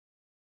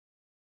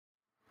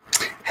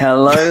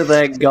Hello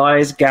there,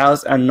 guys,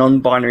 gals, and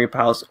non-binary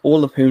pals,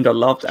 all of whom are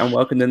loved and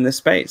welcomed in this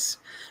space.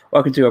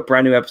 Welcome to a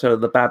brand new episode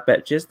of the Bad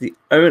Batches, the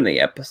only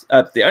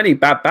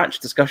Bad Batch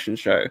discussion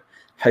show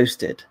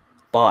hosted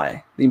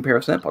by the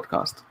Imperial Senate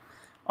podcast.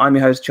 I'm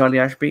your host, Charlie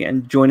Ashby,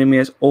 and joining me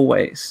as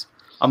always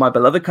are my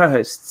beloved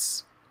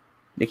co-hosts,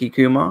 Nikki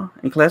Kumar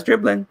and Claire's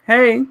Dribbling.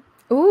 Hey!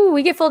 Ooh,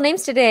 we get full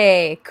names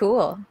today.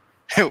 Cool.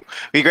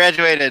 We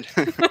graduated.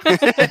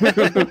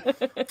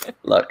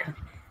 Look,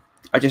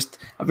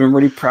 I've been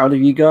really proud of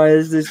you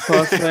guys this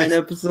past 9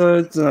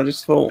 episodes, and I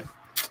just thought,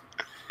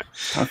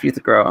 time for you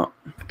to grow up.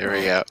 There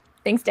we go.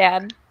 Thanks,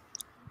 Dad.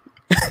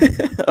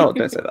 Oh,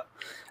 don't say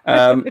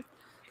that.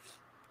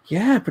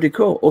 Yeah, pretty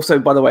cool. Also,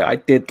 by the way, I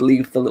did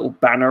leave the little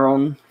banner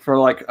on for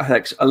like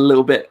a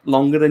little bit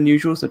longer than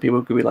usual, so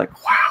people could be like,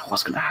 wow,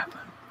 what's going to happen?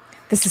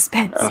 The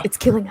suspense, it's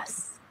killing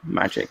us.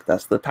 Magic.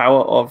 That's the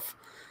power of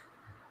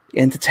the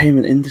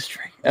entertainment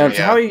industry. So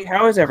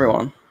how is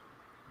everyone?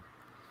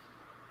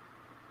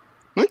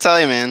 Let me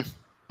tell you, man.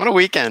 What a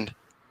weekend.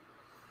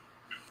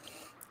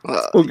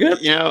 Well,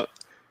 good. You know,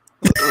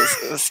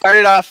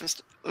 started off,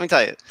 let me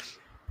tell you.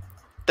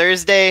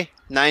 Thursday,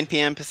 9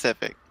 p.m.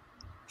 Pacific.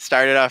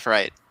 Started off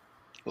right.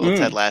 Little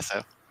Ted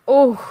Lasso.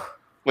 Oh.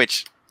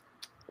 Which,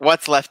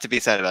 what's left to be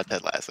said about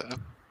Ted Lasso?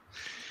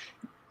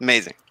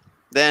 Amazing.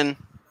 Then,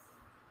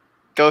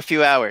 go a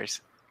few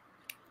hours.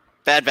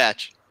 Bad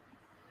Batch.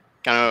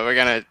 We're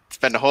gonna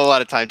spend a whole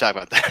lot of time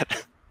talking about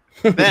that.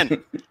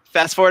 Then,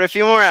 fast forward a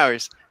few more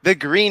hours. The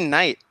Green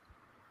Knight.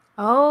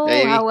 Oh,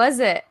 baby. How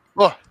was it?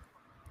 Oh,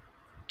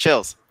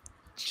 chills.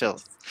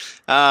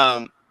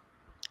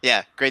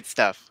 Yeah, great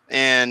stuff.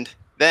 And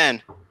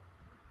then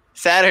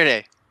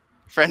Saturday,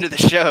 friend of the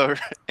show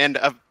and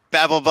a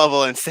Babble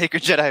Bubble and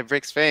Sacred Jedi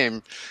Bricks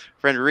fame,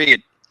 friend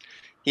Reed.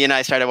 He and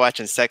I started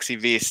watching Sexy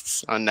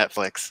Beasts on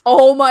Netflix.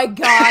 Oh my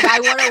god, I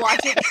want to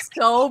watch it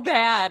so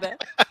bad.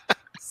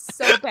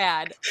 So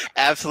bad.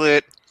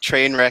 Absolute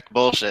train wreck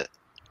bullshit.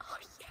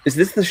 Is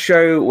this the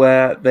show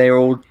where they're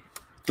all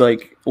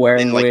like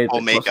wearing like, weird full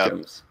makeup?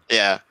 Costumes?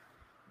 Yeah.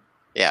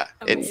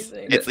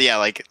 Amazing. It's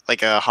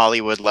like a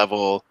Hollywood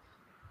level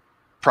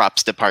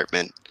props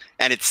department,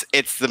 and it's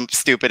the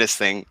stupidest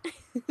thing,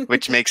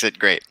 which makes it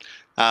great.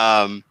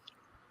 Then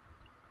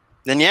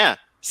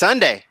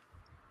Sunday,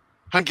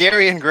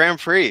 Hungarian Grand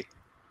Prix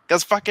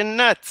goes fucking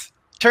nuts.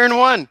 Turn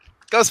 1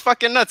 goes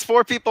fucking nuts.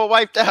 4 people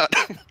wiped out,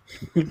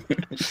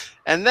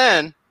 and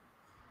then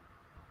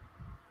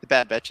the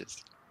Bad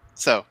Batches.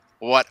 So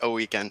what a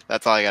weekend!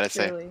 That's all I gotta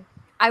say. Really.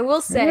 I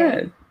will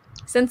say,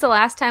 since the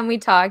last time we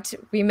talked,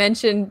 we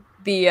mentioned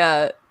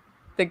the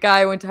guy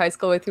I went to high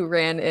school with who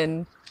ran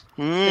in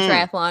the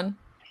triathlon.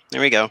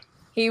 There we go.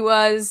 He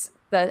was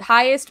the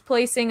highest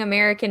placing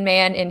American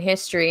man in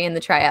history in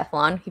the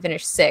triathlon. He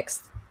finished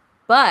 6th.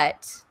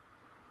 But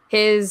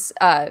his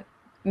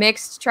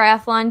mixed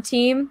triathlon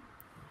team,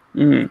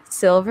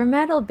 silver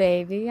medal,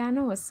 baby. I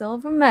know a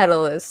silver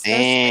medalist.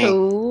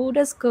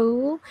 That's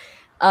cool.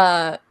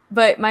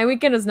 But my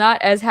weekend is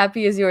not as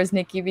happy as yours,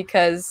 Nikki,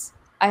 because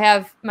I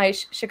have my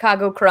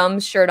Chicago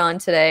Crumbs shirt on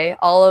today.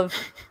 All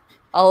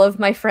of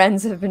my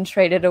friends have been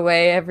traded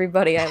away.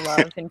 Everybody I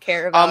love and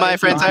care about. All my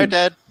friends are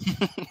dead.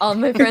 All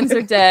my friends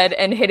are dead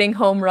and hitting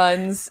home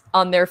runs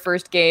on their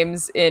first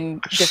games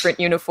in different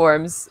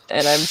uniforms,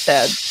 and I'm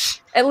sad.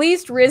 At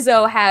least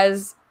Rizzo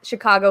has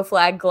Chicago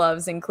flag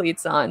gloves and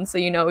cleats on, so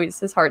you know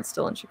his heart's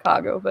still in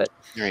Chicago. But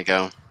there you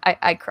go.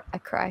 I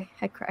cry.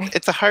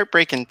 It's a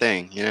heartbreaking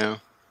thing, you know.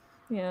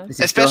 Yeah. Is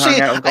he still hanging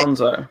out with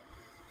Gonzo?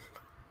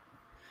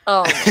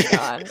 Oh my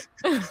god.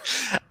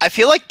 I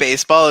feel like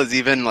baseball is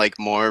even like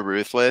more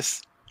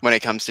ruthless when it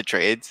comes to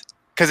trades,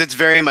 because it's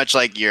very much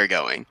like you're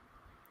going.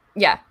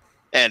 Yeah.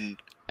 And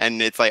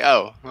it's like,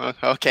 oh,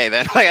 okay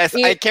then. Like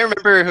I can't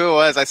remember who it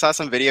was. I saw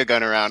some video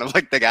going around of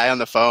like the guy on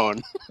the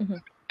phone, and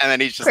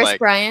then he's just Chris like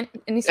Bryant,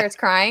 and he starts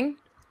crying.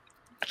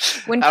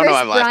 When I don't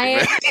Chris know why I'm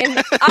Bryant laughing,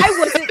 and I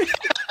wasn't.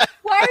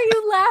 Why are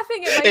you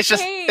laughing at my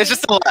pain? It's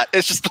just a lot.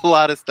 It's just a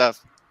lot of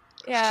stuff.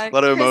 Yeah, a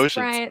lot of Chris emotions.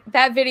 Bryant,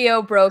 that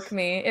video broke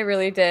me. It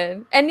really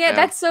did. And yeah,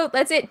 that's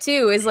it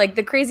too. Is like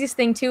the craziest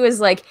thing too is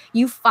like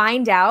you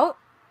find out,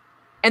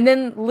 and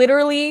then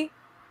literally,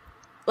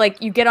 like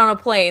you get on a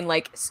plane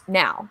like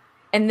now,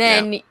 and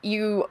then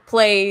you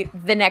play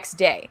the next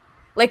day.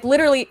 Like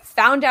literally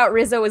found out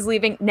Rizzo was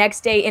leaving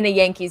next day in a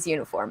Yankees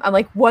uniform. I'm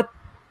like, what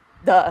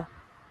the?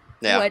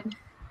 Yeah. What?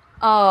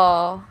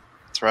 Oh.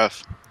 It's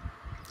rough.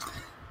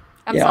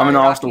 I'm an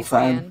Arsenal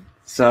fan,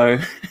 so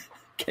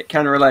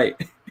can relate.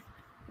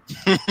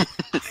 Oh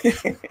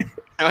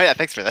yeah,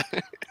 thanks for that.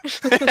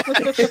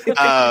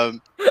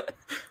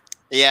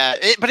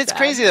 But it's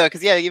crazy though,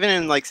 because even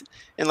in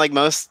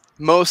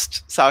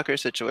most soccer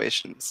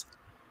situations,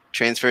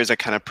 transfers are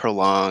kind of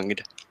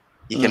prolonged.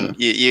 You can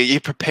you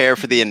prepare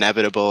for the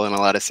inevitable in a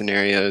lot of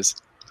scenarios.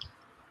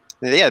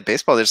 Yeah,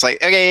 baseball. They're just like,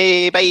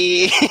 okay, bye.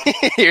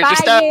 Here's your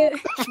stuff.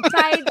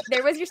 Bye.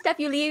 There was your stuff.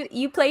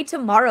 You play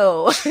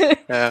tomorrow.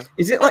 Yeah.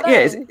 Is it like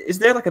is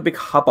there like a big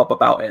hubbub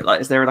about it?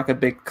 Like, is there like a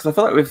big? Because I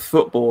feel like with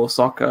football or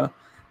soccer,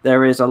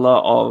 there is a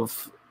lot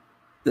of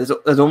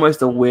there's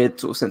almost a weird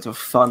sort of sense of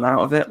fun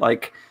out of it.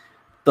 Like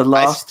the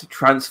last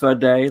transfer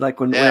day, like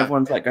when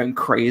everyone's like going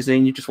crazy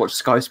and you just watch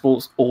Sky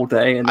Sports all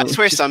day. And I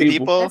swear some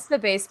people that's the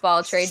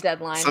baseball trade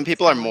deadline. Some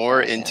people are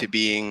more into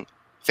being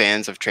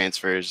fans of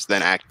transfers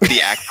than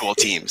the actual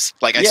teams.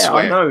 Like I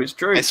swear. I know, it's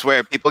true. I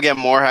swear people get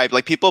more hype.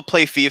 Like people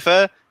play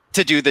FIFA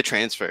to do the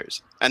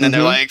transfers. And then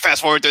they're like,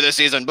 fast forward through the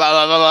season, blah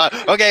blah blah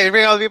blah. Okay,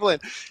 bring all the people in.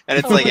 And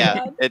it's like,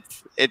 God.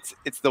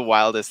 It's the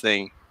wildest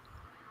thing.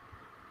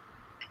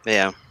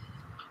 Yeah.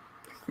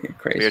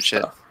 Crazy Weird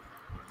stuff.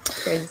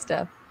 Crazy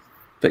stuff.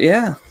 But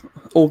yeah,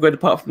 all good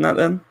apart from that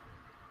then?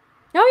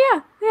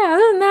 Oh yeah.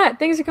 Other than that,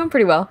 things are going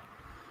pretty well.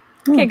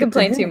 Can't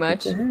complain too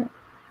much.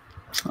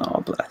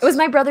 Oh, bless. It was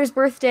my brother's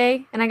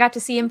birthday, and I got to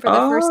see him for the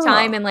first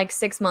time in like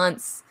 6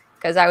 months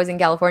because I was in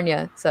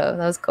California, so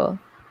that was cool.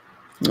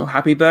 Well,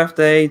 happy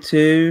birthday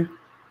to...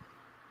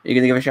 Are you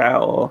going to give a shout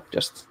out or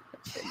just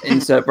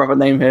insert brother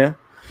name here?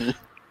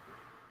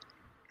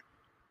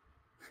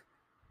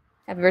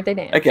 Happy birthday,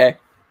 Dan. Okay.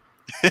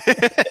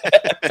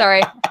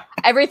 Sorry.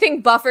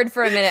 Everything buffered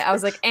for a minute. I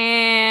was like,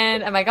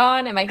 and am I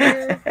gone? Am I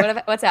here?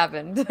 What's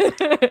happened?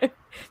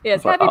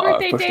 Yes, happy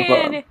birthday,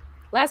 Dan.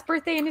 Last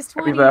birthday in his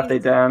 20s. Happy birthday,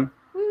 Dan.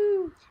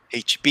 Woo.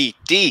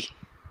 HBD.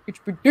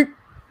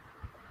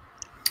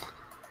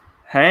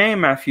 Hey,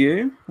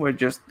 Matthew. We're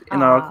just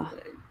in our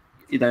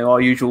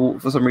usual,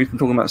 for some reason,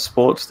 talking about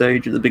sports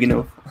stage at the beginning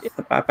of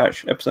the Bad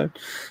Batch episode.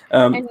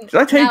 Did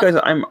I tell you guys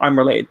that I'm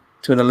related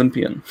to an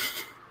Olympian?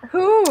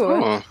 Who?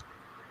 Oh.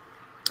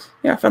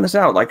 Yeah, I found this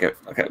out like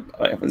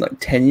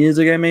 10 years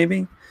ago,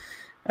 maybe.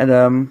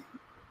 And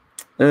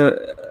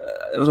there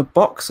was a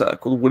boxer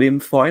called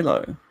William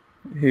Philo,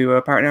 who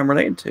apparently I'm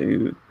related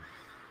to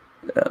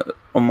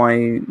on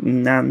my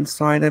nan's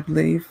side, I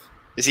believe.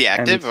 Is he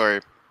active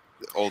or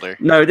older?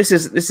 No, this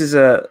is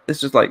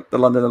like the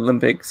London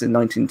Olympics in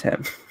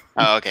 1910.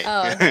 Oh, okay.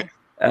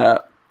 Oh.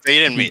 So you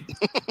didn't meet. Do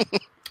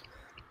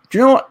you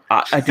know what?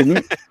 I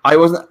didn't. I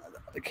wasn't.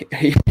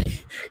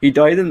 He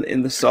died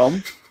in the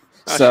Somme.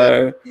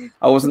 So shit.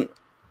 I wasn't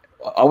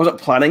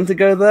planning to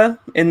go there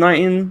in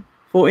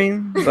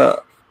 1914,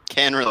 but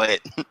can relate.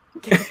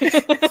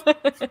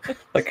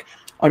 Like,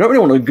 I don't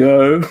really want to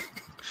go.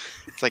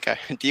 It's like,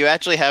 do you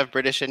actually have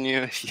British in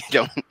you if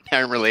you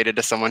aren't related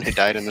to someone who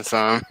died in the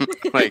Somme?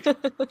 Like, I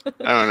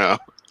don't know. I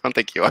don't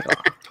think you are.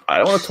 I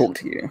don't want to talk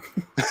to you.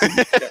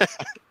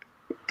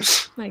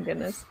 My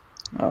goodness.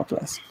 Oh,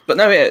 bless. But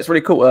no, yeah, it's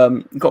really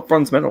cool. Got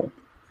bronze medal.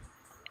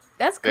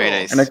 That's cool. Very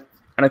nice.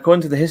 And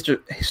according to the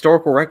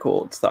historical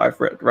records that I've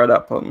read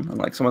up on, and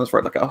like someone's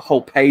wrote like a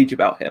whole page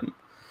about him,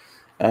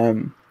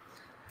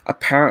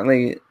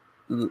 apparently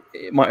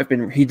it might have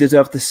been he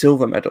deserved the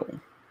silver medal,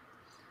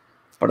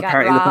 but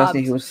apparently the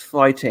person he was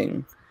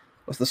fighting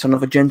was the son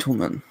of a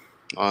gentleman.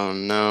 Oh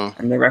no!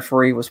 And the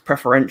referee was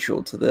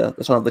preferential to the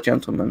son of the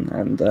gentleman,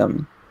 and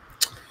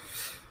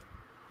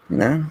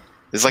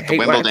it's like the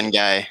Wimbledon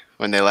guy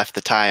when they left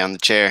the tie on the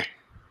chair.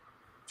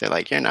 They're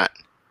like, you're not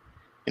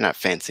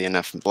fancy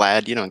enough,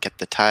 lad. You don't get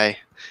the tie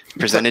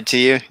presented to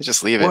you. You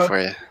just leave it for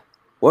you.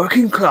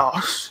 Working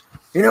class.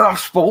 You know,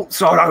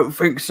 sports. I don't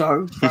think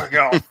so. So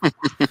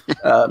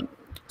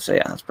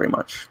yeah, that's pretty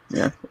much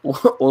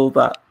all of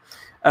that.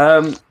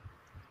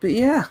 But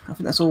yeah, I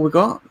think that's all we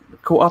got.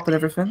 Caught up and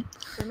everything.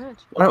 Pretty much.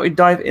 Why don't we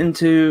dive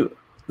into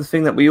the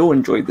thing that we all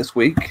enjoyed this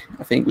week?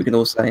 I think we can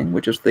all say,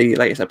 which was the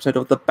latest episode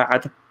of The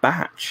Bad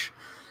Batch,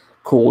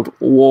 called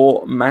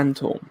War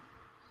Mantle.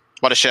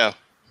 What a show!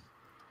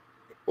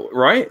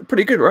 Right?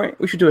 Pretty good, right?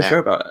 We should do a show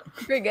about it.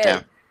 Pretty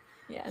good.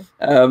 Yeah.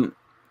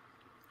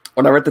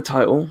 When I read the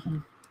title,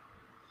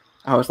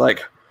 I was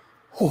like,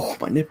 oh,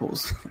 my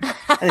nipples.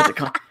 I need to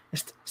calm.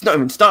 It's not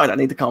even started. I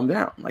need to calm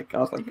down. Like, I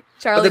was like,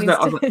 Charlie needs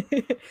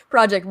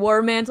Project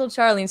War Mantle.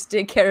 Charlie needs to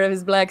take care of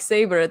his black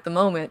saber at the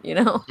moment, you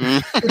know?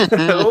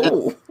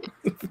 Oh.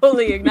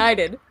 Fully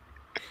ignited.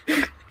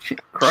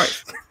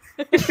 Christ.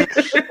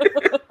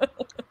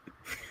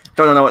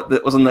 Don't know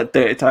what was on that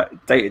data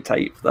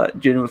tape that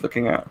Jin was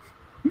looking at.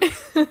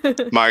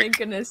 Mark. Thank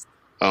goodness.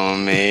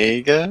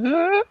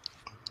 Omega.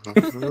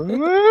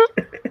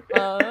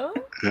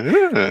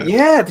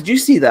 Yeah, did you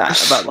see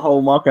that about the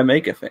whole Mark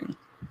Omega thing?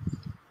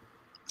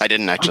 I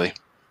didn't actually.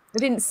 I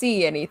didn't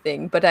see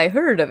anything, but I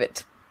heard of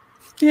it.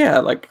 Yeah,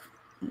 like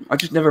I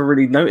just never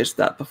really noticed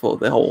that before,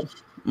 the whole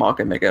Mark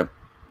Omega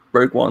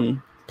Rogue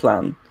One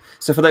plan.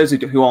 So for those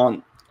who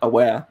aren't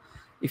aware,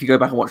 if you go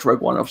back and watch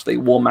Rogue One, obviously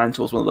War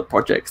Mantle is one of the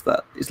projects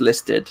that is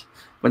listed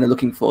when they're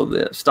looking for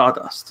the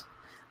Stardust.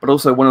 But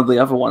also one of the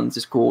other ones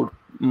is called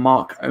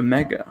Mark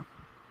Omega.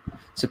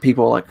 So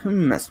people are like,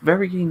 that's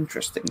very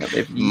interesting that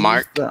they've used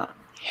Mark that.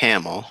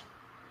 Hamill.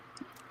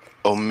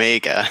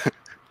 Omega.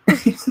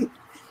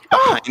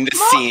 Behind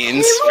the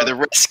scenes for the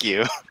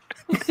rescue.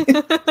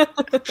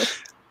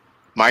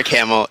 Mark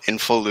Hamill in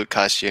full Luke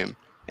costume,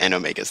 and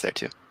Omega's there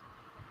too.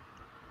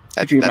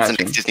 That's the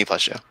next Disney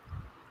Plus show.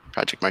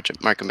 Project Mark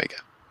Omega.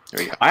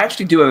 There we go. I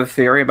actually do have a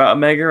theory about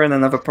Omega and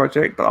another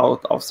project, but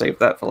I'll save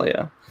that for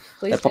later.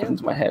 That popped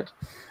into my head.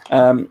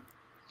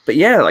 But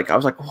yeah, like I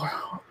was like,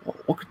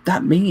 what could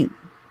that mean?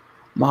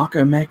 Mark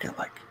Omega,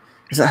 like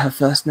Is that her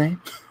first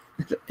name?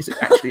 Is it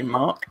actually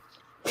Mark?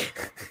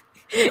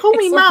 Call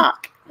me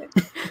Mark.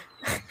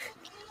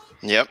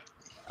 Yep.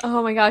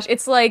 Oh my gosh,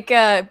 it's like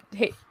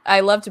hey,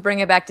 I love to bring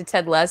it back to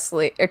Ted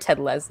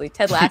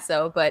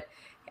Lasso, but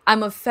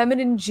I'm a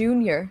feminine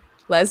junior,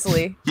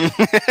 Leslie.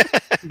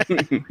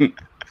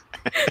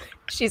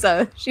 She's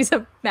a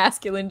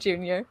masculine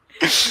junior.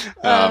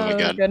 Oh my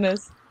god.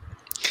 Goodness.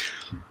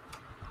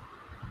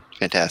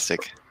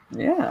 Fantastic.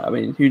 Yeah, I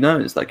mean, who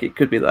knows? Like, it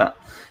could be that.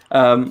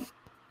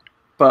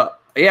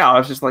 But yeah, I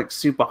was just like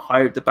super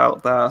hyped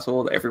about that. I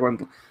saw that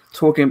everyone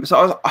talking.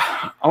 So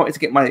I wanted to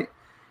get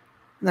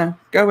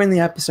go in the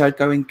episode,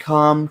 going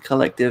calm,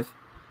 collective,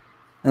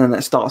 and then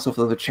it starts off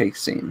with a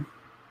chase scene.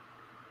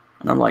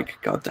 And I'm like,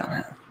 God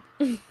damn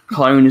it.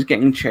 Clone is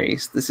getting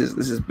chased. This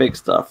is big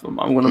stuff. I'm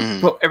going to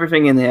put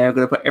everything in here. I'm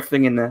going to put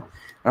everything in there.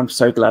 I'm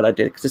so glad I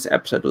did, because this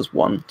episode was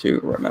one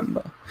to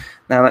remember.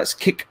 Now let's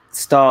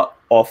start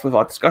off with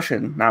our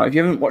discussion. Now, if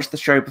you haven't watched the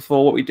show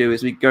before, what we do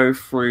is we go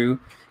through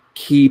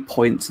key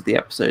points of the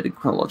episode in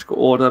chronological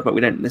order, but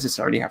we don't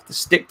necessarily have to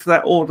stick to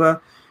that order.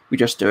 We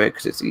just do it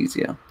because it's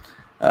easier.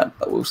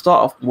 But we'll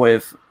start off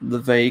with the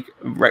vague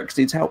Rex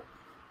needs help.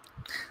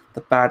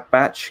 The Bad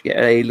Batch get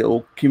a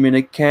little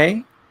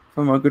communique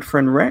from our good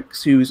friend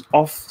Rex, who's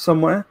off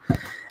somewhere.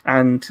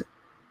 And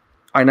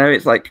I know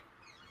it's like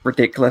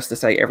ridiculous to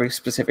say every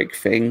specific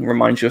thing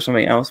reminds you of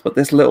something else, but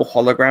this little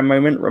hologram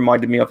moment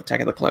reminded me of Attack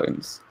of the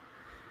Clones.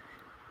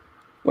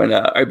 When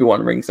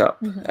Obi-Wan rings up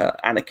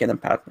Anakin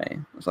and Padme. I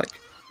was like,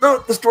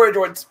 no, destroy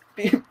droids.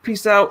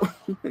 Peace out.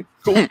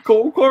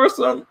 Call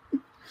Coruscant.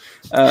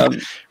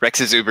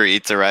 Rex's Uber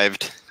Eats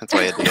arrived. That's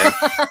why he had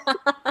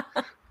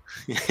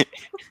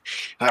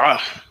to go.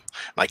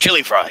 My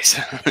chili fries.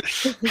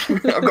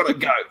 I've got to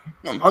go.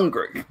 I'm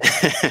hungry.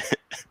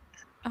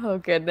 Oh,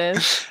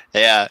 goodness.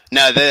 Yeah.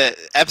 No, the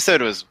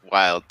episode was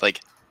wild.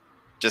 Like,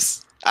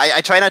 just... I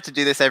try not to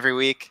do this every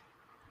week.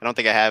 I don't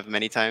think I have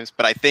many times,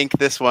 but I think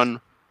this one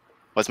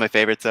was my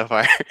favorite so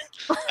far.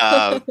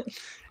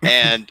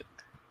 And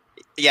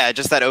yeah,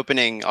 just that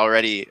opening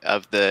already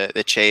of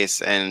the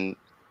chase, and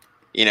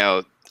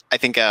I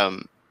think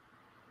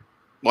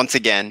once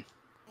again,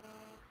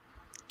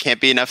 can't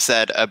be enough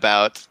said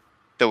about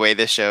the way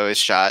this show is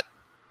shot,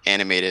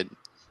 animated,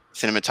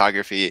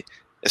 cinematography,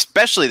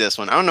 especially this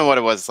one. I don't know what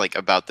it was like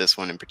about this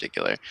one in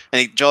particular. I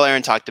think Joel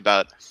Aaron talked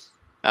about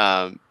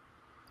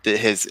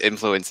his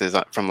influences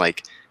from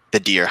like The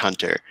Deer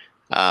Hunter.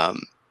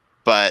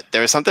 But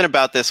there was something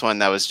about this one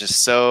that was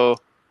just so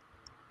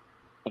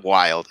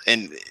wild,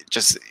 and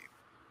just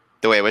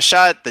the way it was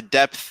shot, the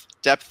depth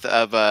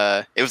of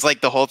it was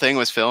like the whole thing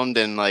was filmed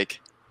in like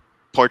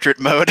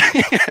portrait mode on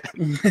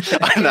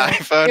the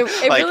iPhone.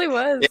 It like, really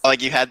was.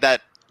 Like you had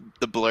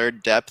the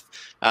blurred depth.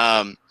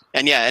 And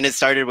it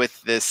started with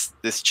this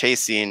chase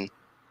scene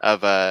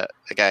of a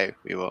guy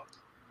we will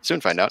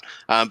soon find out.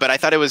 But I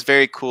thought it was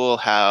very cool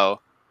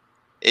how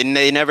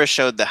they never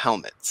showed the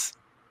helmets.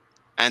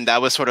 And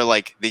that was sort of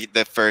like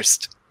the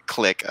first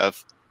click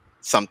of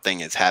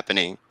something is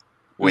happening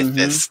with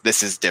this.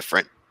 This is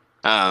different.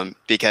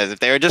 Because if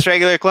they were just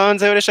regular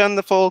clones, they would have shown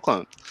the full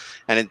clones.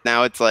 And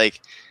now it's like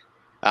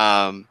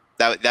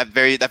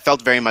that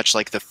felt very much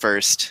like the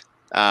first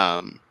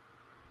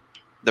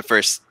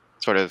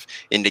sort of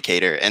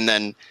indicator. And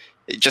then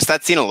just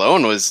that scene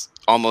alone was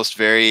almost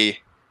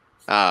very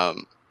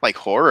like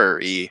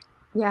horror-y.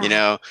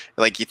 Yeah.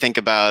 Like you think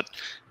about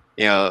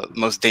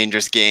Most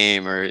Dangerous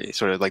Game, or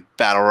sort of like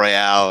Battle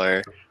Royale,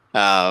 or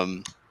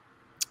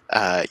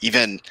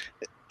even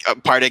a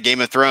part of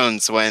Game of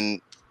Thrones when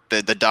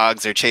the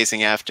dogs are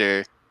chasing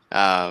after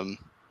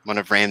one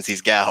of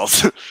Ramsay's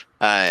gals,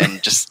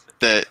 and just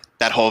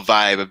that whole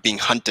vibe of being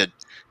hunted.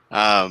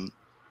 It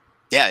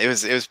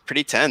was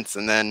pretty tense,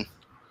 and then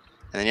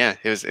it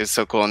was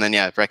so cool. And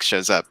then Rex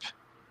shows up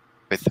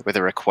with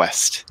a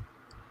request,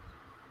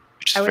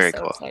 which is very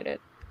cool. Excited.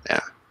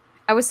 Yeah.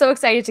 I was so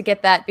excited to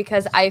get that,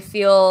 because I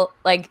feel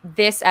like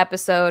this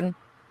episode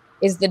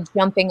is the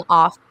jumping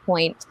off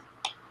point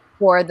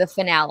for the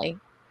finale.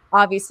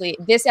 Obviously,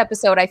 this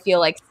episode I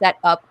feel like set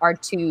up our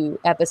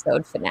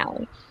 2-episode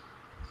finale.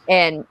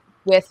 And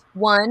with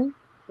one,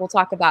 we'll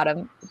talk about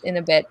him in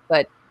a bit,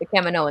 but the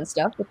Kaminoan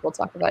stuff, which we'll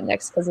talk about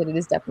next, because it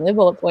is definitely a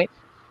bullet point.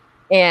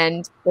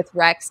 And with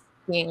Rex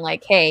being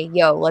like, hey,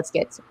 yo, let's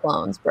get to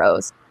clones,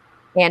 bros.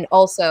 And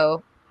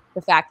also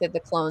the fact that the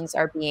clones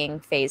are being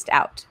phased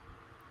out.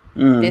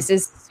 This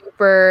is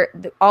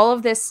super, all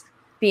of this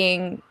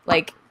being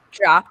like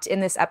dropped in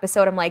this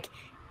episode. I'm like,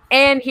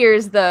 and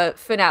here's the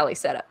finale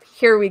setup.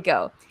 Here we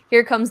go.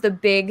 Here comes the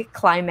big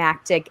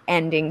climactic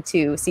ending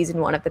to season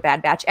 1 of The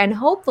Bad Batch, and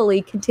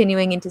hopefully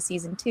continuing into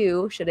season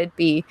 2 should it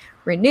be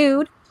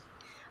renewed.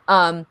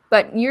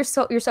 But you're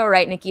so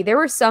right, Nikki. There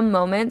were some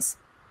moments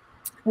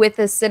with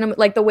the cinema,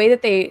 like the way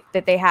that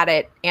they had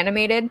it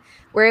animated,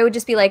 where it would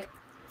just be like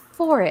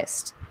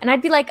forest. And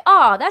I'd be like,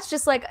 oh, that's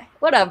just like,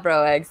 what up,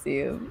 bro,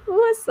 XU?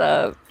 What's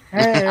up?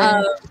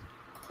 Hey.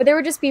 But there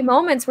would just be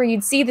moments where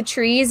you'd see the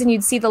trees and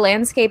you'd see the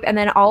landscape, and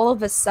then all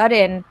of a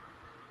sudden,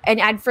 and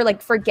I'd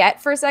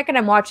forget for a second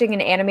I'm watching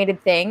an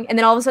animated thing, and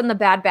then all of a sudden the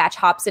Bad Batch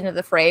hops into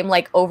the frame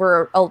like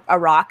over a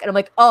rock, and I'm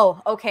like,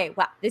 oh, okay,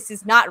 wow, this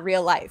is not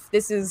real life.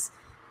 This is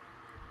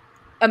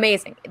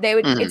amazing.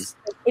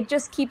 It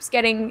just keeps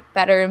getting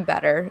better and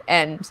better,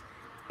 and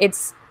I'm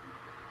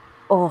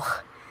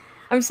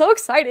so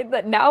excited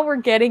that now we're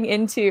getting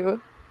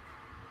into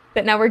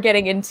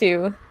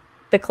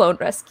the clone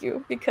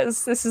rescue,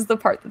 because this is the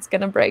part that's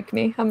gonna break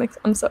me.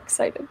 I'm so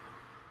excited.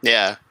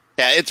 Yeah.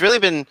 It's really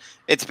been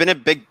a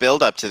big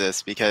build up to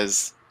this,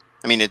 because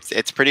I mean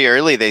it's pretty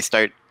early. They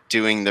start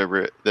doing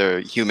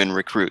the human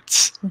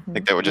recruits,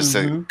 like they were just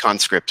a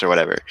conscript or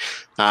whatever.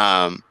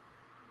 And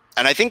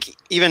I think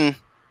even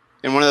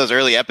in one of those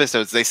early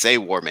episodes they say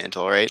War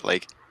Mantle, right?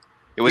 Like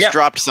it was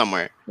dropped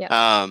somewhere.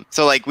 Yeah.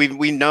 So like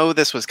we know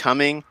this was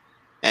coming,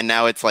 and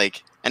now it's one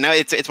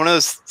of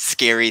those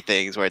scary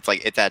things where it's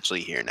like it's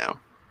actually here now.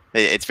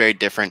 It's very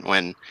different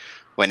when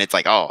it's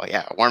like, oh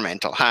yeah, War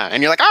Mantle, huh?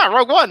 And you're like,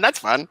 Rogue One, that's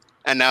fun.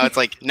 And now it's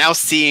like, now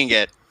seeing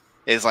it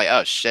is like,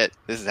 oh shit,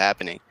 this is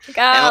happening.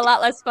 A lot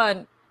less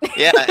fun.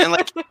 Yeah, and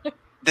like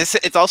this,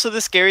 it's also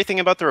the scary thing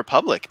about the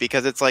Republic,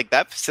 because it's like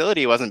that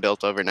facility wasn't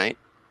built overnight.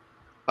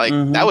 Like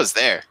that was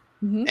there,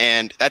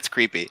 and that's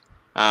creepy.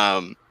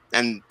 And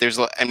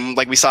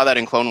like we saw that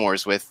in Clone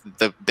Wars with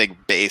the big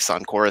base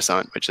on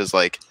Coruscant, which is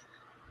like,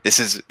 this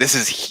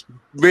is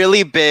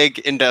really big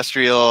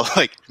industrial,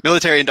 like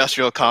military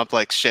industrial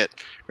complex shit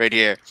right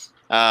here.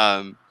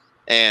 And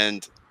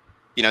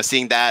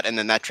seeing that, and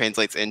then that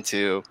translates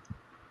into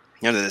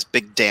this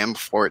big dam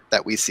fort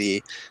that we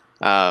see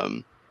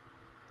later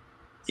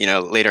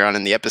on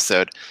in the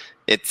episode.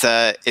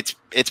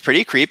 It's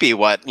pretty creepy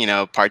what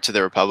parts of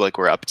the Republic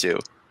were up to,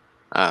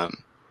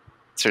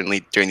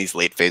 certainly during these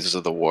late phases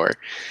of the war.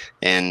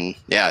 And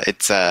yeah,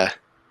 it's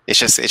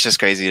just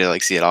crazy to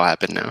like see it all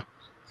happen now.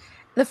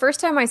 The first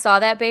time I saw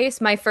that base,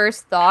 my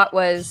first thought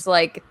was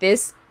like,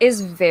 this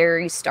is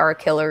very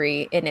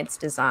Starkillery in its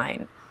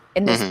design,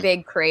 in this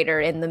big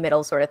crater in the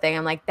middle sort of thing.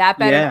 I'm like, that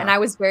better. Yeah. And I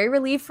was very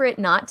relieved for it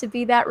not to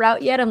be that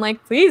route yet. I'm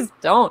like, please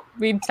don't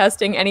be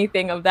testing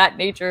anything of that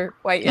nature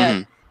quite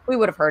yet. We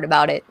would have heard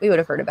about it.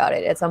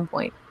 At some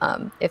point,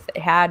 if it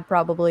had,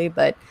 probably.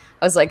 But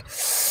I was like,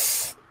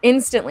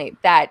 instantly,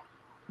 that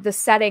the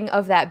setting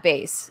of that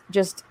base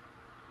just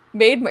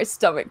made my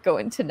stomach go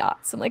into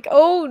knots. I'm like,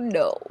 oh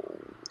no.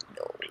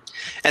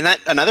 And that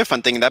another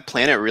fun thing, that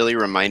planet really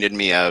reminded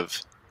me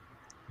of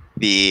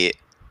the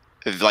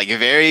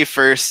very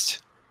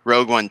first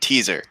Rogue One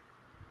teaser,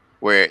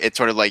 where it's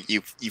sort of like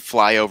you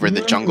fly over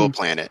the jungle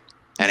planet,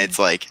 and it's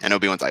like, and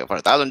Obi-Wan's like, for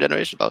 1,000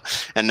 generations,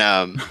 and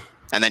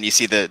then you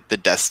see the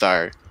Death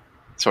Star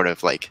sort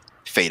of like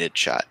faded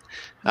shot.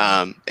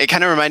 It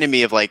kind of reminded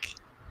me of like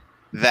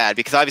that,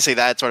 because obviously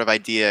that sort of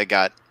idea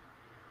got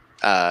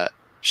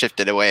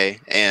shifted away,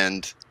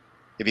 and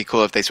it'd be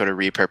cool if they sort of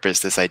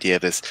repurpose this idea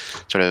of this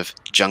sort of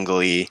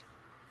jungly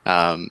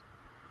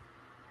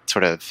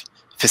sort of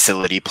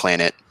facility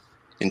planet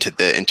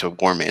into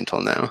War Mantle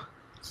now.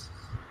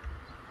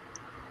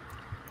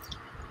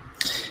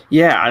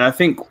 Yeah, and I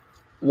think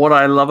what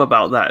I love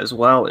about that as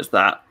well is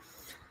that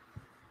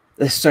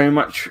there's so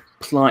much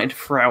plotted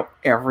throughout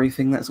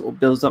everything that sort of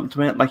builds up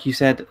to it. Like you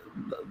said,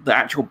 the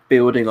actual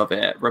building of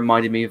it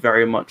reminded me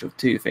very much of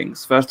two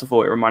things. First of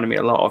all, it reminded me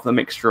a lot of the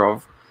mixture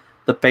of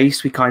the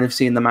base we kind of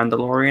see in The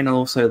Mandalorian, and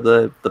also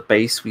the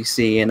base we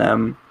see in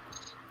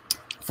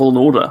Fallen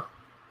Order,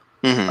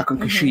 like on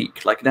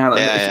Kashyyyk. Like now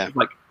that it's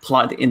like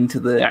plugged into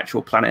the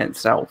actual planet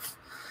itself.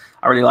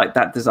 I really like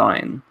that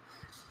design.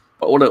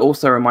 But what it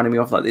also reminded me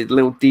of, like the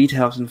little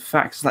details and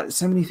facts, like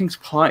so many things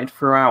plotted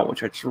throughout,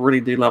 which I just really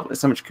do love.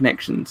 There's so much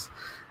connections,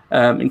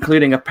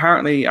 including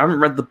apparently, I haven't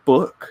read the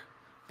book,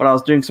 but I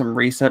was doing some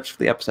research for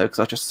the episode,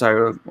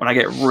 because when I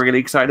get really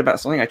excited about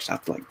something, I just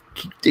have to like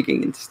keep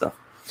digging into stuff.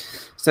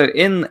 So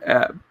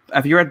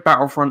have you read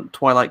Battlefront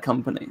Twilight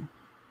Company?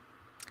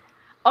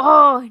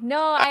 Oh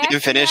no, I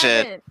didn't finish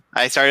it.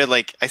 I started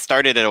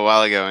it a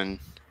while ago and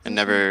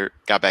never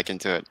got back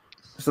into it.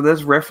 So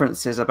there's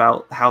references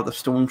about how the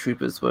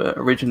stormtroopers were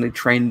originally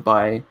trained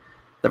by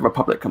the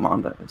Republic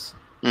commandos.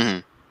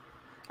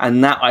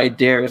 And that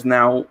idea is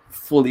now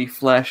fully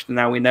fleshed, and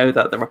now we know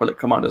that the Republic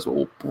commandos were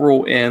all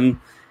brought in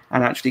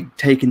and actually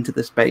taken to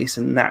this base,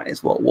 and that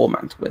is what War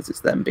Mantle is.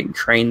 It's them being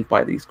trained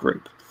by these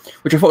groups,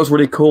 which I thought was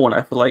really cool. And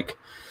I feel like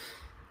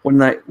when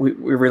we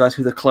realize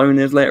who the clone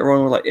is later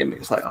on,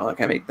 it's like, oh,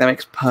 okay, that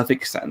makes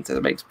perfect sense.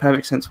 It makes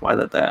perfect sense why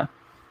they're there.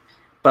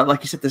 But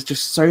like you said, there's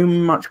just so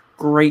much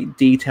great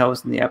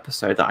details in the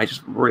episode that I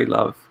just really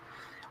love.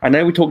 I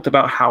know we talked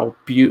about how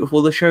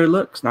beautiful the show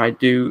looks, and I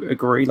do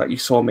agree. Like you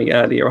saw me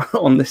earlier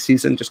on this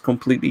season, just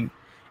completely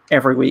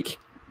every week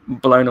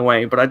blown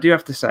away. But I do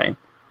have to say,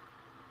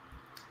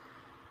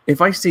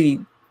 if I see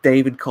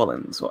David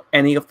Collins or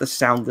any of the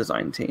sound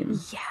design team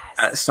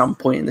at some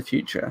point in the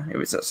future, if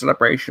it's at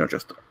Celebration or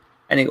just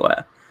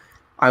anywhere,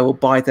 I will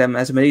buy them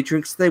as many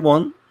drinks as they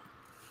want.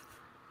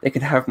 They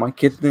can have my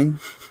kidney.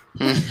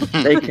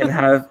 They can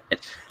have,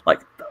 like,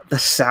 the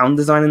sound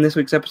design in this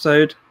week's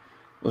episode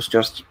was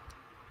just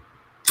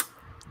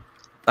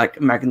like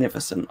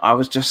magnificent. I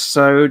was just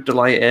so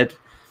delighted,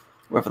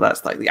 whether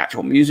that's like the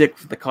actual music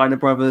for the Kind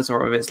Brothers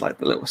or if it's like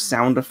the little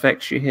sound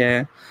effects you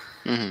hear.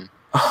 Mm-hmm.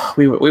 Oh,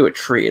 we were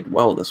treated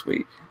well this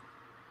week,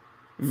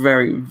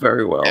 very,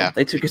 very well. Yeah,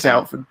 they took us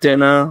out for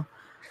dinner.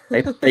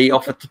 They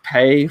offered to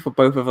pay for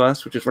both of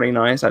us, which is really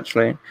nice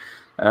actually.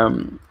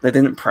 They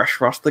didn't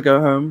pressure us to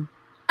go home.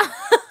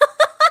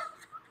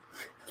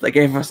 They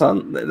gave us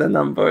the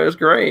number. It was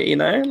great, you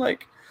know.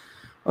 Like,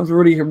 I was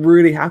really,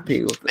 really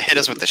happy with it. They hit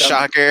us with the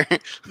shocker.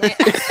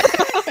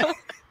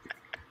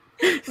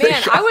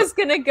 Man, I was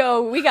gonna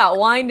go. We got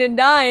wined and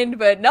dined,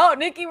 but no,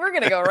 Nikki, we're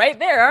gonna go right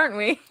there, aren't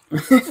we?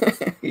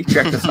 He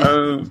tracked us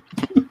home.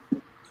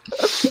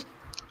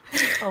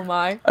 Oh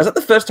my! Is that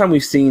the first time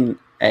we've seen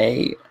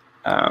a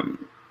like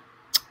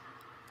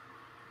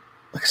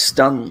a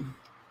stun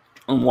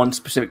on one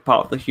specific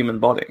part of the human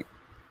body,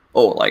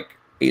 or like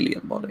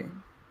alien body?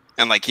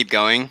 And like keep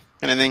going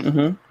kind of thing.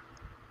 Mm-hmm.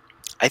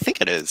 I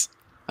think it is.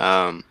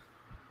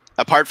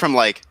 Apart from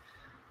like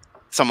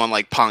someone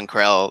like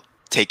Ponkrell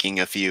taking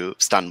a few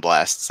stun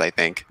blasts, I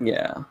think.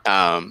 Yeah.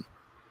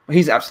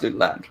 He's absolute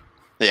lad.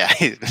 Yeah,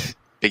 he's a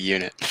big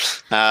unit.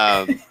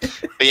 But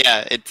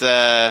yeah, it's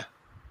yeah,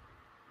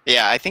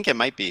 I think it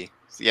might be.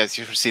 Yeah, you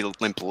see the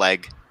limp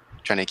leg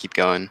trying to keep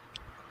going.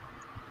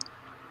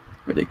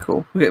 Really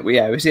cool.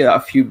 We see a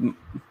few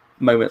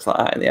moments like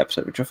that in the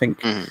episode, which I think.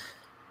 Mm-hmm.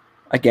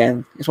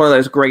 Again, it's one of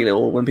those great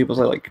little when people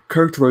say like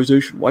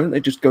characterization. Why don't they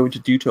just go into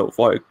detail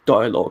via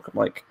dialogue? I'm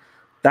like,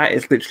 that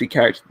is literally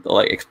character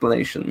like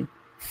explanation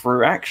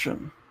through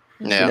action.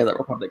 Yeah. You know that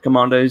Republic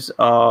Commandos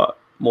are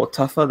more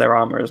tougher. Their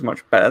armor is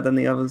much better than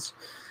the others,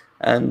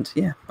 and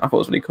yeah, I thought it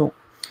was really cool.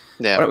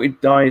 Yeah. Why don't we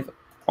dive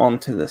on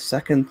to the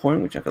second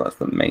point, which I feel that's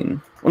the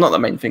main, well, not the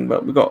main thing,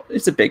 but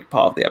it's a big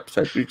part of the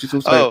episode, which is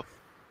also.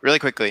 Really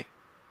quickly,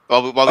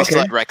 while we still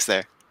have Rex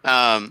there.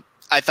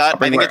 I'll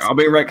bring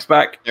Rex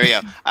back. There we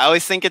go. I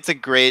always think it's a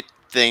great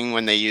thing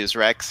when they use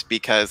Rex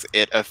because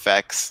it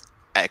affects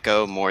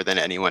Echo more than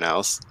anyone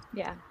else.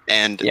 Yeah.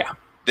 And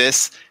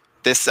this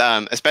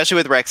especially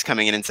with Rex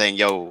coming in and saying,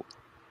 "Yo,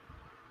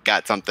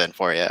 got something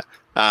for you."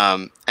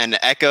 And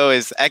Echo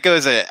is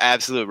an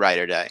absolute ride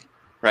or die,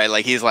 right?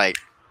 Like he's like,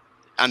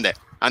 I'm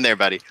there,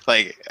 buddy.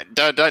 Like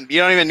don't you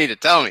don't even need to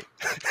tell me.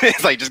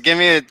 It's like just give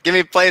me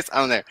a place.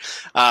 I'm there.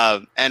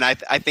 And I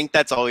think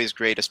that's always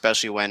great,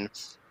 especially when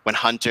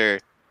Hunter,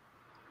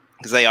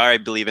 because they are, I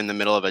believe, in the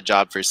middle of a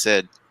job for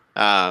Sid,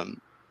 and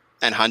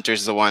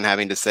Hunter's the one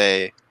having to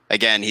say,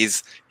 again,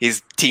 he's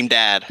team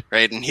dad,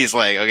 right? And he's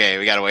like, okay,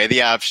 we got to weigh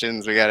the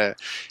options. We got to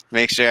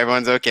make sure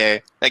everyone's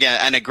okay. Again,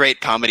 and a great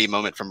comedy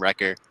moment from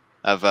Wrecker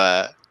of,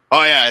 oh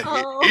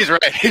yeah, he's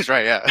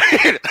right, yeah.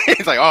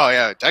 He's like, oh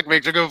yeah, Tech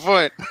makes a good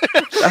point.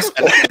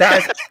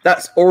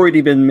 That's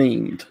already been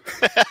memed.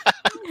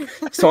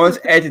 Someone's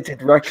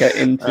edited Wrecker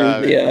into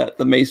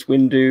the Mace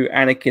Windu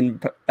Anakin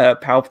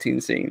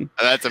Palpatine scene.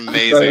 Oh, that's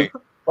amazing.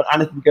 So, when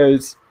Anakin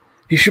goes,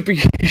 he should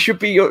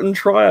be on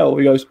trial.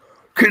 He goes,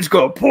 kid's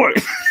got a point.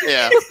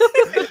 Yeah,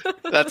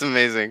 that's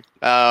amazing.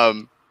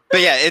 But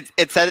yeah,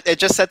 it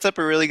just sets up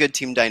a really good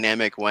team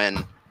dynamic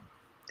when,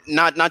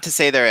 not to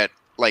say they're at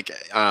like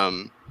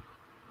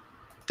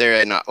they're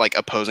at like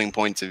opposing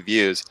points of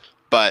views,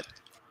 but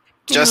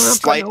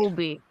just slight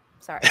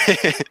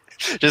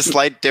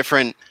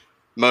different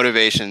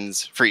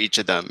motivations for each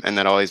of them, and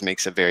that always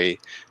makes a very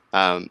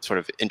sort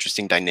of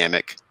interesting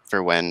dynamic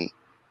for when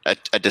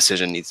a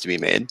decision needs to be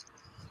made.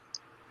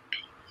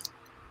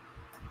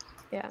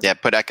 Yeah,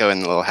 put Echo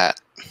in the little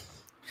hat.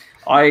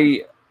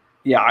 I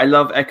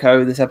love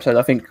Echo this episode.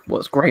 I think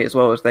what's great as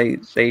well is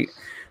the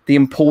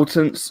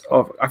importance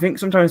of, I think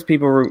sometimes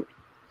people are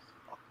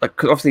like,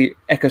 cause obviously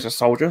Echo's a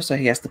soldier, so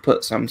he has to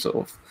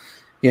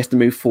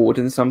move forward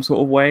in some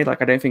sort of way.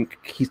 Like I don't think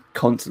he's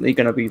constantly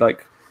going to be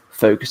like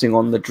focusing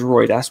on the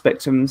droid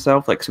aspects of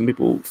himself like some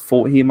people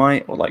thought he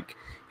might, or like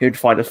he would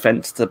find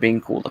offense to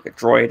being called like a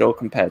droid or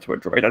compared to a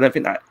droid. I don't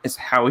think that is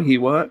how he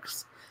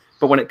works.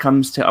 But when it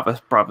comes to other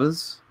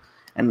brothers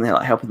and they're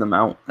like helping them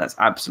out, that's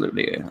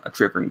absolutely a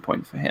triggering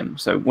point for him.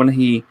 So when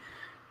he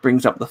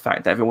brings up the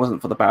fact that if it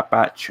wasn't for the Bad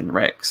Batch and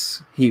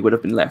Rex, he would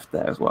have been left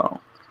there as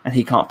well, and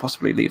he can't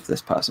possibly leave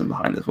this person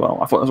behind as well.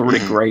 I thought it was a really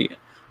great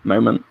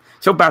moment.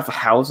 Feel bad for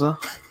Hauser.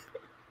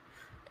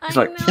 He's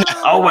like,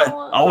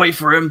 I'll wait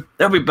for him.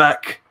 They'll be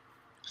back.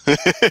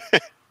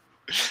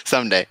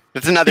 Someday.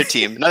 It's another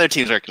team. Another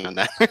team's working on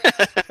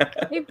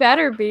that. He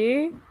better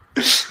be.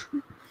 He's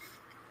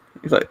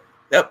like,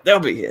 yep, they'll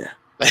be here.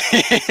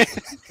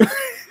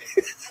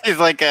 He's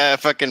like a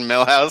fucking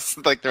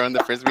Millhouse, like throwing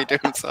the frisbee to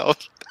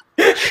himself.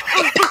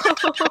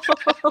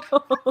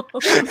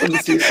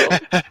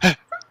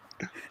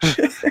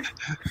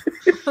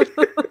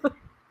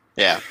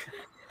 Yeah.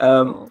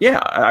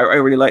 I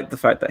really liked the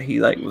fact that he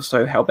like was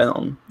so hell-bent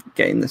on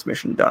getting this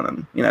mission done,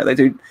 and you know they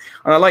do,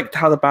 and I liked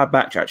how the Bad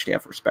Batch actually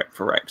have respect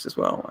for Rex as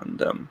well,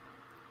 and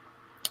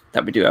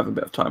that we do have a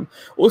bit of time.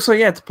 Also,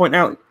 to point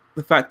out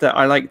the fact that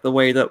I like the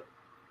way that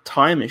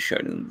time is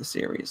shown in the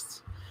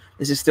series.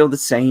 This is still the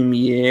same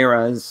year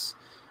as,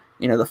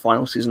 you know, the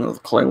final season of the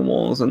Clone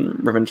Wars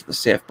and Revenge of the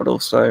Sith, but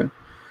also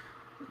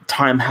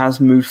time has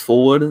moved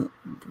forward,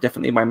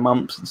 definitely by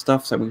months and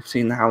stuff. So we've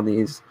seen how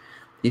these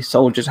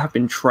soldiers have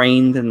been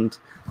trained, and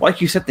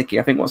like you said, Nikki,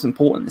 I think what's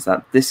important is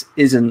that this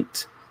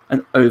isn't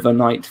an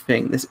overnight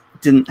thing. This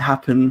didn't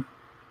happen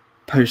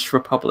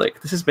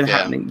post-Republic. This has been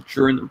happening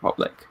during the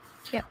Republic.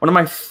 Yeah. One of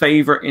my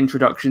favorite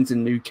introductions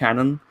in new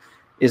canon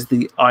is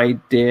the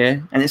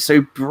idea, and it's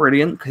so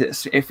brilliant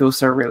because it feels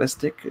so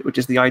realistic, which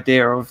is the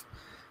idea of,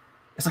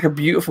 it's like a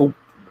beautiful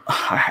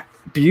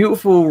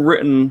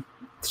written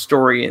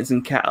story is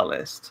in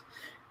Catalyst,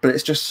 but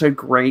it's just so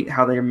great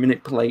how they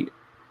manipulate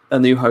A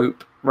New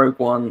Hope, Rogue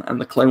One,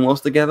 and the Clone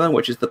Wars together,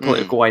 which is the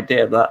political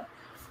idea that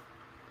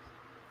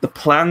the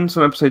plans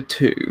from Episode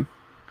 2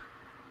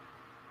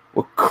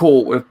 were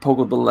caught with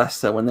Poggle the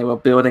Lesser when they were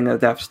building a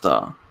Death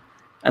Star.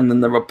 And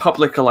then the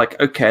Republic are like,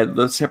 okay,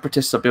 the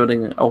Separatists are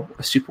building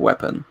a super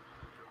weapon.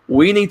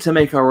 We need to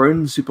make our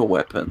own super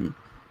weapon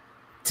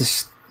to,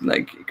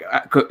 like,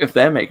 if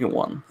they're making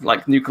one,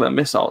 like nuclear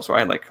missiles,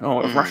 right? Like,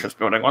 if Russia's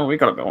building one, we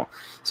got to build one.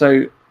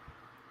 So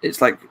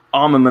it's like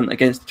armament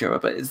against each other,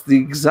 but it's the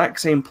exact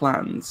same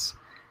plans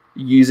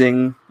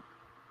using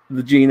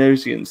the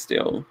Geonosians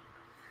still.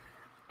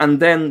 And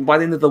then by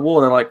the end of the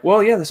war, they're like,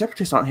 well, yeah, the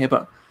Separatists aren't here,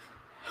 but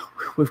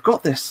we've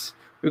got this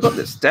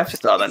Death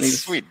Star that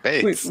needs sweet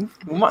base.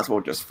 We might as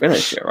well just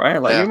finish it, right?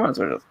 Like, we might as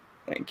well just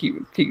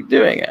keep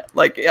doing it.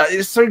 Like,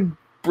 it's so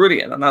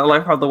brilliant, and I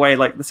like how the way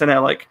like the Senate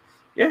are like,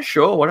 yeah,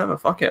 sure, whatever,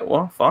 fuck it,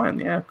 well, fine,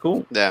 yeah,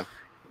 cool, yeah.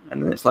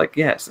 And then it's like,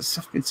 yeah, it's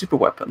a fucking super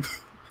weapon,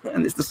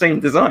 and it's the same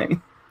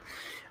design.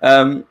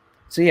 So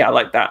yeah, I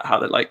like that, how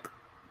they like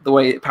the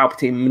way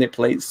Palpatine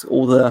manipulates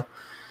all the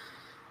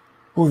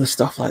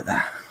stuff like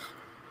that.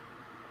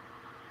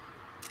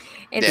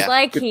 It's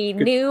like he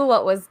knew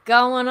what was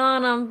going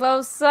on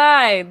both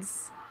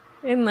sides.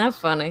 Isn't that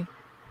funny?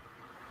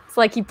 It's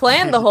like he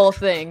planned the whole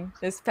thing.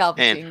 This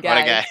Palpatine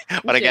guy.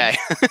 What a guy!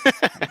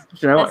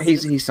 You know what?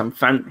 He's some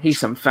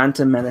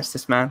Phantom Menace.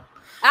 This man.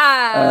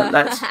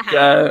 Let's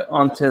go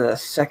on to the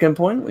second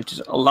point, which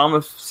is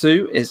Lama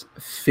Su is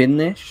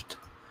finished.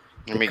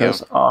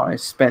 Because I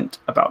spent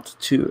about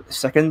 2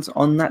 seconds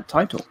on that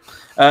title.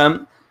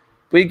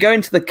 We go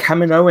into the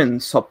Kaminoan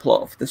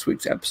subplot of this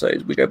week's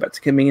episode. We go back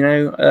to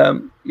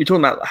Kamino. You're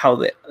talking about how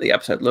the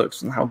episode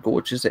looks and how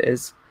gorgeous it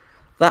is.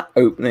 That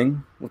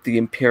opening with the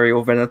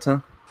Imperial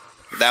Venator.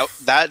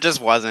 That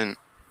just wasn't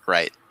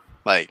right.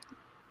 Like,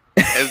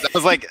 it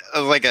was like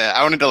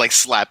I wanted to like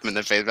slap him in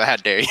the face, but how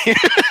dare you?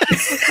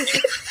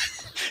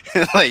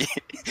 Like,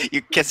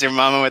 you kiss your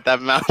mama with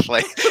that mouth.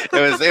 Like,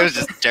 it was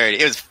just dirty.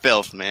 It was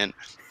filth, man.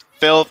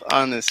 Filth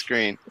on the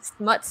screen.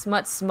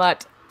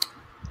 Smut.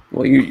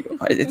 Well,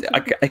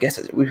 I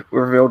guess we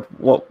revealed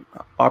what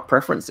our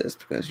preference is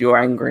because you're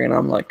angry and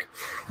I'm like,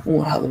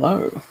 oh,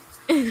 hello.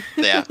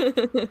 Yeah.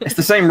 It's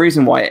the same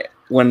reason why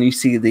when you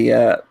see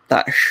the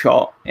that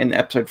shot in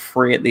episode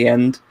 3 at the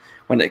end,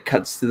 when it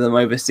cuts to them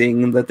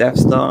overseeing the Death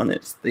Star and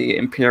it's the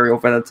Imperial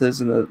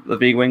Venators and the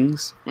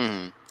V-Wings,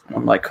 and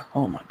I'm like,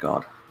 oh my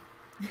god,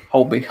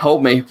 hold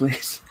me,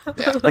 please.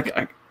 Yeah.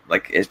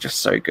 Like it's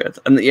just so good.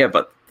 And yeah,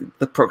 but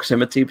the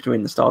proximity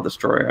between the Star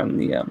Destroyer and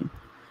the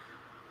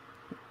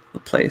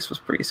place was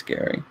pretty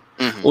scary.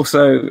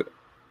 Also,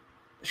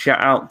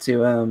 shout out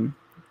to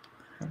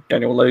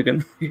Daniel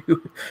Logan,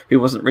 who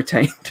wasn't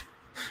retained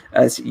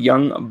as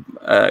young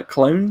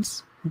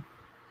clones,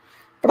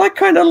 but I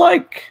kind of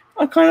like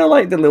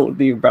the little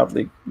Dee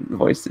Bradley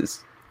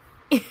voices.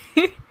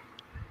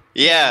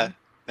 Yeah,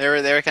 they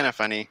were kind of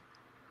funny.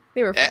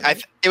 They were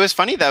funny. It was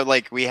funny though.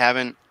 Like, we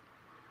haven't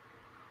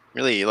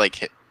really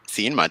like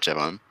seen much of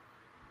them.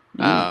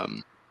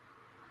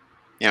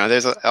 You know,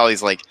 there's all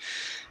these like.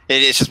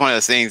 It's just one of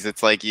those things.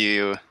 It's like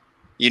you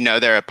know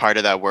they're a part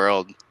of that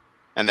world,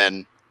 and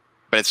then,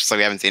 but it's just like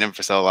we haven't seen them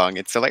for so long.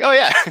 It's still like, oh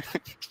yeah, I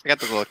got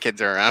those little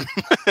kids around.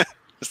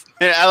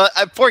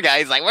 Poor guy.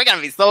 He's like, we're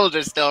gonna be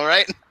soldiers still,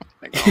 right?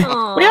 Like,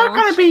 oh. We are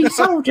gonna be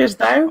soldiers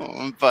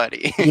though,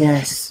 buddy.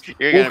 Yes,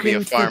 you're gonna be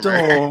a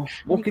farmer.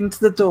 Walk into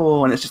the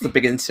door, and it's just a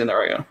big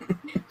incinerator.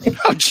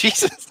 Oh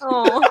Jesus!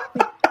 Oh.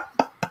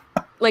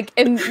 Like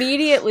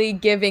immediately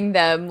giving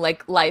them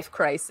like life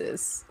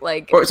crisis,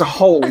 like or it's a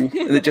hole.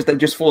 They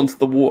just fall into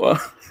the water.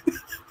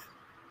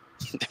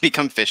 They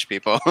become fish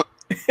people.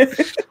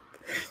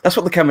 That's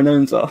what the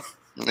Kaminoans are.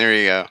 There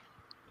you go.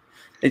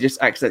 They just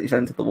accidentally fell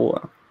into the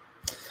water.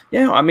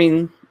 Yeah, I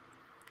mean,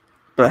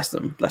 bless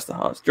them, bless their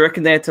hearts. Do you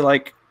reckon they're to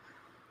like,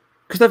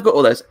 because they've got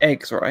all those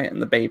eggs, right, and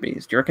the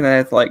babies. Do you reckon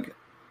they're to like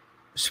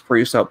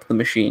spruce up the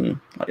machine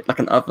like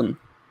an oven,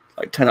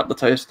 like turn up the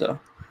toaster?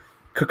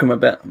 Cook them a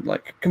bit. I'm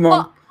like, come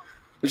on. Oh.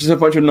 There's just a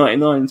bunch of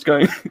 99s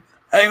going,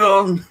 hang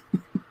on.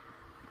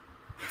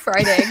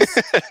 Fried eggs.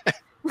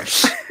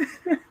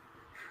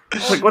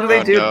 Like, what do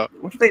they do? No.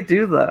 What do they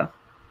do there?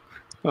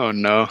 Oh,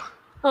 no.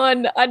 Oh,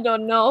 I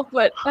don't know,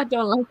 but I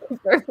don't like it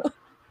very much.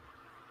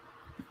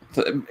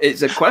 So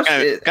it's a question.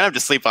 I'm gonna have to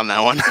sleep on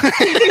that one.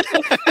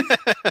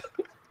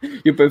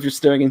 You're both just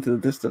staring into the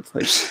distance.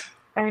 Like,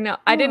 I know.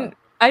 I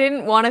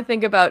didn't want to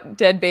think about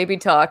dead baby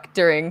talk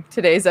during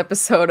today's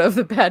episode of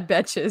the Bad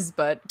Betches,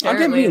 but I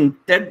didn't mean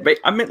dead baby.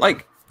 I meant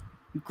like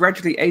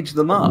gradually age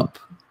them up.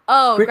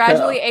 Oh, quicker.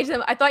 gradually age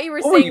them. I thought you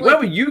were Oh, saying where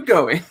like, were you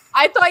going?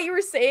 I thought you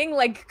were saying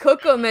like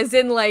cook them as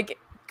in like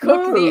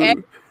cook the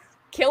egg,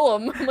 kill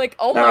them. I'm like,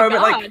 oh my god.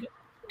 Like,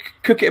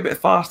 cook it a bit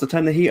faster,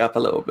 turn the heat up a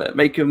little bit,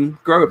 make them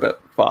grow a bit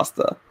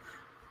faster.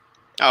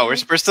 Oh, we're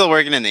still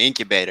working in the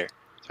incubator.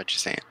 That's what you're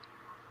saying.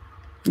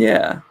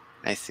 Yeah.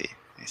 I see.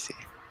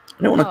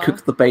 I don't want to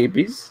cook the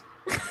babies.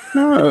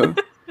 No.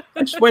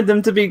 I just want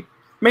them to be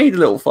made a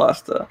little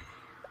faster.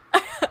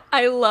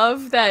 I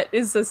love that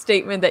is a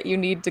statement that you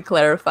need to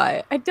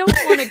clarify. I don't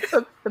want to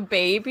cook the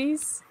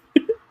babies.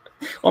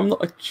 I'm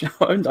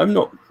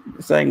not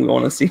saying we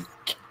want to see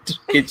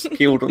kids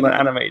killed on an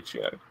anime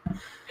show.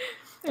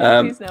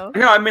 Please no.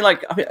 No, I mean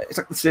it's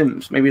like The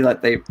Sims. Maybe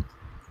like the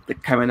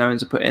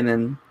Kaminoans are putting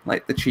in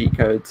like the cheat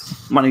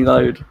codes, money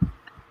load.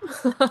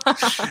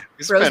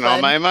 We spent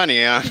all my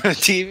money on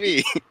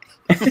TV.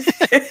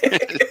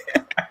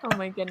 Oh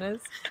my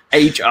goodness.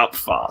 Age up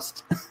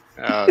fast.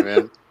 Oh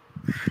man.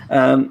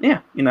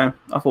 Yeah,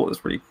 I thought it was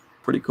pretty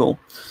cool.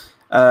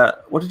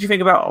 What did you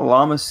think about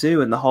Llama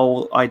Sue and the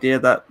whole idea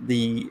that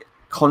the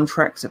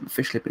contracts have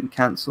officially been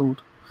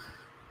cancelled?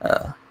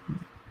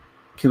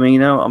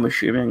 Kamino, I'm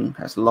assuming,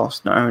 has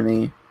lost not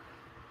only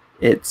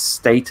its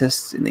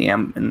status in the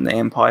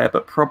Empire,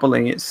 but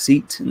probably its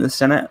seat in the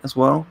Senate as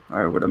well,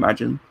 I would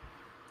imagine.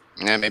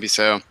 Yeah, maybe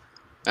so.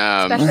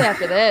 Especially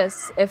after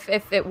this. If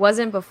it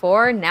wasn't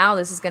before, now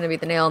this is going to be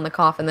the nail in the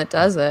coffin that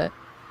does it.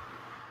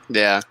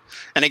 Yeah,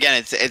 and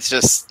again, it's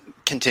just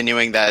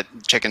continuing that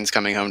chickens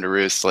coming home to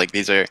roost. Like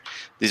these are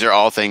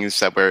all things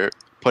that were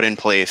put in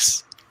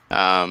place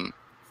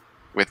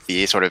with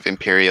the sort of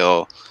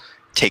imperial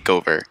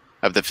takeover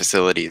of the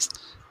facilities,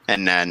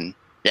 and then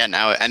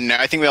now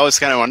I think we always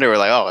kind of wonder, we're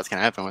like, oh, what's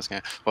gonna happen?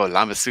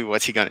 Llama Sue,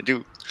 what's he gonna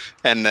do?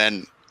 And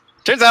then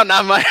turns out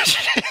not much,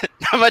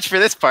 not much for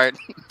this part.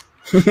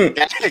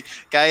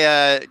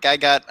 guy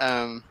got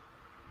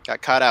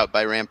caught out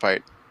by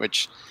Rampart,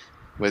 which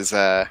was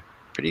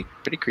pretty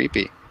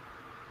creepy.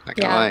 Not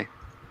gonna lie.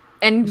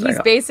 And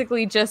he's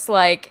basically just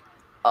like,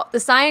 oh, the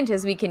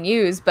scientists we can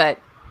use, but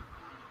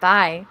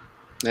bye.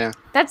 Yeah.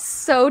 That's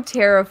so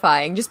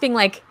terrifying. Just being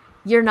like,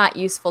 you're not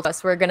useful to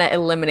us. We're gonna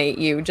eliminate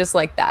you, just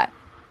like that.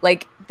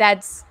 Like,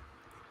 that's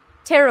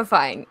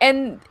terrifying.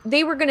 And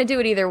they were gonna do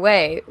it either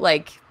way.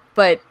 Like,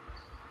 but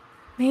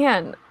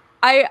man,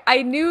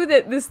 I knew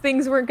that these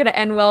things weren't gonna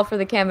end well for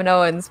the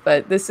Kaminoans,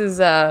 but this is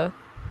a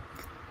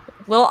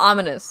little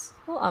ominous.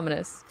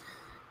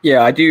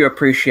 Yeah, I do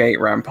appreciate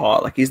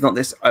Rampart. Like, he's not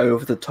this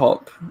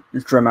over-the-top,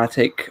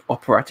 dramatic,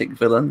 operatic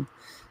villain.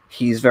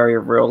 He's very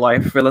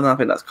real-life villain. I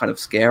think that's kind of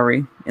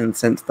scary in the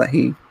sense that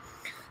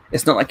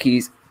it's not like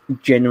he's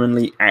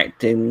genuinely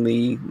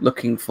actingly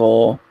looking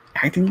for...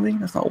 Actingly?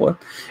 That's not a word.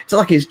 It's not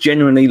like he's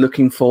genuinely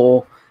looking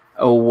for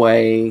a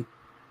way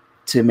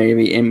to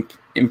maybe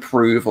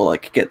improve or,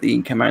 like, get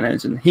the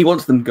Kaminoans, and he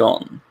wants them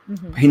gone.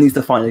 Mm-hmm. He needs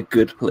to find a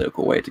good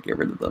political way to get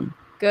rid of them.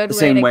 Good the way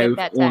same to way get with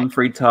that All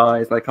Free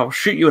Ties, like, I'll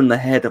shoot you in the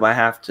head if I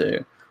have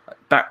to.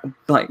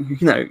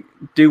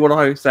 Do what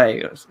I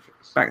say.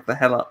 Back the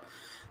hell up.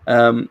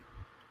 And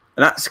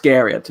that's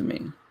scarier to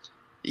me.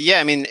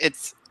 Yeah, I mean,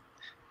 it's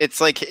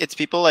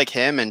people like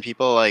him and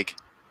people like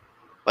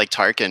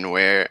Tarkin,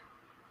 where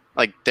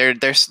like they're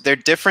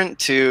different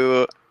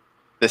to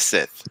the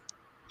Sith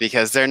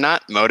because they're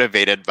not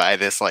motivated by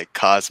this like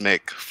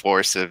cosmic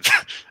force of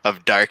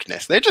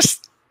darkness. They're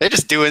just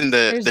doing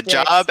the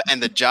job,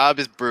 and the job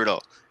is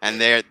brutal,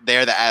 and they're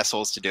the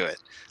assholes to do it.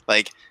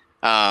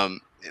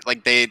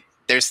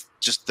 There's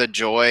just the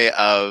joy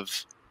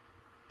of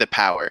the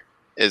power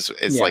is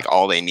like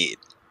all they need.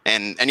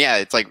 And yeah,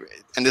 it's like,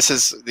 and this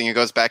is, it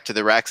goes back to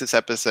the Raxus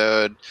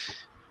episode,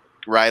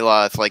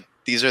 Ryloth, like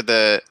these are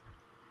the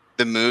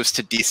moves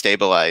to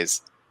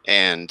destabilize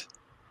and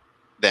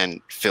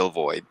then fill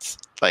voids.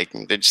 Like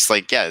they're just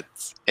like, yeah,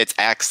 it's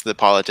axe the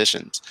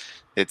politicians.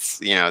 It's,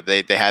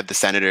 they had the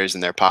senators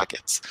in their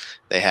pockets.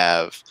 They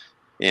have,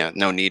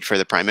 no need for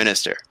the prime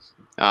minister.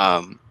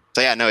 So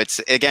yeah, no,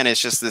 it's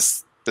just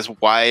this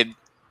wide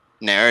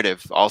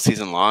narrative all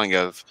season long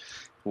of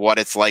what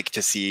it's like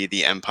to see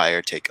the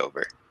Empire take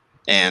over,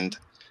 and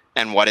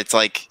what it's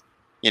like,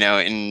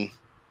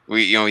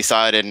 we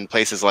saw it in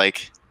places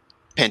like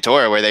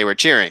Pantora where they were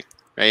cheering,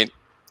 right?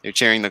 They're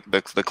cheering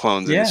the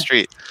clones in the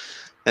street,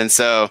 and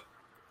so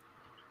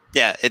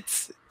yeah,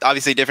 it's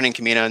obviously different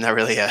in Kamino, not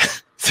really a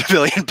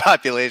civilian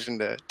population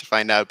to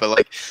find out, but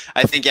like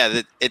I think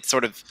it's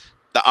sort of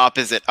the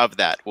opposite of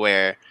that,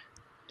 where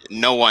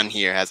no one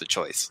here has a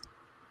choice,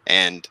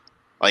 and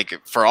like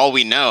for all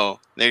we know,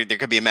 there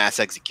could be a mass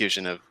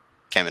execution of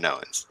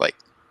Kaminoans. Like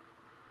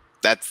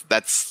that's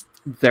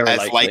very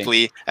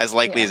likely as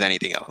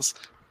anything else.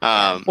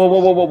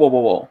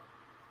 Whoa.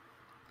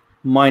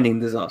 Mining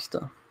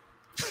disaster.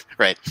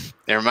 Right.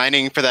 They're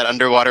mining for that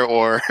underwater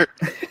ore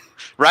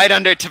right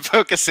under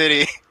Tapoka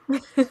City.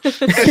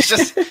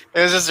 It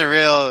was just a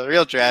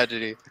real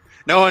tragedy.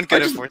 No one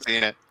could have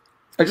foreseen it.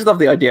 I just love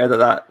the idea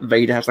that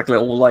Vader has like a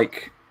little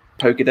like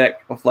Pokedex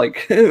of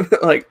like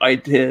like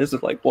ideas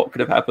of like what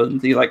could have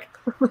happened. He like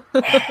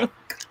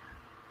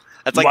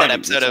That's like Why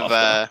that didn't you episode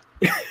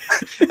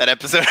of that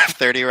episode of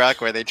 30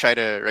 Rock where they try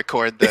to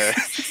record the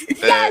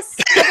Yes,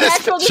 the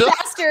natural special.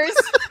 disasters.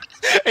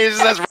 He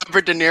just has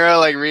Robert De Niro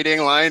like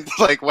reading lines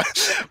like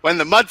when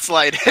the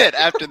mudslide hit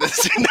after the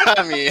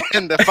tsunami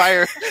and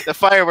the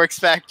fireworks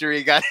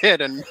factory got hit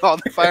and all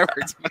the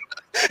fireworks.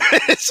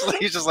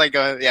 He's just like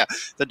going, yeah.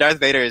 So Darth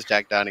Vader is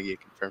Jack Donaghy,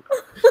 confirmed.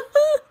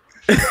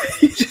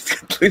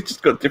 He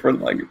just got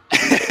different language.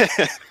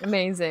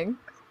 Amazing.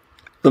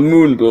 The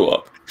moon blew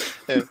up.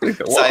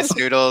 Size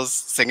Noodles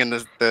singing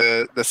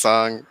the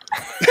song.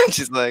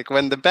 She's like,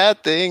 when the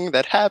bad thing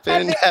that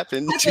happened.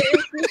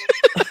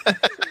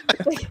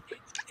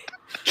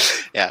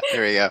 Yeah,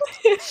 here we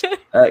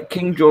go.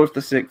 King George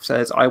VI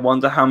says, I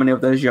wonder how many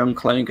of those young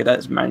clone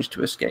cadets managed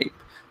to escape.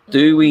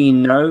 Do we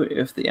know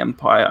if the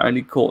Empire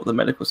only caught the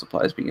medical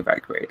supplies being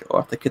evacuated or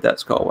if the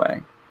cadets got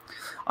away?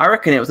 I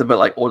reckon it was a bit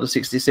like Order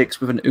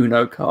 66 with an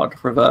Uno card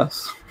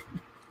reverse.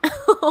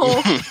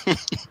 Oh.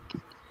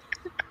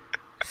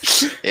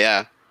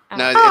 Yeah.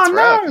 No, Oh, it's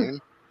rough. no. Man.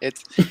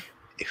 It's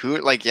who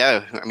like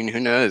yeah. I mean, who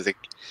knows?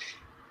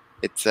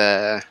 It's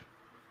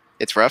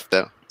rough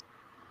though.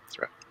 It's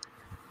rough.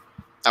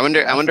 I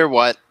wonder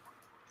what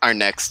our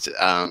next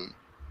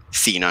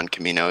scene on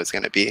Kamino is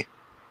going to be.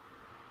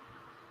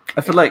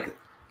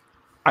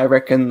 I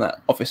reckon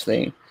that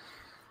obviously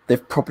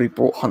they've probably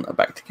brought Hunter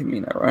back to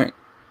Kamino, right?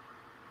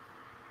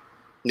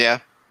 Yeah,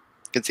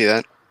 could see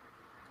that.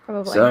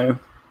 Probably. So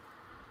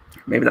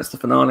maybe that's the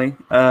finale.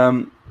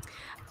 Oh,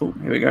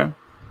 here we go.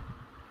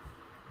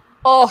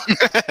 Oh,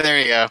 There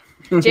you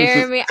go.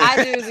 Jeremy,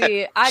 I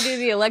do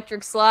the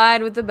electric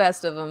slide with the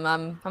best of them.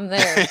 I'm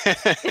there.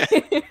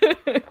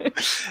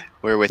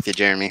 We're with you,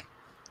 Jeremy.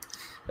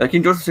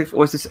 King George VI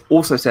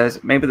also says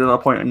maybe they'll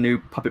appoint a new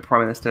puppet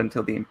prime minister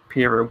until the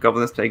imperial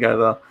governors take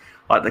over,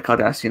 like the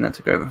Cardassian that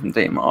took over from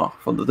Daemar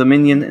from the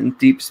Dominion and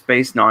Deep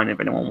Space Nine. If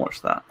anyone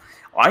watched that,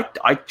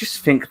 I just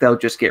think they'll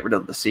just get rid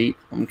of the seat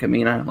on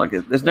Kamino. Like,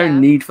 there's no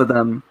need for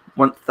them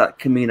once that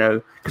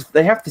Kamino, because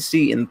they have the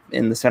seat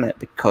in the Senate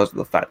because of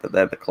the fact that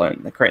they're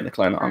creating the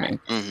clone army.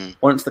 Mm-hmm.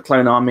 Once the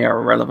clone army are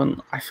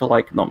irrelevant, I feel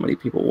like not many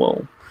people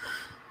will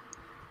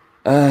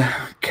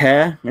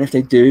care, and if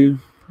they do,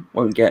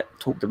 won't get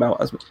talked about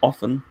as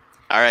often.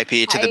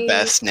 R.I.P. to the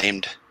best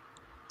named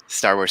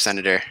Star Wars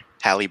Senator,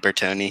 Halle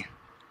Bertoni.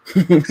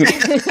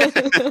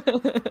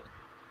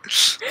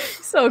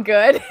 So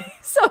good.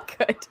 So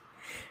good.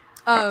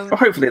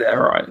 Hopefully they're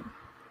alright.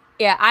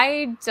 Yeah,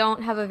 I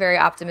don't have a very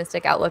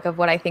optimistic outlook of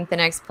what I think the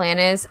next plan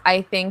is.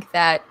 I think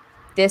that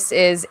this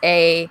is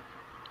a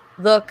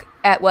look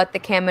at what the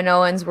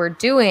Kaminoans were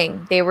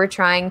doing. They were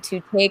trying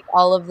to take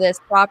all of this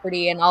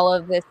property and all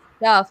of this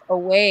stuff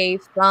away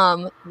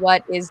from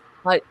what is,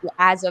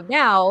 as of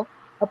now,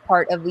 a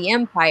part of the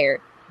Empire.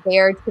 They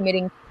are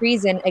committing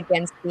treason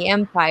against the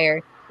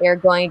Empire. They are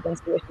going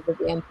against the wishes of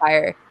the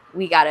Empire.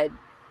 We gotta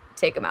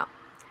take them out.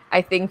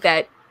 I think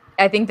that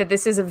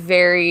this is a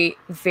very,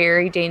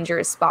 very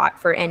dangerous spot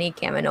for any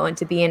Kaminoan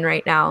to be in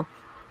right now.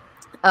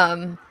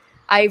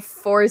 I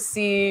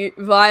foresee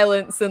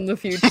violence in the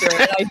future.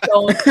 And I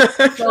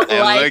don't I'm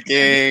like.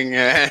 looking.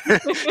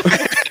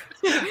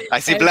 I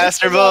see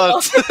blaster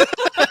bolts.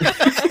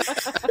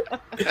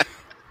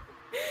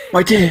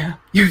 My dear,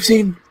 you've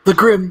seen the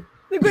Grim.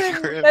 The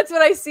Grim. That's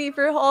what I see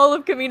for all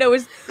of Kamino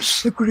is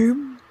the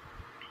Grim.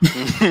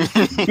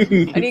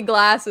 I need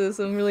glasses,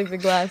 some really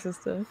big glasses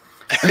to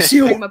I see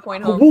bring my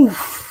point a home.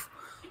 wolf,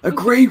 a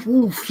grey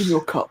wolf in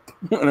your cup.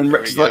 And then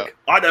Rex is we go. like,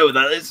 I know who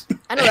that is.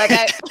 I know that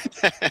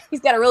guy. He's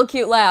got a real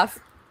cute laugh.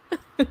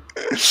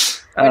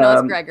 I know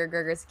it's Gregor.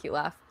 Gregor's a cute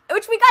laugh.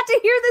 Which we got to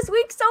hear this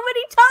week so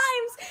many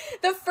times.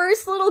 The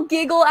first little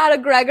giggle out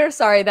of Gregor.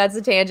 Sorry, that's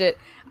a tangent.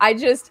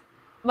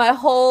 My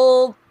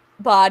whole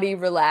body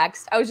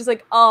relaxed. I was just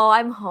like, oh,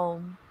 I'm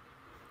home.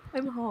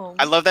 I'm home.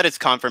 I love that it's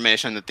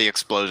confirmation that the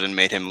explosion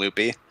made him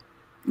loopy.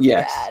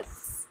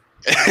 Yes.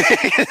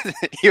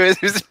 he was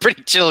a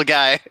pretty chill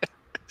guy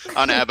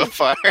on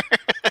Abafar.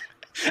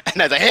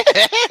 And I was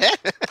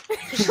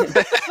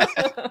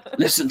like,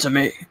 Listen to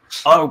me.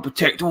 I will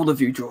protect all of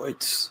you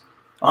droids.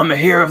 I'm a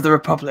hero of the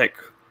Republic.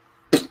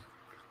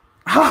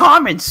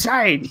 I'm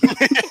insane.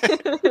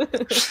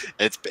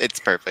 it's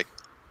perfect.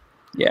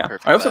 Yeah.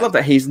 Perfect I also vibe. love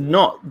that he's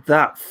not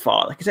that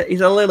far. Like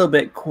he's a little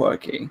bit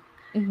quirky.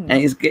 Mhm.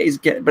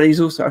 And but he's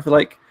also, I feel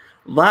like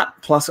that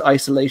plus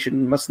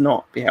isolation must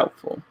not be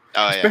helpful.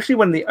 Oh, yeah. Especially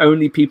when the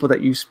only people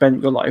that you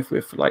spent your life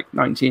with for like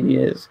 19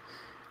 years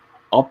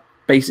are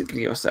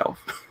basically yourself.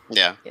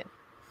 Yeah,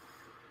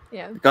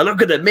 Yeah. Like, I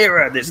look at the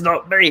mirror and it's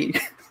not me.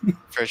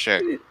 for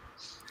sure.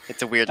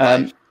 It's a weird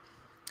life.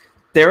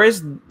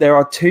 There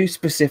are two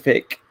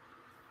specific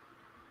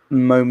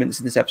moments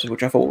in this episode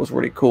which I thought was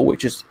really cool,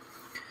 which is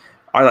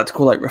I like to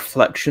call like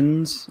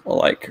reflections or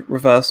like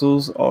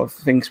reversals of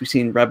things we see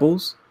in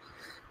Rebels,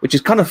 which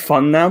is kind of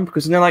fun now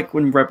because like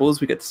when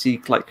Rebels we get to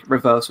see like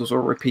reversals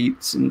or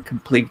repeats and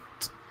complete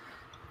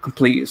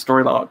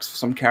story arcs for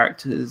some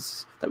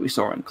characters that we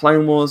saw in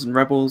Clone Wars and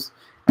Rebels,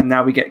 and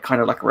now we get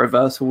kind of like a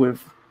reversal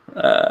with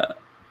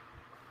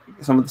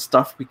some of the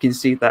stuff we can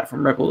see that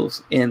from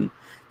Rebels in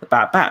the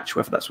Bad Batch,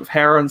 whether that's with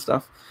Hera and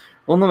stuff.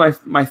 One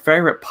of my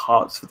favorite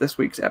parts for this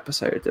week's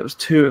episode, there was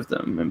two of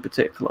them in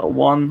particular.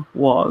 One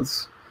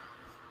was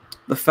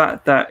the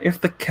fact that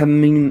if the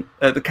Kaminoans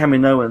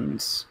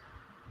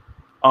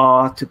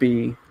are to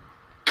be,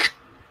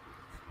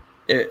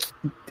 it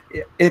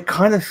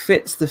kind of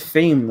fits the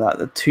theme that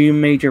the two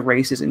major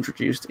races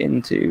introduced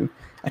into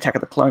Attack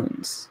of the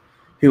Clones,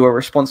 who are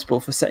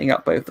responsible for setting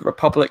up both the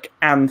Republic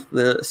and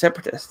the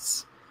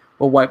Separatists,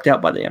 were wiped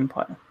out by the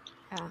Empire.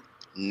 Yeah.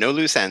 No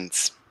loose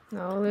ends.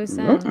 No loose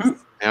ends.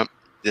 Yep.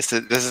 This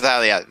is how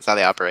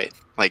they operate.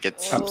 Like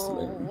it's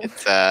Absolutely.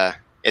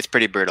 it's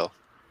pretty brutal.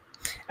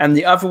 And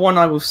the other one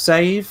I will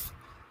save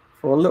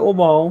for a little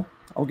while.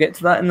 I'll get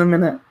to that in a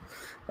minute.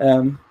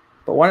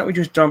 But why don't we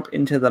just jump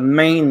into the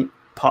main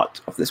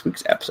part of this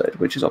week's episode,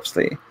 which is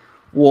obviously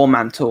War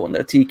Mantle and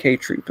the TK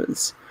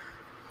Troopers.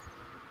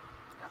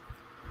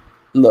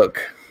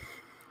 Look.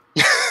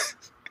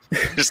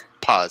 Just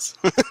pause.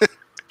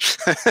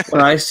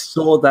 When I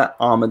saw that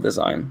armor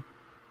design,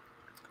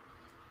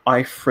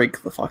 I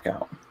freaked the fuck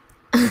out.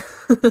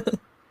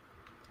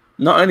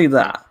 Not only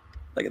that,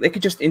 like they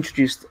could have just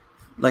introduced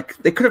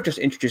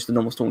the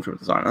normal Stormtrooper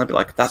design, and I'd be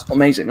like, that's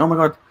amazing. Oh my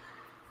god.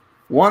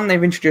 One,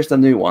 they've introduced a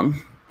new one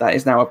that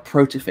is now a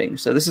proto thing.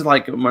 So this is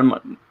like when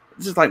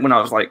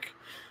I was like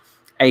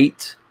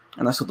 8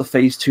 and I saw the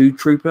Phase 2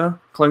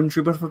 clone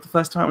trooper for the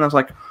first time, and I was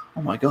like,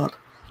 oh my god,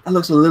 that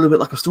looks a little bit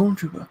like a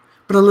Stormtrooper,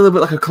 but a little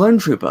bit like a clone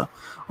trooper.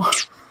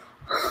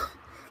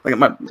 Like it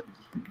might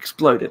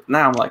exploded.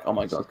 Now I'm like, oh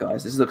my god,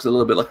 guys, this looks a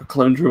little bit like a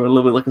clone trooper, a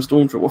little bit like a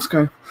Stormtrooper. What's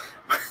going?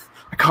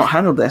 I can't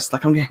handle this.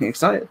 Like I'm getting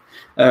excited.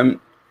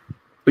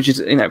 Which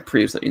is,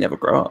 proves that you never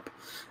grow up.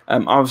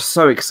 I was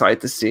so excited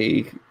to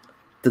see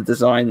the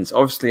designs.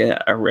 Obviously,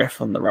 a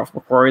riff on the Ralph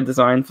McQuarrie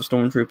design for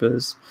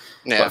Stormtroopers.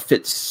 Yeah. But it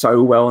fits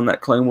so well in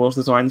that Clone Wars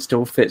design.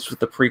 Still fits with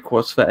the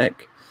prequel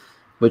aesthetic,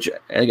 which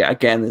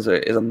again is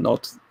a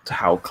nod to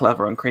how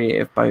clever and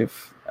creative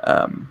both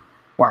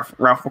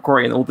Ralph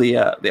McQuarrie and all the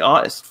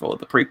artists for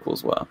the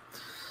prequels were.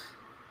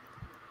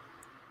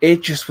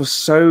 It just was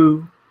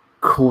so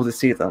cool to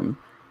see them.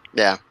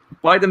 Yeah.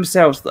 By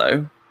themselves,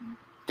 though,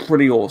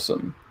 pretty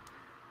awesome.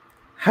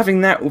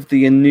 Having that with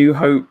the A New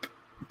Hope,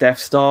 Death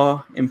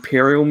Star,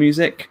 Imperial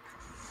music.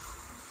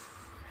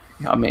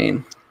 I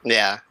mean,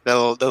 yeah, the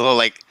little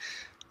like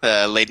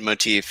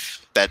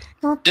leitmotif that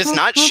does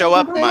not show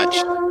up much.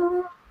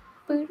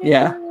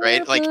 Yeah,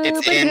 right. Like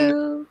it's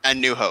in A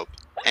New Hope,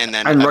 and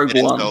then and a Rogue bit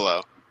in One.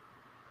 Solo.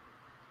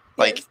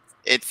 Like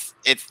it's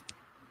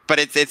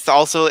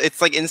also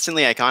like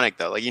instantly iconic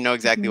though. Like you know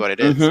exactly what it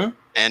is,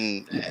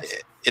 and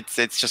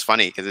it's just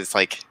funny because it's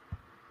like.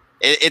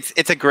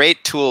 It's a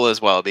great tool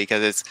as well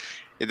because it's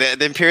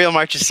the Imperial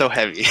March is so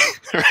heavy,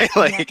 right?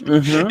 Like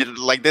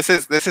like this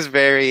is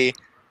very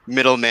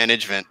middle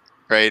management,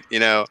 right?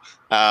 And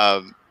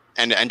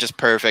just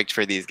perfect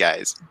for these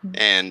guys.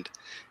 And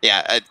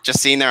yeah, just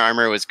seeing their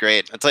armor was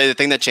great. I'll tell you the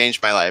thing that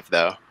changed my life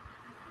though.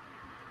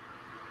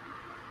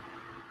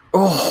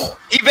 Oh,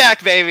 He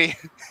back, baby.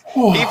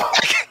 He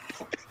back.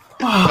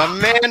 My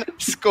man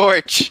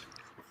Scorch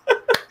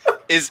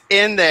is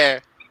in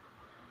there.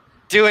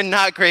 Doing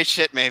not great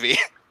shit, maybe,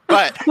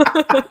 but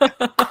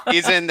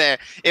he's in there.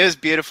 It was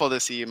beautiful to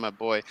see you, my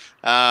boy.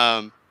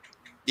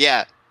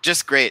 Yeah,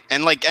 just great.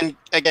 And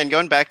again,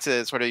 going back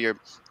to sort of you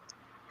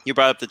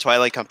brought up the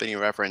Twilight Company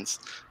reference,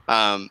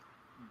 but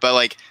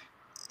like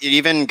it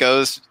even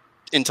goes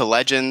into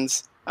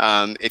Legends.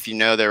 If you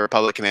know the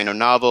Republic Commando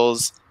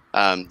novels,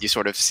 you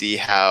sort of see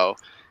how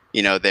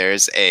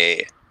there's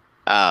a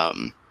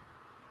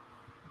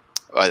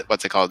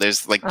what's it called?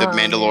 There's like the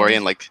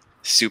Mandalorian like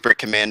super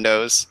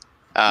commandos.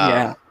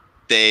 They're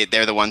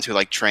the ones who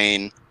like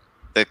train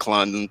the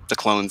clones,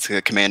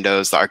 the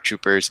commandos, the ARC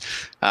troopers,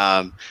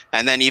 and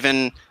then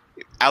even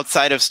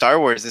outside of Star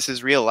Wars, this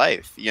is real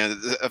life.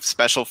 Of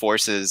special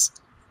forces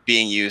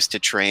being used to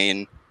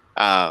train,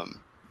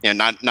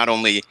 not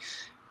only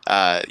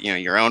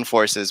your own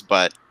forces,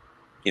 but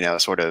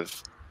sort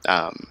of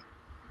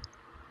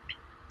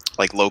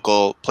like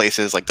local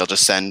places. Like they'll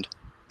just send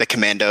the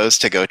commandos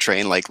to go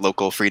train like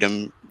local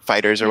freedom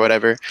fighters or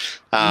whatever.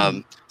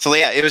 So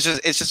yeah,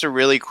 it's just a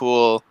really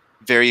cool,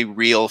 very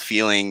real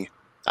feeling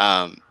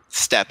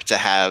step to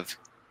have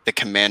the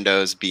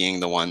commandos being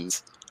the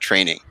ones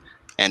training,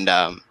 and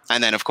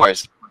then of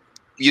course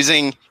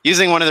using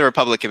one of the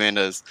Republic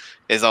commandos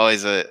is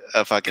always a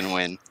fucking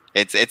win.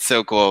 It's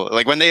so cool.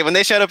 Like when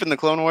they showed up in the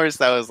Clone Wars,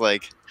 that was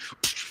like,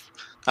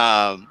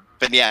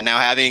 but yeah, now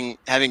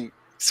having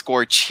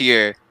Scorch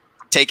here,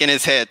 taking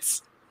his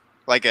hits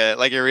like a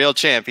real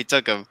champ, he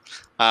took them.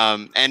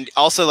 And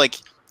also like,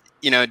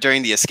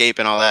 during the escape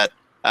and all that,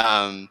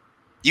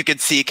 you could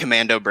see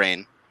Commando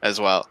Brain as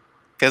well.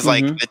 Cause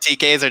like the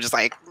TKs are just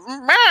like,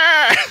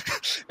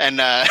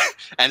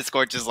 and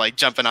Scorch is like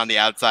jumping on the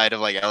outside of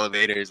like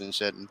elevators and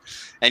shit.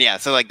 And yeah,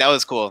 so like that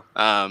was cool.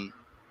 But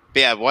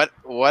yeah,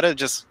 what a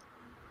just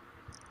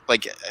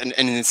like an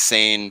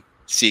insane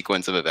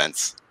sequence of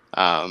events.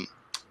 That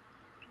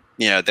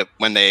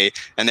when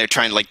they're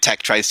trying to like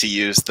Tech tries to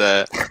use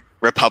the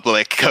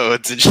Republic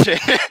codes and shit.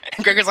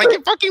 And Gregor's like,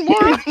 you fucking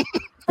moron.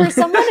 For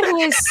someone who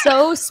is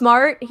so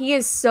smart, he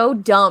is so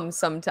dumb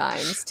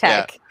sometimes,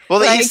 Tech. Yeah. Well,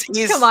 like,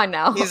 he's come on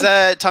now. He's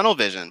tunnel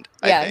visioned.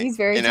 Yeah, he's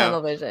very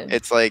tunnel visioned.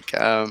 It's like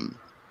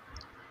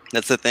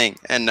that's the thing,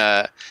 and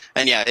yeah,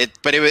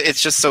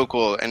 it's just so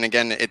cool. And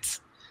again, it's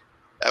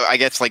I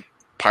guess like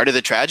part of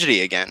the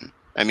tragedy again.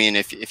 I mean,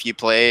 if you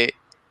play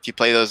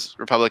those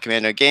Republic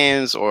Commando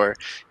games, or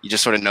you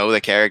just sort of know the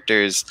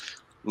characters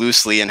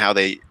loosely and how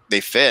they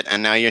fit,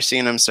 and now you're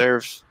seeing them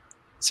serve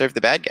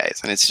the bad guys,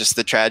 and it's just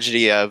the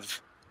tragedy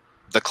of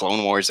the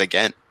Clone Wars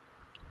again.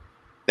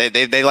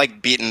 They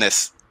like beating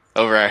this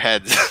over our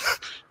heads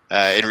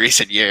in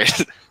recent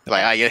years.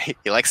 Like,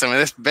 you like some of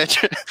this,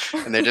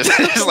 bitch? And they're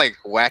just like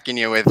whacking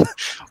you with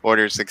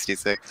Order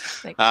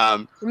 66. Like,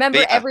 remember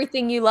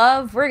everything you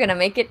love? We're gonna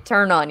make it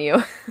turn on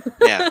you.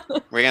 Yeah,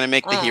 we're gonna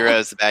make the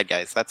heroes the bad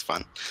guys. That's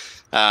fun.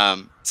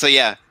 So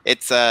yeah,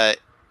 it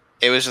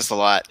was just a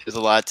lot. It was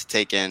a lot to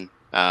take in.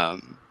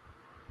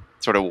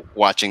 Sort of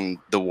watching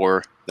the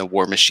war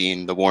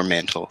machine, the war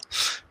mantle,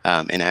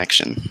 in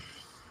action.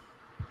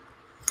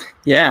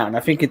 Yeah, and I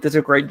think it does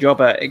a great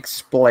job at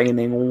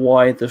explaining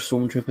why the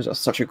Stormtroopers are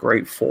such a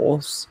great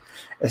force.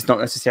 It's not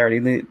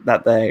necessarily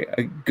that they're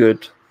a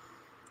good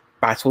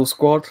battle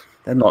squad.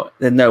 They're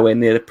nowhere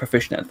near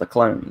proficient as the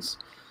clones.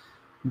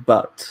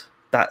 But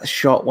that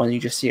shot when you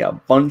just see a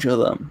bunch of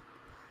them,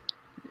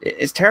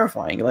 it's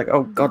terrifying. You're like,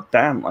 oh god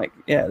damn, like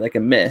yeah, they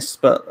can miss,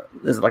 but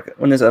there's like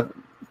when there's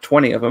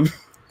 20 of them,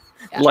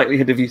 the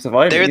likelihood of you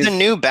surviving. They're the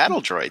new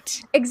battle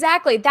droids.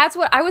 Exactly. That's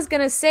what I was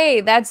gonna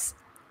say. That's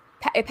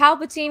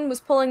Palpatine was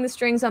pulling the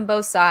strings on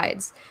both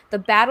sides. The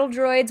battle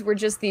droids were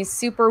just these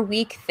super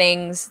weak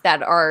things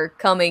that are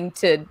coming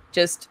to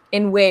just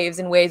in waves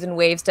and waves and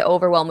waves to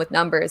overwhelm with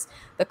numbers.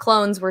 The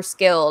clones were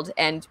skilled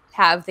and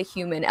have the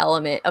human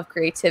element of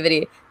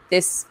creativity.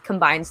 This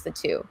combines the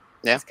two.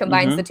 Yeah. This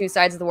combines the two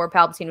sides of the war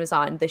Palpatine was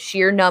on, the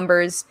sheer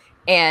numbers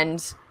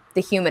and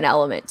the human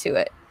element to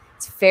it.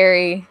 It's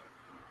very,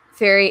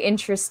 very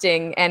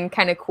interesting and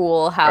kind of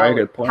cool how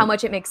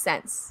much it makes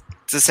sense.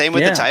 It's the same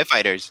with the TIE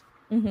fighters.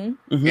 You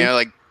know,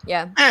 like,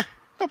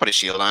 don't put a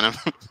shield on them.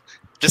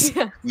 Just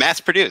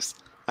mass produce.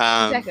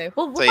 Exactly.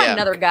 We'll find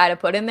another guy to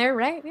put in there,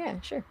 right? Yeah,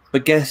 sure.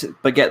 But get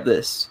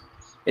this.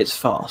 It's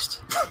fast.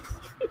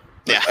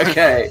 Yeah.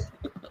 Okay.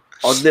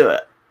 I'll do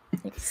it.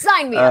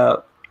 Sign me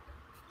up.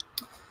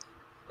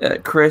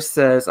 Chris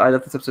says, I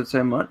love this episode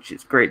so much.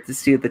 It's great to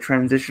see the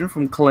transition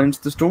from clones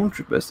to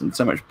stormtroopers and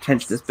so much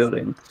potential this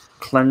building.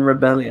 Clone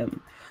Rebellion.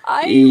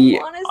 I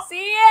want to see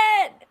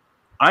it.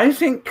 I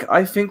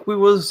think we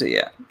will see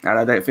it, and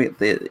I don't think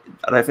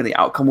the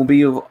outcome will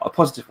be a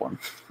positive one.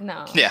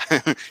 No. Yeah,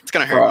 it's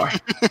gonna hurt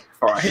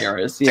for our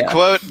heroes. To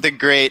quote the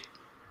great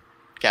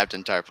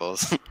Captain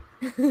Tarples,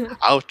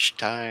 "Ouch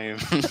time."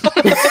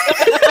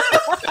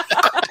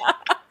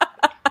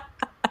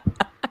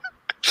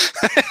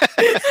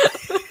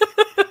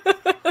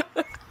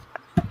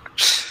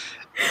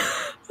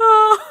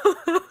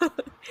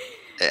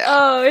 Yeah.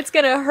 Oh, it's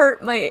gonna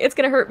hurt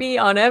me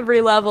on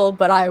every level,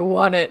 but I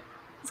want it.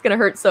 It's gonna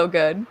hurt so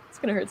good.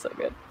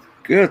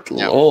 Good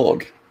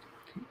lord.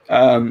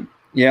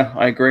 Yeah,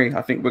 I agree.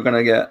 I think we're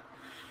gonna get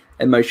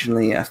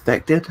emotionally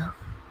affected. Did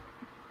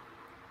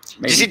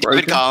you see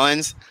David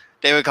Collins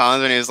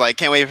when he was like,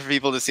 "Can't wait for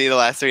people to see the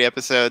last 3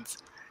 episodes."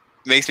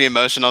 Makes me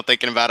emotional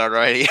thinking about it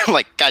already. I'm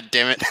like, God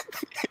damn it.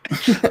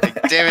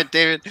 Like, damn it,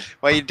 David.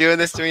 Why are you doing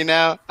this to me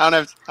now? I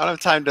don't have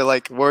time to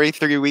like worry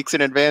 3 weeks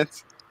in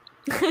advance.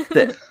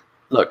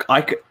 Look,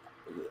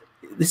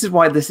 this is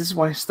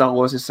why Star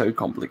Wars is so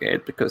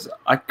complicated, because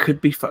I could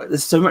be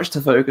there's so much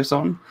to focus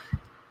on,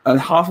 and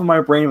half of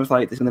my brain was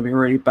like, this is going to be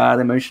really bad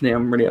emotionally,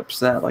 I'm really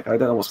upset, like I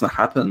don't know what's going to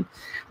happen,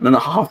 and then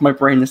half of my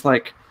brain is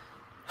like,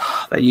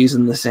 they're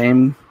using the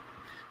same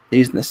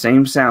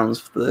sounds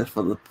for the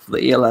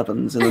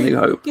E11s in A New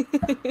Hope.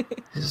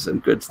 This is some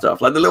good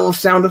stuff, like the little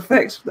sound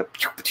effects.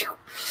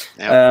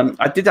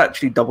 I did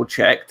actually double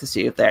check to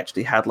see if they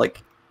actually had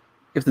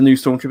if the new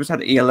Stormtroopers had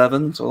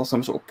E11s or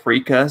some sort of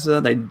precursor.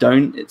 They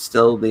don't. It's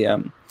still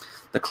the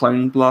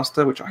clone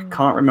blaster, which I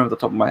can't remember the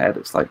top of my head.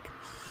 It's like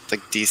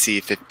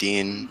DC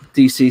 15,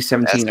 DC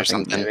 17 or I think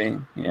something. Maybe.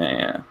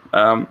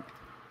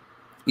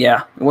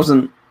 Yeah. It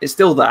wasn't. It's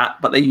still that,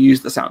 but they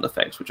used the sound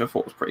effects, which I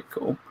thought was pretty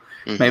cool.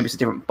 Mm-hmm. Maybe it's a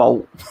different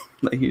bolt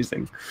they're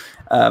using.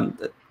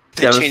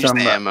 They changed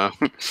the ammo.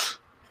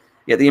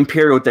 Yeah, the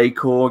Imperial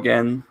decor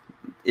again.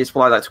 It's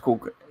what I like to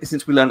call,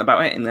 since we learned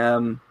about it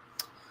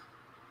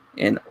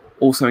in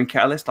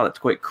Catalyst, I like to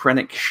call it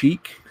Krennic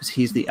Chic, because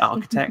he's the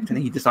architect and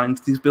he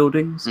designs these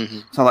buildings.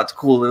 Mm-hmm. So I like to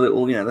call the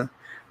little, the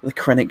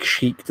Krennic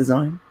Chic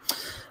design.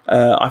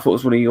 I thought it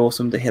was really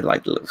awesome to hear the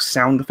little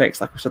sound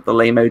effects, like I said, the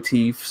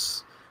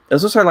leitmotifs.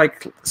 There's also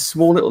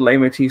small little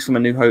leitmotifs from A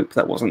New Hope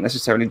that wasn't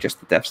necessarily just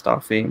the Death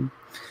Star theme.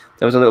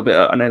 There was a little bit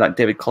I know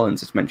David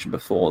Collins has mentioned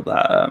before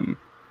that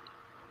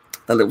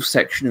the little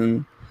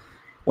section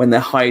when they're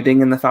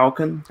hiding in the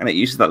Falcon, and it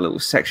uses that little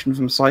section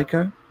from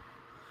Psycho.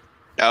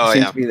 Oh,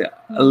 there seems to be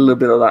a little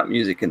bit of that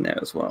music in there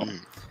as well.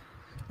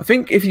 I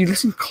think if you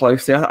listen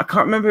closely, I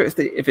can't remember if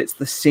it's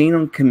the scene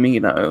on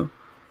Camino,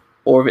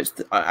 or if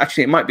it's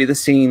actually it might be the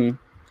scene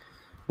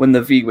when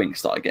the V-wings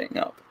started getting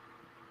up.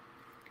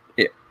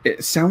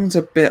 It sounds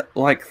a bit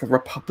like the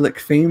Republic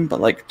theme,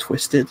 but like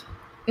twisted.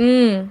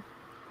 Yeah.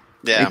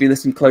 If you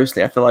listen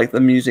closely, I feel like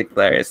the music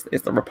there is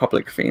the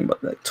Republic theme,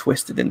 but they're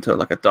twisted into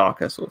like a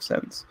darker sort of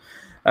sense.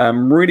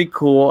 Really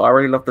cool. I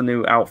really love the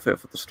new outfit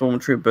for the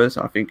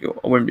Stormtroopers. I think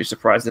I wouldn't be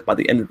surprised if by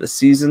the end of the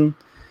season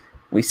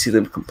we see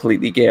them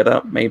completely geared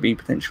up, maybe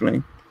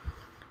potentially.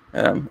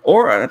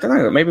 Or I don't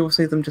know, maybe we'll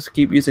see them just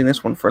keep using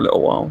this one for a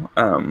little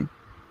while.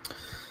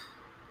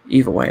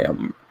 Either way,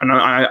 and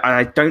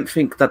I don't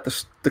think that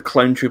the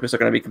clone troopers are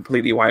going to be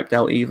completely wiped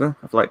out either.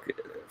 I feel like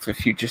for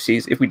future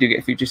seasons, if we do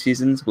get future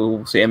seasons,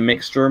 we'll see a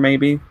mixture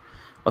maybe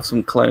of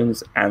some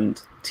clones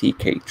and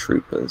TK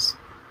troopers.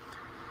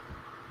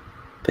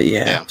 But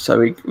yeah. So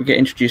we get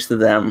introduced to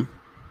them.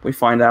 We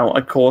find out,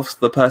 of course,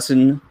 the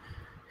person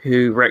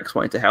who Rex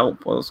wanted to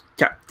help was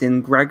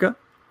Captain Gregor,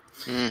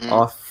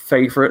 our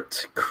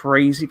favorite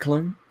crazy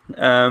clone.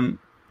 Who,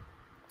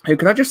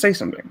 can I just say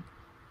something?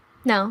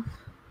 No.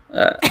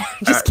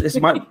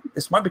 This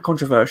might be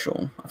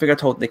controversial. I think I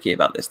told Nikki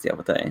about this the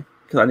other day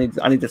because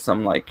I needed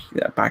some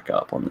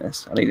backup on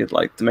this. I needed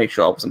to make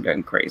sure I wasn't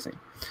going crazy.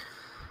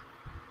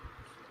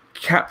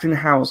 Captain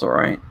Hauser,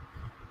 right?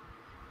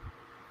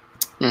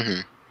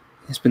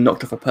 He's been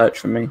knocked off a perch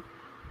for me.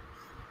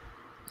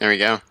 There we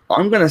go.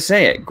 I'm gonna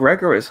say it.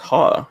 Gregor is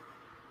hotter.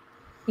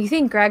 You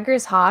think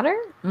Gregor's hotter?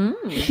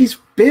 He's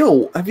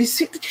built. Did you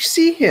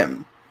see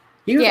him?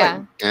 He was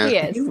he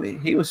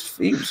is.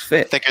 He was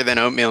fit. Thicker than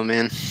oatmeal,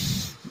 man.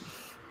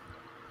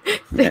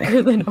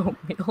 Thicker than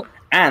oatmeal.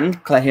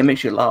 And Claire, he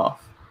makes you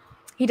laugh.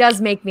 He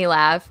does make me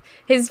laugh.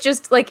 His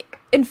just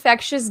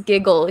infectious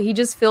giggle. He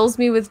just fills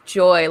me with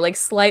joy,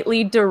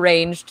 slightly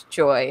deranged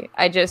joy.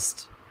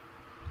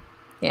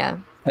 Yeah.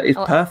 He's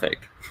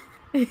perfect.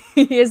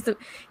 He is.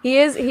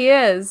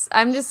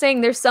 I'm just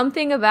saying there's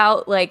something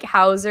about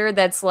Hauser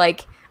that's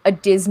like a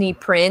Disney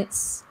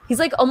prince. He's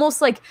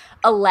almost like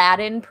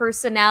Aladdin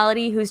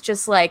personality who's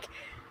just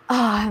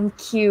I'm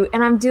cute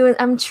and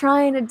I'm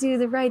trying to do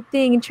the right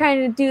thing and trying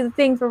to do the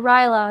thing for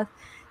Ryloth.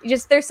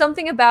 There's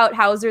something about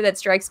Hauser that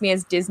strikes me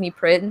as Disney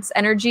prince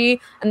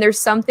energy, and there's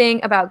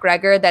something about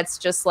Gregor that's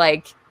just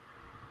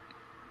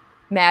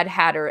Mad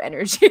Hatter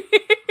energy.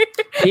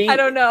 I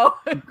don't know.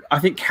 I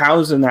think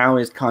Hauser now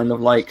is kind of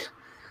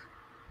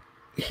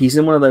he's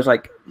in one of those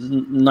late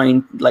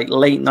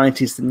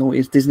 90s to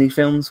noughties Disney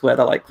films where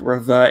they're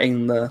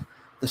reverting the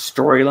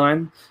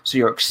storyline, so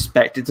you're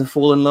expected to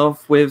fall in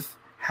love with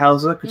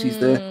Hauser because he's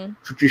the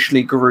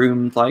traditionally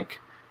groomed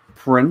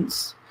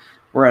prince,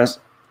 whereas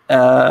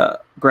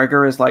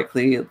Gregor is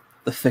the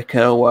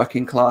thicker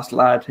working class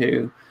lad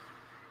who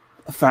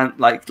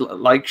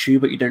likes you,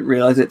 but you don't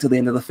realize it till the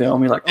end of the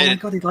film. You're like, oh my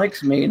god, he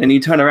likes me, and then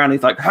you turn around and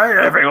he's like, hey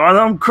everyone,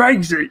 I'm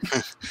crazy.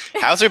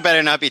 Hauser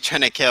better not be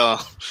trying to kill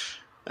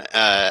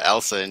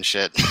Elsa and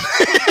shit.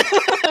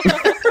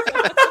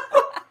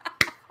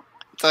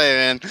 Tell you,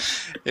 man,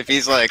 if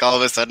he's all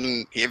of a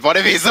sudden, what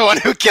if he's the one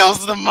who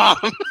kills the mom?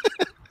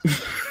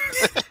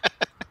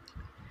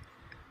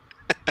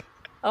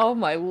 Oh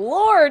my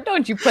lord,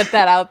 don't you put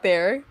that out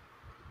there.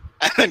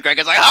 And then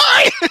Gregor's like,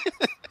 hi!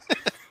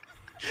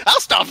 I'll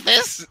stop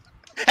this!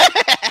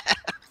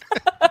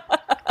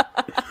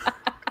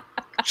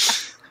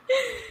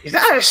 Is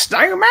that a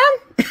snowman?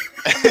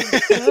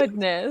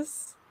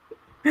 Goodness.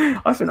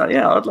 I think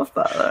I'd love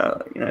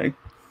that.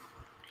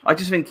 I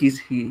just think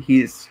he's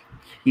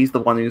the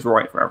one who's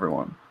right for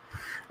everyone.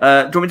 Do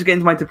you want me to get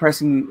into my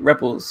depressing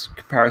Rebels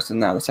comparison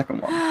now, the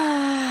second one?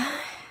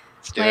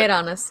 Lay it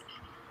on us.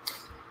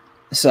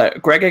 So,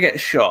 Gregor gets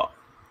shot,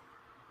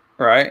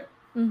 right?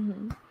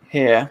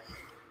 Here.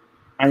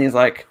 And he's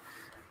like,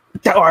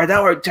 don't worry,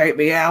 that won't take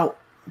me out.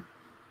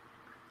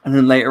 And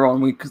then later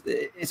on,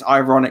 it's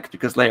ironic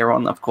because later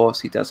on, of course,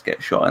 he does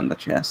get shot in the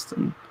chest.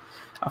 And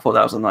I thought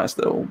that was a nice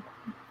little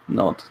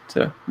nod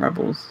to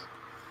Rebels.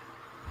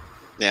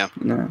 Yeah.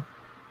 I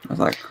was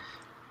like,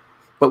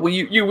 but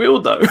you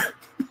will, though.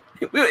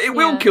 It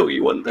will kill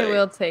you one day. It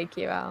will take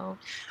you out.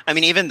 I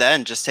mean, even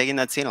then, just taking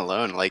that scene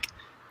alone,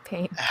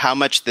 pain. How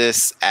much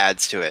this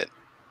adds to it.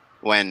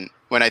 When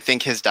I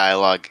think his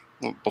dialogue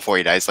before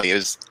he dies, it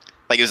was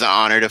an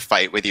honor to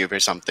fight with you for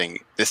something.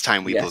 This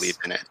time we believe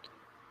in it.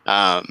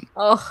 And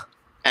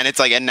it's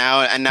and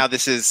now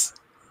this is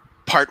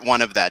part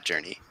one of that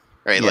journey,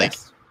 right?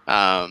 Yes.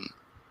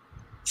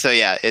 So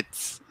yeah,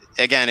 it's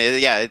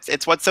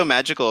what's so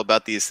magical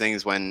about these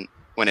things when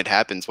it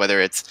happens, whether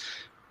it's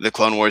the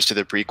Clone Wars to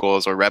the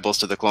prequels or Rebels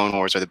to the Clone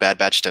Wars or the Bad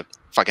Batch to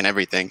fucking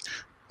everything.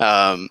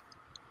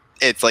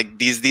 It's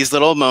these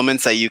little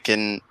moments that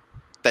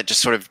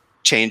just sort of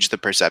change the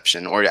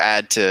perception or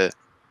add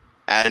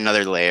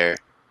another layer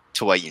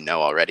to what you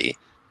know already.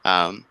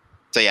 So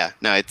yeah,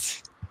 no,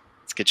 it's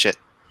good shit.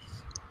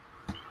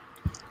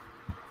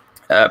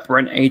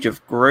 Brent Age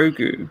of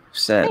Grogu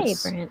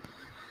says, hey, Brent.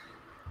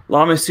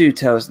 Lama Su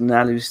tells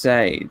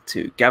Naluse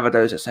to gather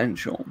those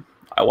essential.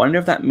 I wonder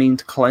if that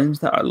means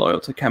clones that are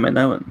loyal to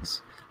Kaminoans.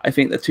 I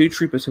think the two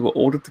troopers who were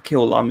ordered to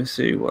kill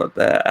Lamisu were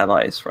their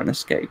allies for an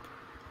escape.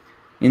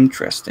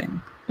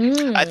 Interesting.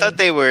 I thought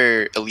they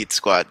were elite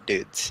squad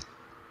dudes.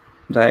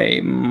 I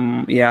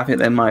think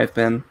they might have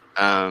been.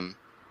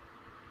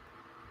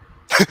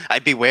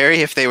 I'd be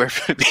wary if they were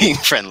being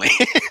friendly.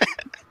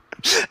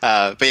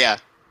 But yeah.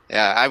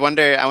 I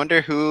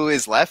wonder who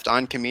is left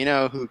on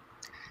Kamino who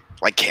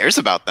like cares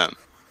about them.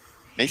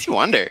 Makes you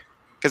wonder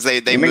because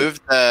they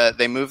moved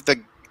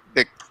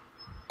the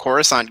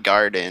Coruscant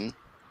guard in.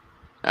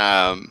 They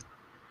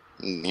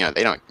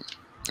don't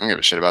give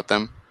a shit about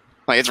them.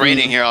 Like it's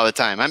raining here all the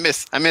time. I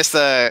miss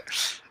the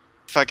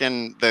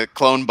fucking the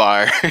clone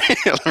bar,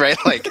 right?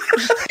 Like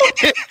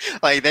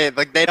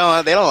they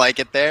don't like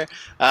it there.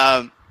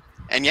 And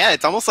yeah,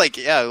 it's almost like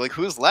like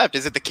who's left?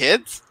 Is it the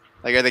kids?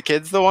 Like are the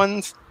kids the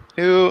ones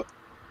who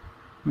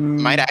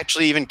might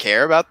actually even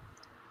care about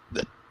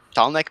the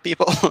tall neck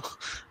people?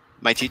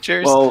 My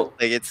teachers? Well,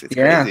 like it's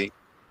crazy.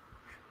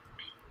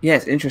 Yeah,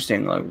 it's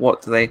interesting. Like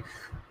what do they?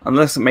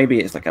 Unless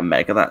maybe it's like a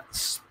mega that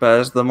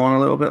spurs them on a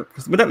little bit,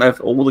 because we don't know if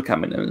all the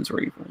Kaminoans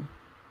are evil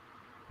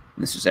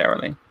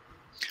necessarily.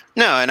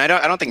 No, and I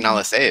don't think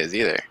Nala Se is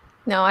either.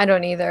 No, I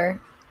don't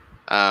either.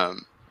 I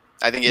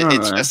think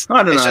it's just.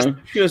 I don't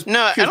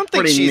know. I don't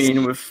think pretty she's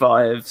mean with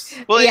fives.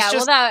 Well, yeah,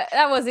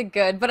 that wasn't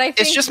good, but I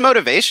think it's just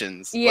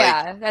motivations.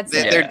 Yeah, like,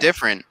 they're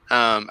different.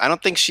 I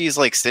don't think she's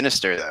like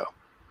sinister though.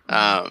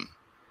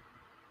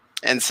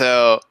 And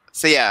so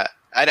yeah,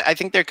 I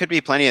think there could be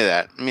plenty of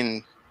that. I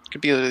mean. Could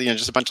be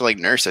just a bunch of like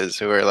nurses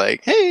who are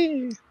like,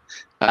 hey,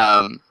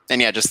 and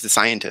yeah, just the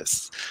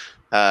scientists.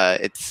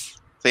 It's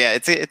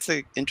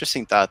an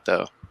interesting thought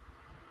though.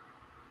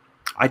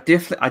 I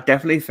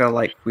definitely feel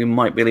like we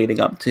might be leading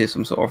up to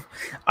some sort of,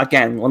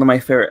 again, one of my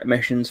favorite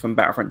missions from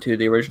Battlefront 2,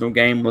 the original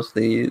game, was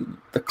the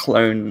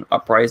clone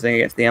uprising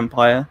against the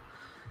Empire.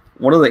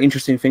 One of the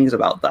interesting things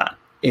about that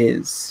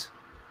is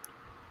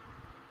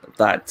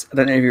that I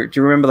don't know do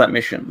you remember that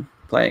mission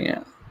playing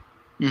it?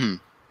 Mm-hmm.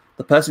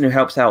 The person who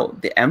helps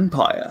out the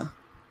Empire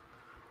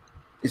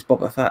is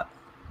Boba Fett.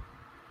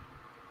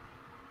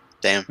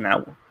 Damn.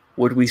 Now,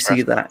 would we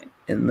see that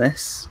in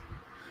this,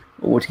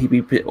 or would he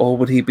be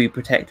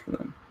protecting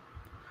them?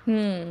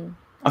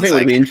 I think it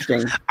would be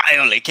interesting. I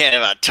only care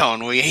about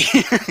Tone Wee.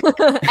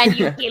 And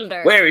you killed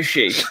her. Where is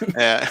she?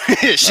 Yeah,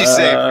 is she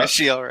safe? Is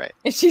she all right?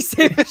 Is she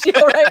safe? Is she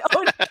all right?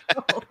 Oh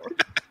no.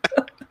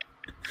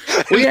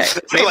 Well, yeah,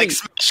 like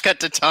smash cut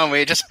to Tom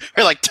Wee, just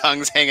her like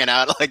tongues hanging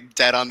out, like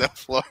dead on the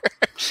floor,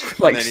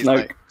 like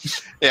Snoke.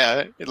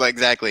 Like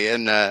exactly.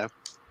 And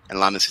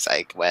Lamas is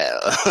like, well,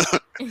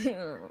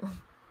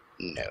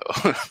 no.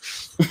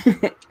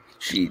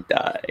 She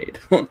died.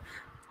 I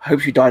hope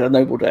she died a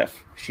noble death.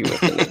 She was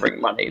delivering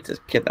money to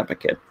kidnap a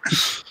kid.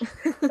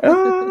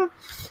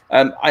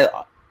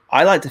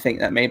 I like to think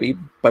that maybe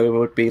Boba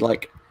would be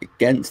like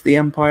against the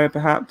Empire,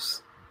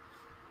 perhaps.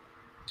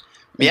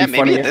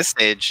 Maybe at this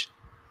stage.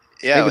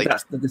 Yeah, maybe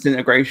that's the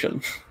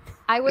disintegration.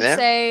 I would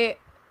say,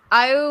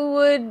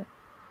 I'm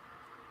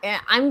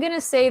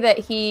gonna say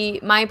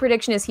that my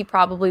prediction is he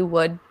probably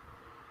would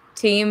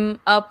team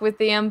up with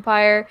the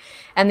Empire,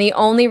 and the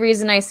only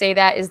reason I say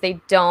that is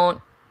they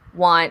don't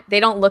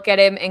look at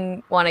him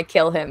and want to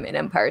kill him in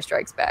Empire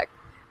Strikes Back.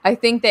 I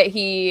think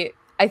he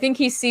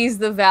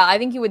sees I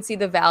think he would see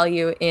the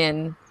value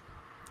in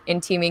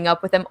teaming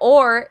up with him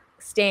or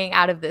staying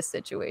out of this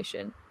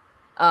situation.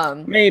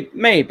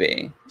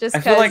 Maybe. Just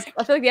because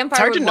I feel like the Empire. It's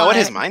hard to know what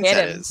his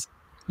mindset is.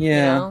 Yeah.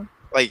 You know?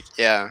 Like,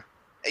 yeah.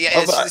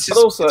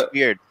 It's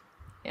weird.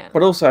 Yeah.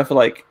 But also, I feel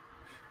like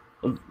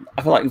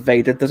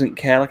Vader doesn't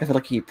care. Like, I feel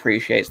like he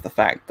appreciates the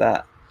fact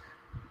that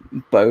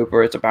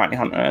Boba is a bounty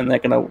hunter, and they're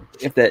gonna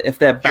if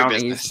their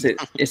bounty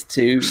is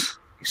to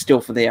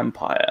steal for the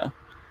Empire.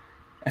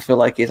 I feel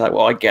like he's like,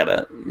 well, I get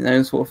it,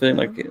 sort of thing.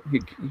 Like, who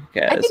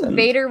cares? I think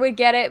Vader would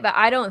get it, but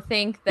I don't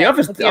think that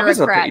the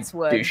bureaucrats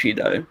would. Douchey,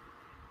 though.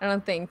 I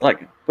don't think.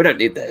 Like, we don't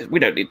need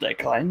their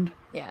kind.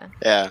 Yeah.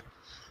 Yeah.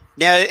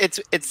 Yeah,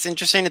 it's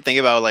interesting to think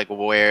about like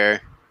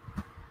where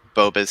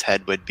Boba's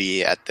head would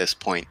be at this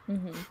point.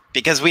 Mm-hmm.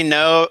 Because we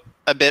know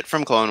a bit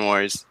from Clone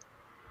Wars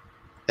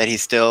that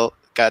he's still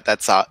got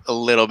that a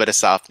little bit of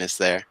softness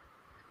there.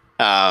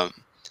 And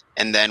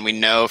then we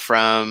know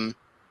from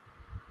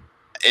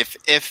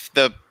if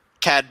the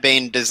Cad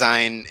Bane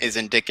design is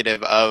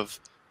indicative of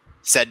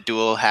said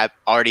duel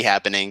already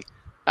happening,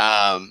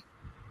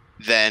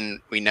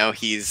 then we know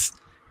he's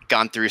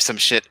gone through some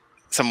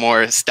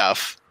more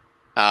stuff.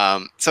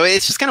 So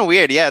it's just kind of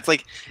weird. Yeah, it's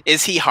like,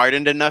 is he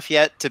hardened enough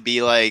yet to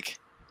be like,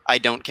 I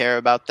don't care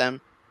about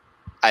them?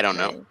 I don't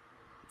know.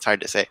 It's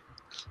hard to say.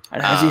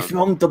 And has he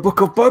filmed the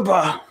Book of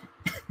Boba?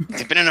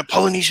 He's been in a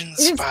Polynesian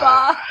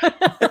spa.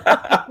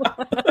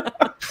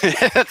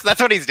 That's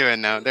what he's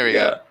doing now. There we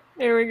go.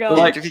 There we go.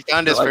 Like, he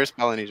found his first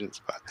Polynesian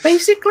spa.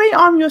 Basically,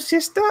 I'm your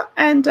sister,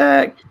 and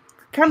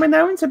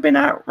Kaminoans have been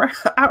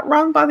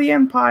outrun by the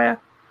Empire.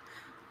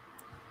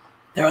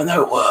 There are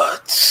no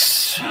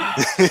words.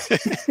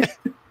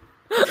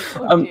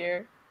 Oh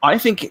dear. I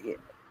think,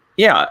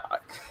 yeah,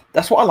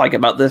 that's what I like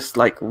about this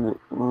like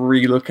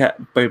relook at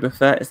Boba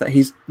Fett, is that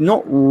he's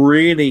not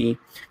really.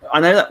 I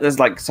know that there's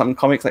like some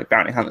comics like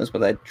Bounty Hunters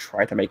where they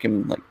try to make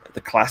him like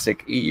the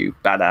classic EU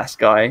badass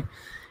guy,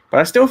 but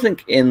I still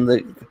think in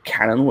the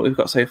canon what we've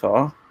got so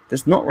far,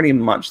 there's not really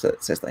much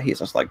that says that he's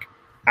just like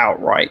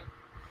outright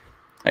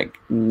like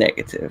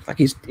negative. Like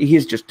he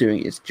is just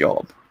doing his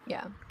job.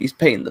 Yeah, he's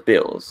paying the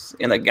bills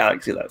in a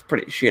galaxy that's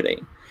pretty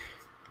shitty.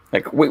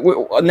 Like we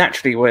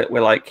naturally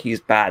we're like he's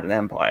bad in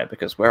Empire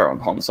because we're on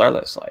Han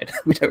Solo's side.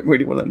 We don't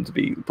really want him to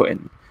be put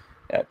in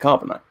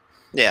carbonite.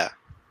 Yeah,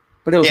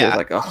 but it was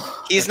like,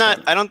 oh, he's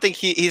not. I don't think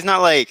he's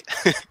not like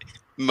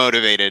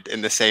motivated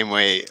in the same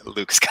way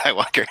Luke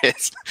Skywalker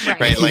is,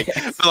 right? Like,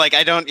 yes. But like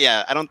I don't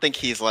think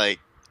he's like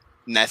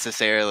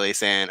necessarily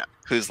saying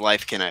whose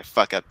life can I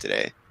fuck up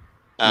today.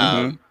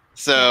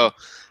 So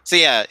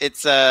yeah,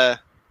 it's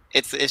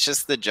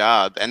just the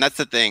job, and that's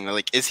the thing.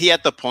 Like, is he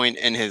at the point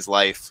in his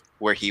life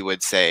where he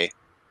would say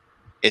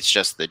it's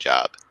just the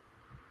job?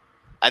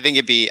 I think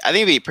it'd be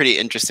pretty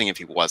interesting if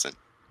he wasn't,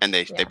 and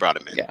they brought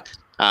him in. Yeah.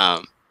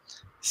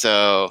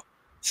 So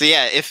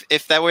yeah,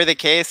 if that were the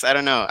case, I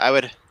don't know. I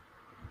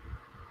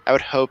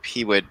would hope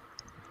he would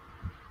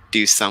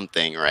do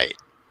something right.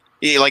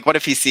 Like, what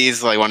if he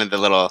sees like one of the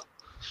little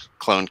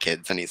clone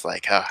kids and he's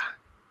like,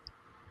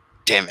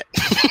 damn it.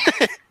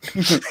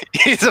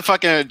 He's a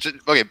fucking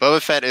okay.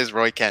 Boba Fett is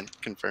Roy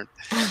Kent, confirmed.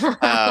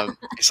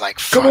 He's like,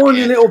 come on,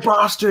 you little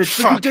bastard!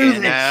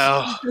 Fucking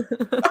hell.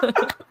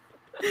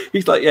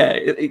 He's like, yeah.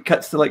 It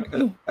cuts to like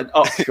an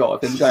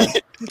upshot of him going,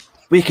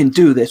 "We can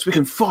do this. We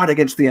can fight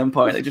against the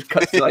Empire." And it just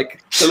cuts to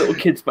like the little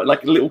kids, but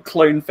like a little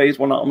clone Phase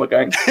 1 armor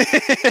going,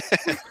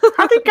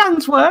 "How do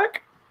guns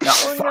work?"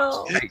 Oh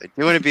no!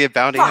 You want to be a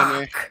bounty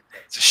hunter?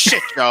 It's a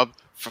shit job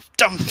for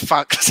dumb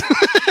fucks.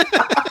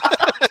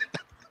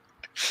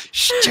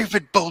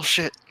 Stupid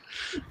bullshit.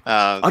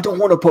 I don't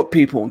want to put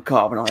people in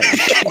carbonite.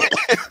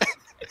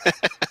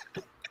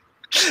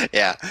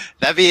 Yeah,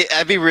 that'd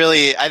be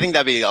really. I think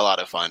that'd be a lot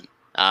of fun.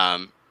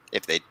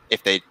 If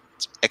they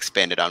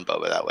expanded on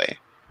Boba that way.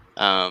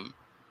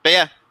 But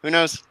yeah, who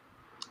knows?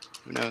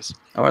 Who knows?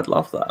 Oh, I'd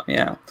love that.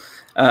 Yeah.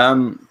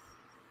 One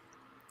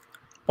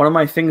of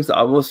my things that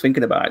I was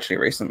thinking about actually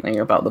recently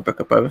about the Book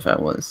of Boba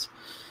Fett was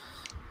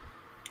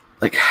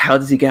like, how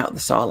does he get out the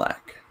Sarlacc?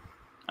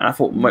 And I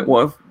thought,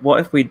 what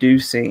if we do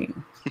see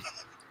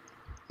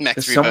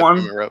next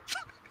someone?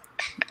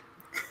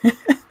 Yeah,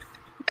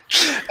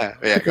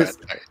 because...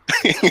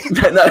 go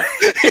ahead. No,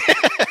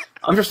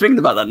 I'm just thinking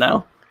about that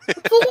now.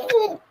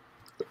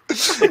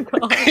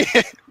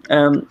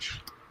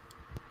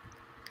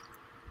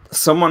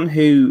 Someone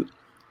who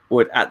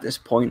would at this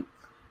point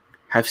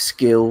have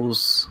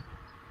skills,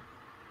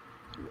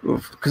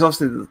 because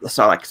obviously the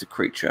Sarlacc is a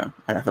creature,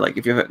 and I feel like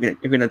if you're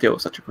going to deal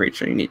with such a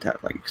creature, you need to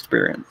have like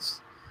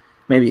experience.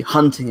 Maybe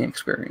hunting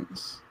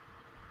experience.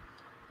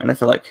 And I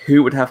feel like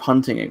who would have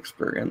hunting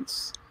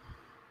experience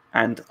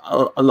and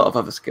a lot of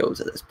other skills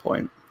at this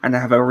point, and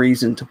have a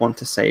reason to want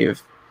to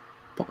save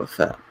Boba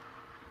Fett.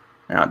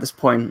 Now at this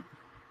point,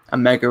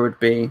 Omega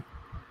would be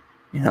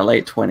in her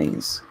late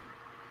 20s.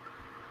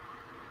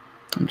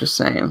 I'm just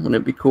saying, wouldn't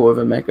it be cool if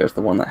Omega is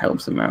the one that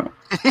helps him out?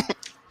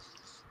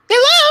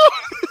 Hello!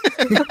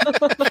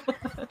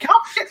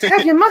 Can't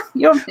have your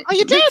money. Are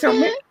you dead,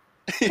 man?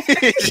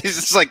 She's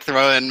just like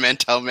throwing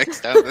mental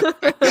mix down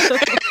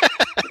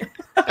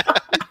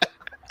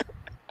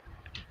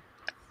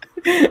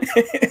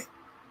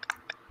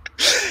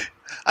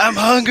I'm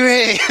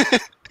hungry.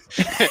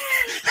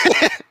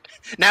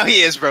 Now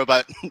he is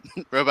robot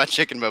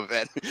chicken Boba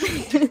Fett.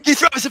 He's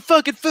throwing some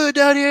fucking food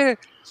down here.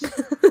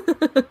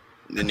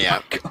 Then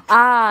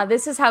yeah.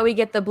 This is how we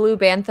get the Blue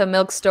Bantha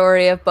milk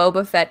story of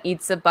Boba Fett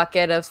eats a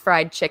bucket of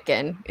fried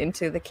chicken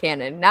into the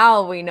canon.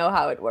 Now we know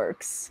how it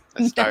works.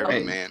 A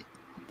starving man.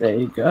 There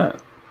you go.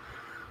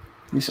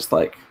 He's just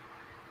like.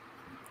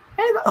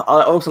 And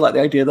I also like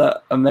the idea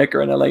that Omega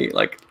in her late,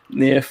 like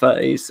near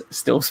 30s,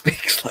 still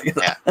speaks like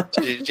that.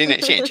 Yeah, she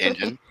ain't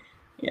changing.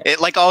 Yeah.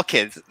 Like all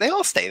kids, they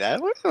all stay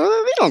that.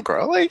 They don't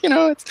grow. Like, you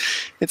know,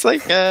 it's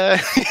like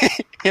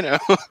you know,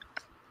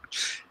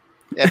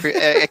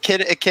 a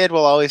kid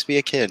will always be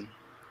a kid.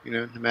 You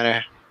know, no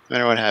matter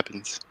what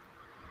happens.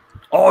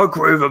 I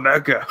agree with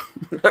Omega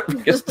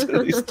because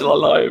he's still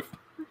alive.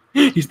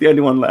 He's the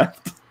only one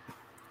left.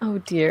 Oh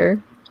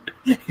dear.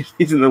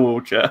 He's in the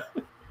wheelchair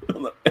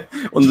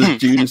on the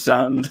dune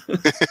sand.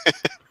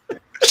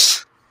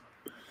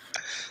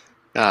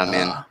 Oh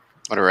man,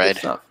 what a ride!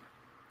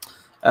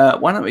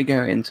 Why don't we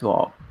go into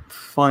our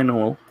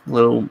final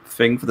little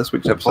thing for this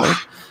week's episode?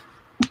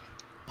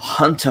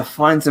 Hunter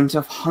finds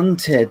himself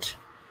hunted.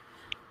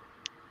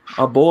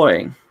 Our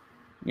boy,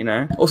 you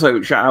know.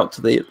 Also, shout out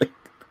to the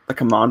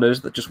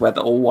commandos that just wear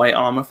the all white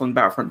armor from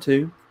Battlefront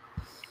 2.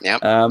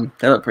 Yeah.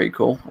 They look pretty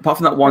cool. Apart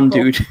from that one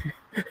dude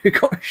who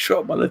got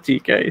shot by the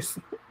TKs.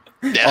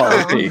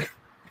 Yeah.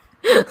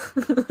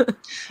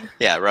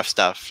 Yeah, rough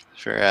stuff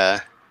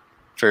for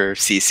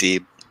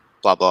CC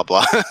blah blah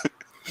blah.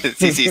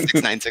 CC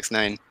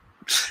 6969.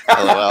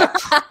 LOL.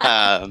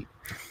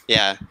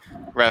 Yeah,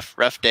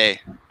 rough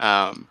day.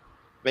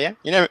 but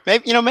yeah,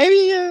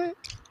 maybe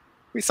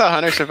we saw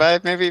Hunter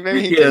survive. Maybe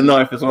he had a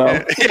knife as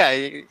well. Yeah,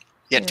 he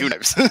had 2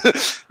 knives.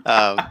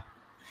 But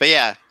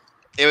yeah,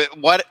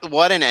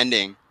 what an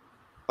ending!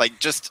 Like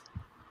just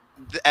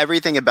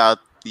everything about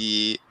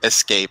the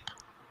escape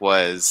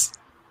was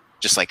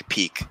just like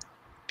peak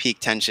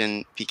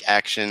tension, peak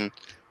action,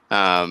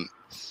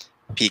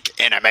 peak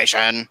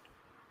animation.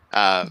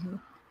 Yeah,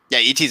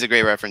 E.T.'s a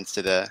great reference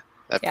to the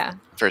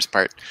first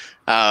part.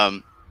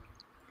 And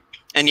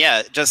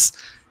yeah,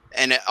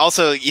 and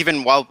also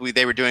even while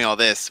they were doing all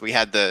this, we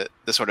had the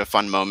sort of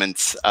fun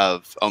moments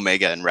of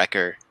Omega and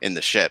Wrecker in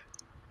the ship,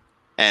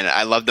 and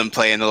I loved them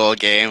playing the little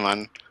game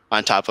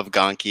on top of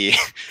Gonki,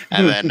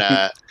 and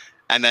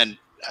then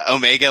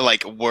Omega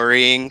like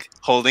worrying,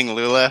 holding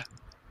Lula,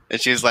 and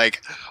she was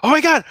like, "Oh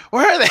my God,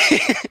 where are they?"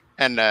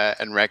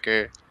 and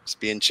Wrecker just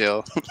being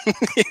chill.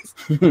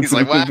 He's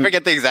like, "Well, I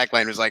forget the exact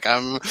line." He was like,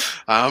 "I'm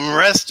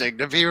resting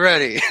to be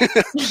ready."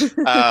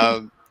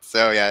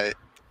 So yeah,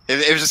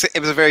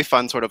 it was a very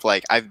fun sort of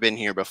like, I've been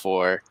here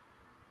before.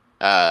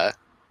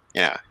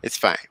 It's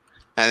fine,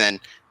 and then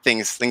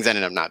things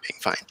ended up not being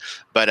fine.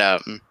 But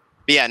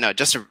yeah, no,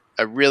 just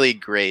a really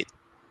great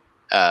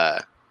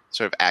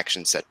sort of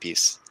action set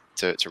piece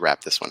to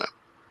wrap this one up.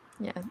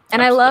 Yeah, and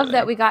absolutely. I love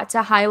that we got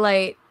to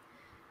highlight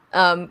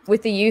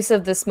with the use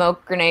of the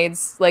smoke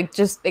grenades, like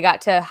just they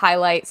got to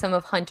highlight some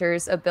of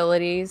Hunter's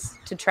abilities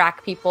to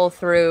track people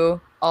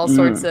through all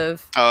sorts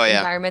of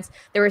environments.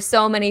 There were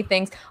so many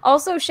things.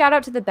 Also, shout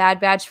out to the Bad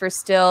Batch for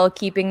still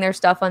keeping their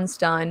stuff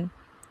unstun.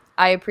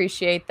 I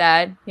appreciate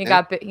that. You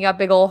got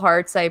big old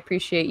hearts. I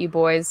appreciate you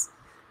boys.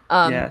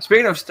 Yeah.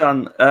 Speaking of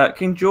stun,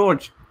 King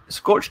George,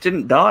 Scorch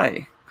didn't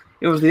die.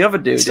 It was the other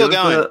dude. Still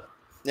going.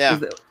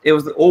 It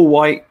was the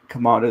all-white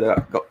commander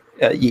that got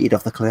yeeted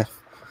off the cliff.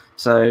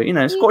 So,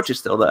 Scorch is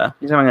still there.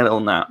 He's having a little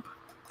nap.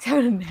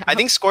 I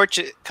think Scorch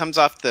comes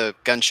off the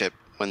gunship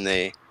when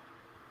they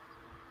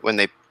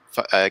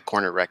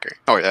corner Wrecker.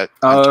 Yeah.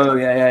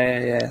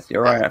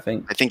 You're right, I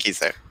think he's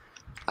there.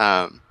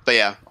 But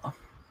yeah.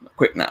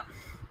 Quick nap.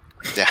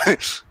 Yeah.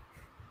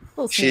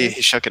 He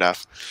shook it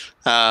off.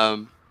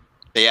 But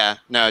yeah,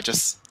 no,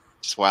 just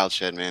wild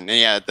shit, man. And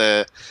yeah,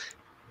 the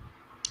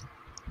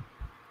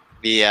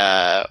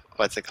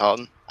what's it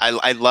called?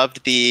 I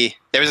loved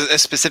there was a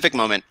specific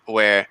moment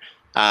where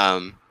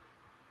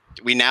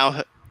we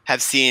now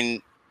have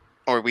seen,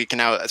 or we can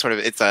now sort of,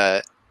 it's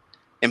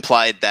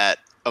implied that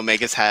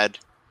Omega's had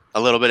a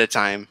little bit of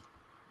time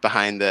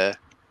behind the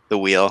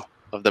wheel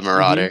of the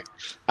Marauder.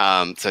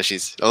 So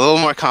she's a little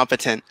more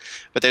competent,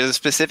 but there's a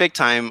specific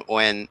time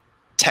when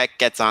Tech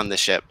gets on the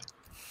ship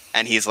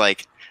and he's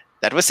like,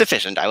 "That was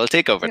sufficient. I will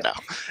take over now."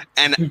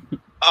 And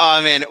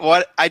oh man,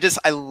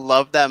 I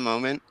love that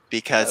moment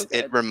because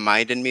it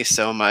reminded me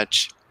so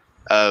much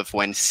of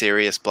when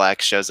Sirius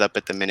Black shows up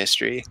at the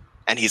Ministry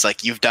and he's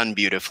like, "You've done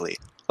beautifully.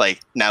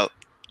 Like, now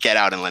get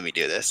out and let me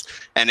do this."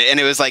 And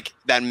it was like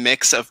that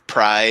mix of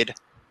pride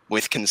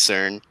with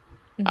concern.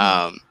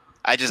 I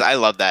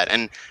love that.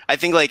 And I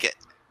think like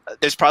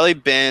there's probably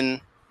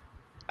been,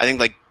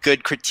 like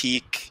good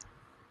critique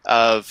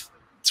of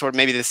sort of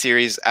maybe the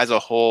series as a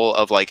whole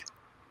of like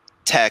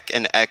Tech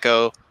and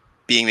Echo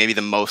being maybe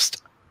the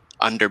most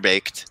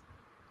underbaked,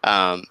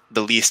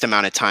 the least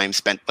amount of time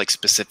spent like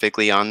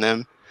specifically on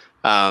them.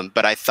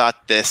 But I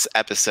thought this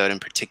episode in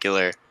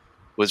particular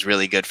was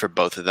really good for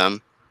both of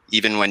them,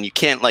 even when you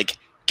can't like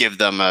give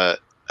them a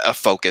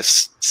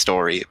focus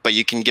story, but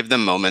you can give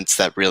them moments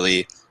that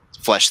really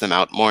flesh them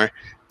out more. And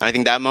I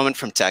think that moment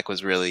from Tech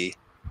was really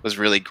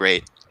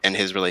great in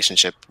his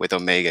relationship with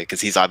Omega,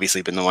 because he's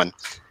obviously been the one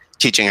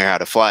teaching her how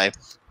to fly.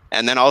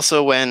 And then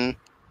also when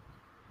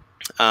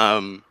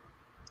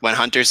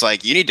Hunter's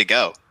like, "You need to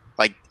go,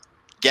 like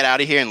get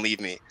out of here and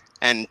leave me,"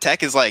 and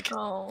Tech is like,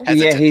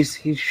 he's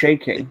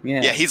shaking.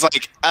 Yeah, he's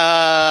like,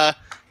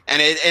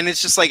 and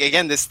it's just like,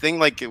 again, this thing,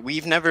 like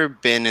we've never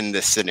been in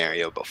this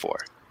scenario before.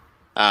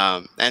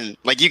 And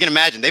like you can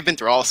imagine, they've been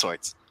through all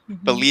sorts,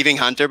 but leaving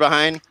Hunter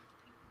behind,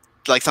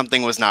 like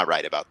something was not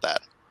right about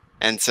that.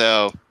 And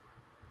so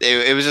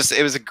it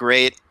was a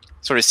great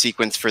sort of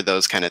sequence for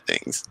those kind of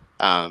things.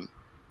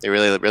 They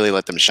really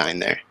let them shine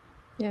there.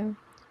 Yeah.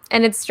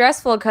 And it's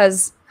stressful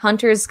because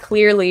Hunter's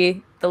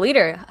clearly the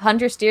leader.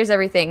 Hunter steers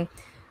everything.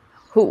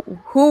 Who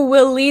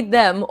will lead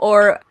them,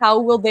 or how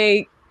will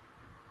they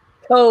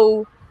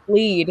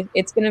co-lead?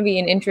 It's going to be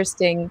an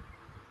interesting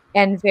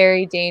and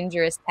very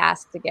dangerous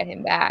task to get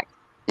him back.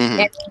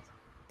 And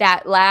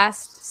that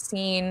last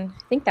scene,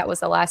 I think that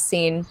was the last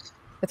scene,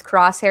 with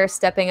Crosshair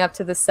stepping up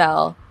to the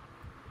cell,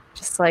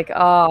 just like,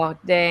 oh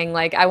dang,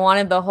 like I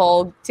wanted the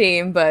whole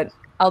team, but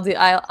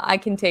I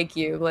can take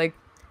you, like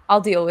I'll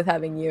deal with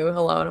having you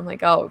alone. I'm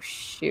like, oh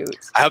shoot.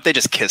 I hope they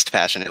just kissed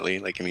passionately,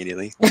 like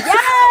immediately.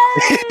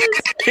 Yes!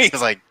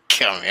 He's like,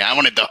 "Come here, I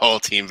wanted the whole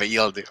team, but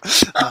you'll do."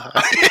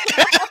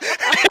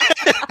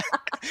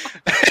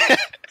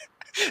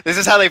 This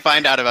is how they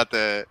find out about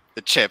the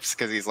chips,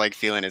 because he's like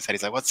feeling his head.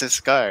 He's like, "What's this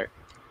scar?"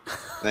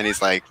 And then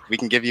he's like, "We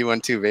can give you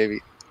one too, baby."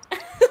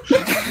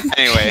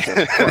 Anyway,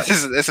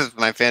 this is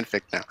my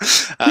fanfic now.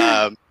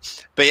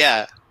 But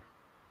yeah,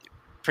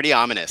 pretty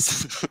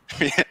ominous.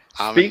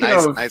 Speaking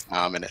of- nice and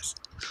ominous.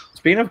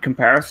 Speaking of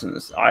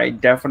comparisons, I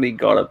definitely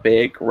got a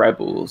big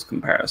Rebels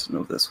comparison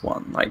of this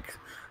one. Like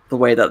the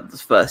way that the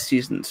first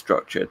season is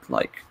structured.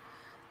 Like,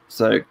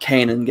 so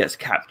Kanan gets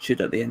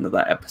captured at the end of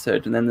that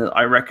episode, and then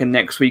I reckon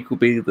next week will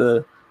be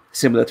the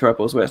similar to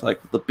Rebels, where it's like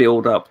the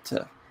build up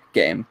to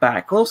get him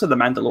back. Also, the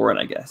Mandalorian,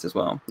 I guess, as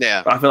well.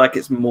 Yeah. But I feel like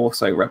it's more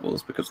so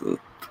Rebels because of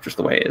just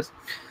the way it is.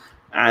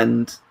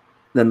 And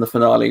then the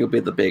finale will be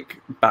the big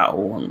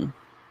battle on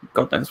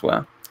God knows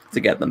where to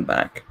get them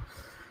back.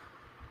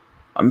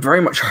 I'm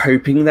very much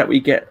hoping that we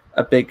get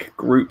a big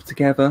group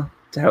together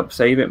to help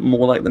save it,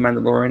 more like the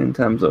Mandalorian in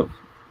terms of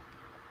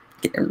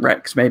getting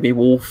Rex, maybe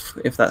Wolf,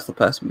 if that's the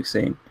person we've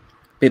seen.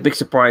 Be a big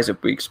surprise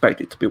if we expect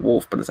it to be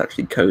Wolf, but it's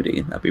actually Cody.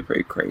 That'd be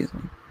pretty crazy.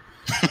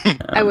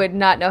 I would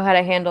not know how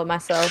to handle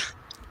myself.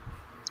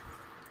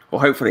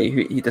 Well,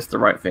 hopefully he does the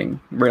right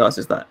thing,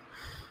 realizes that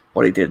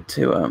what he did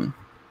to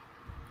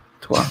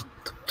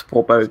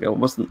poor Boga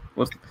wasn't.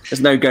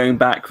 There's no going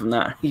back from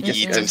that. He just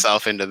eats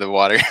himself into the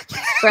water.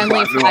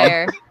 Friendly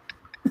fire.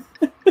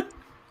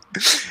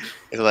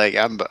 He's like,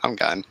 I'm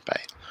gone.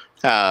 Bye.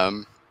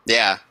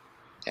 Yeah,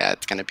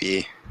 it's gonna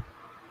be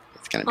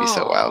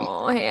so wild.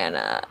 Oh,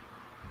 Hannah.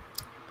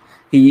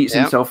 He eats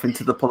himself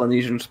into the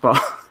Polynesian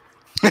spa.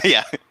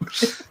 Yeah.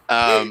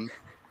 And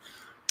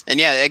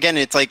yeah, again,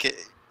 it's like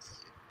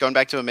going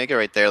back to Omega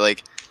right there.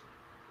 Like,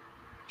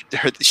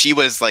 she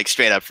was like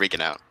straight up freaking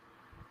out.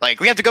 Like,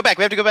 we have to go back.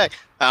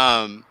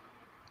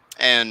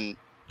 And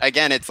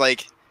again, it's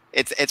like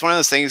it's one of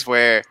those things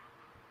where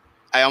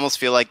I almost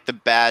feel like the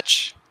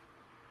batch,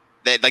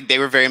 they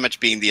were very much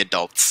being the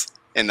adults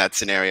in that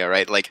scenario,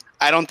 right? Like,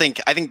 I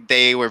think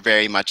they were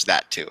very much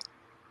that too.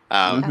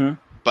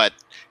 But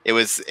it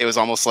was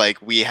almost like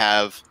we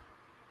have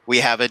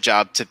a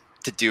job to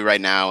do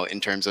right now in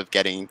terms of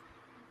getting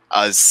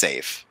us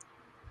safe.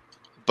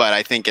 But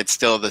I think it's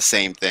still the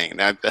same thing.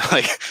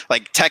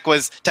 Like Tech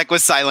was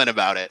silent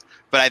about it,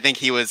 but I think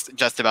he was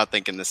just about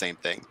thinking the same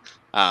thing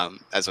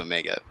as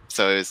Omega.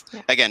 So it was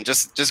again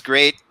just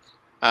great,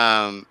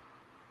 writing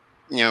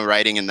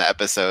in the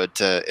episode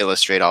to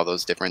illustrate all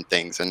those different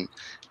things and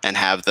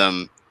have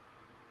them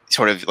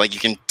sort of like, you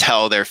can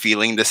tell they're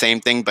feeling the same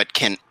thing, but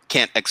can't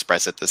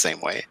express it the same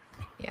way.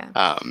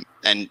 Yeah.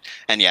 And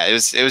yeah, it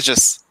was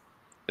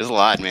a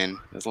lot, man.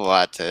 It was a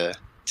lot to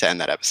end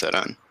that episode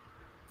on.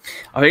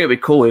 I think it'd be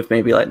cool if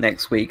maybe like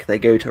next week they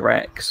go to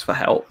Rex for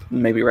help.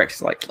 Maybe Rex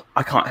is like,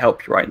 I can't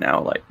help you right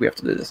now. Like, we have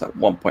to do this at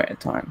one point at a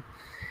time.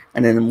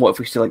 And then what if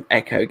we see like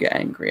Echo get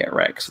angry at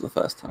Rex for the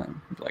first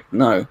time? He's like,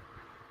 no,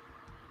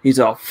 he's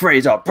our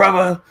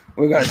brother.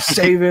 We're going to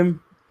save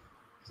him.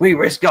 We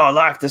risk our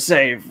life to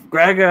save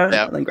Gregor.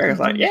 Yep. And then Gregor's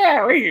like,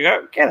 yeah, we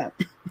go get him.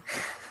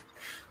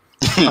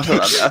 I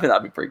think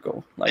that'd be pretty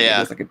cool. Like,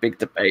 there's like a big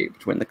debate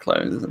between the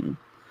clones and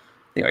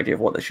the idea of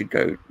what they should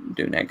go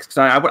do next.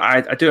 Because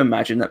I do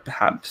imagine that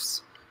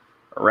perhaps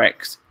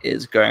Rex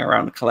is going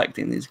around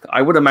collecting these.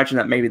 I would imagine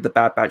that maybe the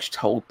Bad Batch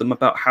told them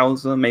about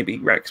Hauser. Maybe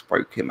Rex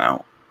broke him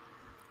out.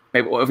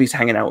 Maybe what if he's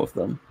hanging out with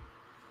them?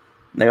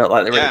 And they got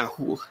like the really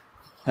cool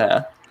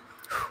hair.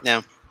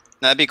 Yeah,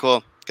 that'd be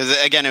cool. Because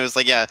again, it was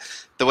like,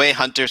 the way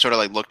Hunter sort of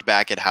like looked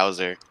back at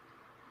Hauser,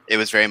 it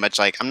was very much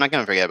like, I'm not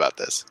gonna forget about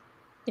this.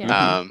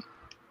 Yeah.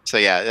 So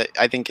yeah,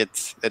 I think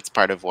it's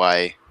part of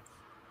why.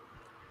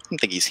 I don't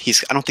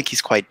think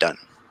he's quite done,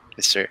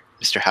 Mr.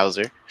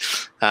 Hauser.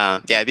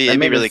 It'd be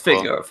really cool.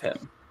 Figure of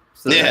him.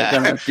 So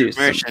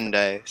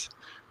merchandise.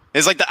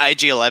 It's like the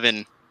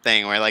IG-11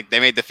 thing where like they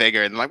made the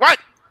figure and I'm like, what?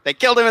 They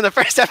killed him in the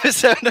first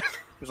episode.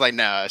 It's like,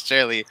 no,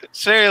 surely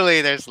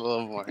there's a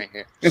little more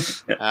here. It'd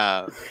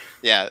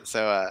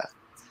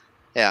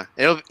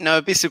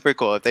be super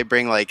cool if they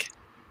bring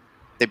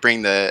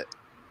the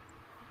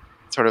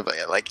sort of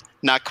like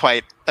not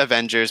quite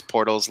Avengers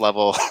Portals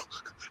level,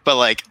 but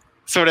like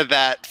sort of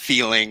that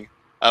feeling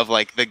of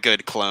like the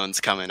good clones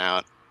coming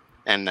out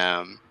and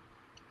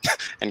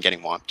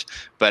getting whomped.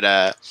 But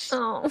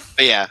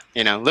yeah,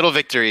 little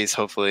victories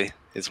hopefully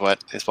is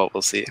what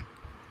we'll see.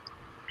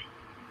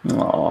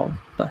 Oh,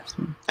 bless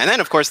him. And then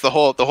of course the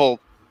whole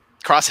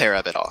crosshair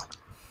of it all.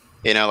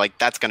 Like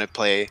that's gonna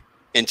play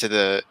into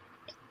the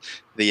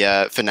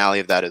finale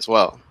of that as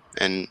well.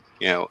 And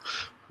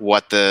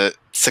what the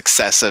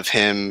success of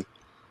him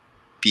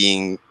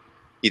being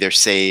either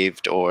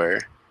saved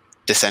or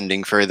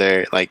descending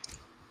further, like,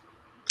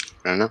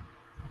 I don't know.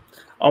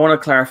 I want to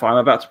clarify. I'm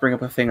about to bring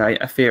up a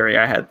theory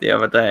I had the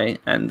other day,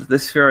 and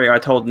this theory I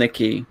told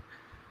Nikki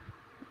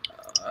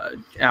I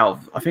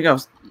think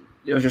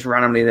it was just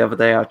randomly the other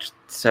day. I just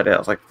said it. I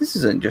was like, "This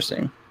is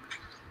interesting."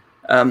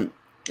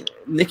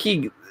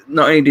 Nikki,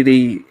 not only did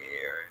he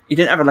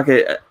didn't have like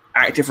a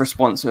active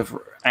response of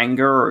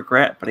anger or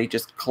regret, but he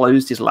just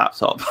closed his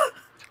laptop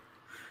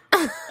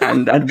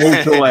and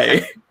walked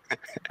away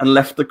and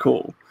left the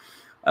call.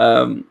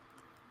 And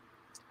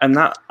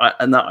I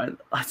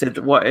said,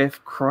 what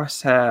if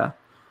Crosshair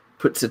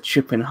puts a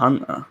chip in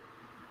Hunter?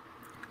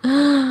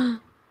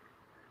 And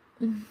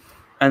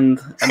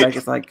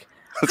Mega's like,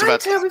 was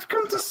about Hunter, we've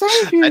come to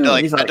save you.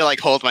 I He's had to like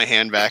hold my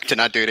hand back to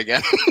not do it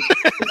again.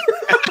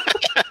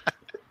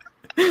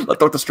 like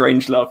Dr.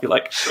 Strangelove. You're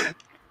like,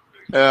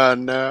 Oh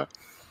no.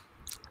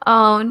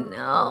 Oh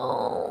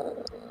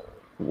no.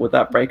 would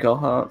that break our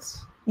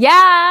hearts?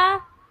 Yeah.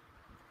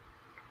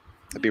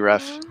 That'd be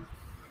rough.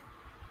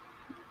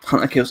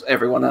 Hunter kills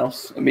everyone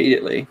else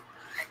immediately,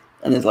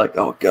 and is like,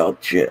 oh god,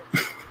 shit.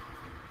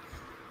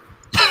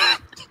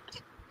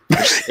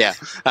 Yeah.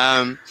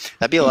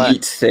 That'd be a lot.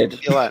 Eat Sid.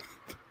 That'd be a lot.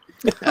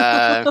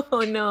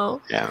 Oh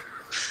no. Yeah.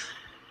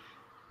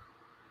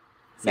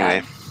 Sad.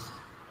 Anyway,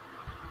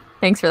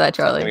 Thanks for that, I'm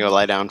Charlie. gonna go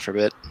lie down for a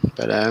bit.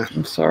 But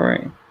I'm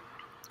sorry.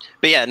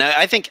 yeah, no,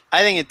 I think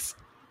it's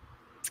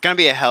gonna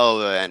be a hell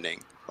of an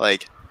ending.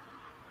 Like,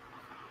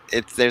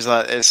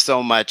 there's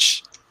so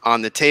much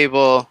on the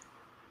table.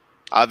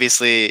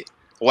 Obviously,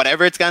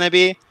 whatever it's gonna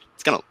be,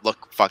 it's gonna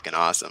look fucking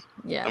awesome.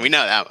 Yeah. And we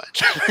know that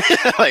much.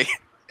 Like,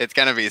 it's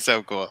gonna be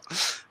so cool.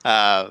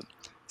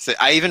 So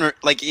I even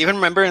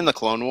remember in the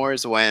Clone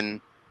Wars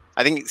when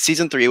I think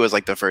season 3 was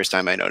like the first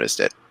time I noticed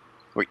it,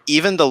 where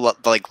even the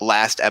like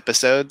last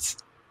episodes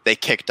they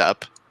kicked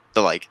up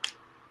the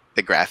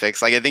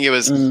graphics. Like I think it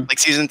was like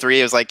season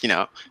 3, it was like, you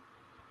know,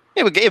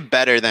 it would get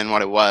better than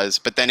what it was,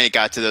 but then it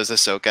got to those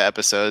Ahsoka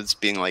episodes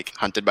being like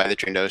hunted by the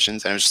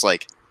Trandoshan's, and it was just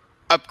like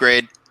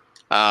upgrade.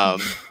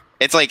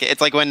 It's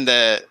like when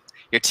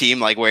your team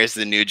like wears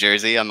the new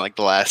jersey on like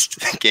the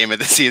last game of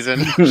the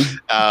season.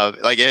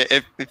 Like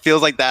it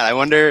feels like that. I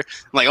wonder,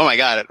 like, oh my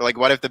god, like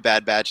what if the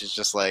Bad Batch is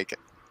just like,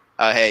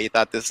 oh hey, you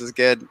thought this was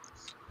good?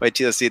 Wait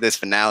till you see this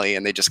finale,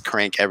 and they just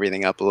crank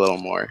everything up a little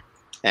more,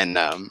 and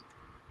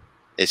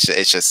it's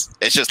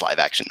just live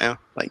action now.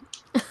 Like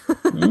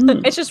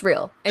It's just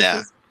real.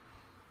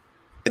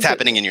 It's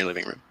happening in your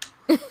living room.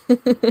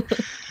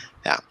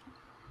 Yeah,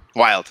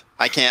 wild.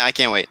 I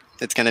can't wait.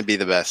 It's gonna be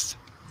the best.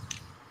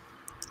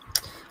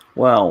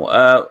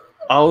 Well,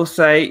 I'll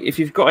say if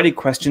you've got any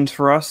questions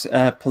for us,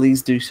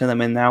 please do send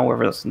them in now,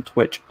 whether it's on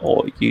Twitch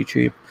or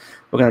YouTube.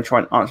 We're going to try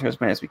and answer as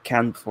many as we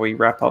can before we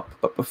wrap up.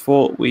 But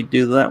before we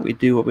do that, we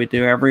do what we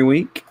do every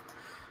week,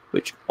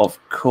 which, of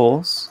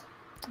course,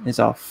 is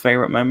our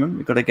favorite moment.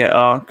 We've got to get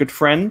our good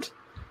friend,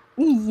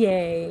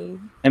 Yay.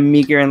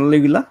 Amiga and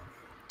Lula.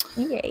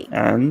 Yay.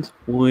 And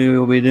we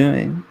will be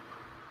doing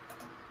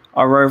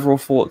our overall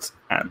thoughts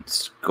and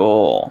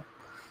score.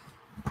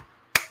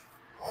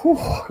 Whew,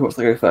 who wants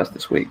to go first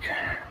this week?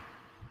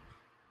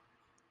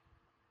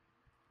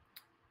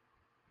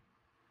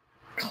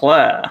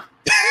 Claire.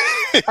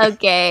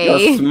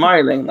 Okay. You're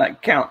smiling,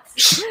 that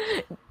counts.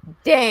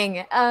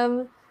 Dang.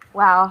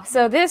 Wow.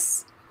 So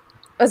this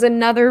was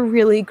another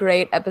really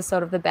great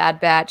episode of The Bad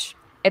Batch.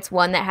 It's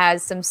one that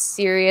has some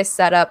serious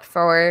setup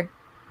for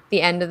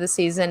the end of the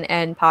season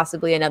and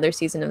possibly another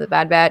season of The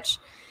Bad Batch.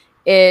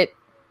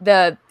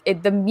 The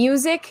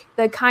music,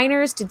 the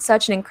Kiners did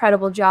such an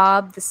incredible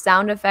job. The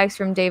sound effects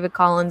from David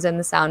Collins and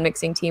the sound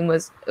mixing team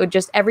was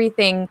just,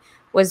 everything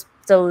was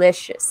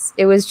delicious.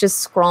 It was just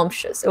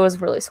scrumptious. It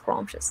was really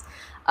scrumptious.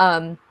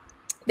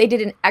 They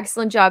did an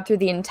excellent job through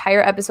the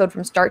entire episode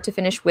from start to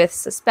finish with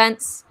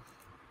suspense.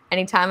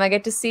 Anytime I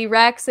get to see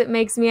Rex, it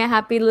makes me a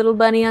happy little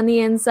bunny on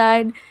the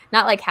inside.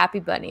 Not like Happy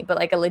Bunny, but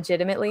like a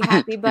legitimately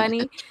happy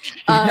bunny.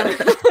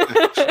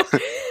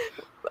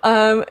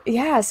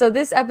 Yeah, so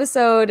this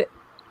episode,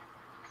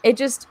 it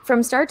just,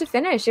 from start to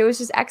finish, it was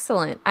just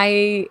excellent.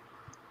 I'm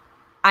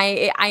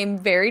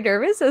very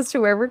nervous as to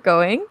where we're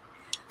going.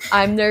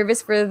 I'm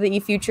nervous for the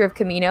future of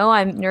Kamino.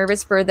 I'm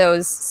nervous for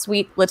those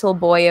sweet little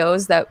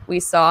boyos that we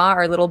saw,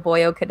 our little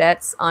boyo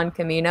cadets on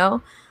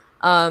Kamino.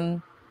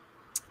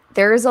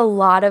 There's a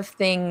lot of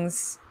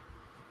things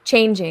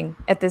changing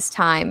at this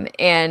time,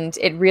 and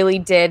it really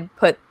did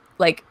put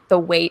like the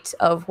weight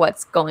of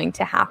what's going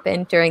to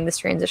happen during this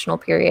transitional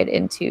period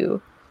into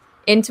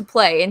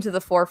play, into the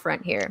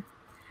forefront here.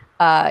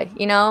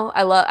 You know,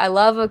 I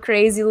love a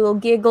crazy little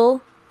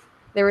giggle.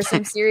 There were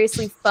some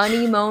seriously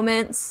funny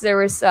moments. There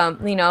was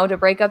some, you know, to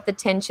break up the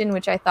tension,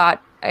 which I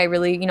thought I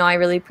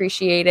really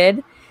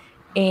appreciated.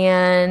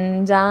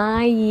 And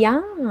yeah,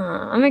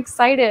 I'm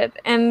excited.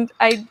 And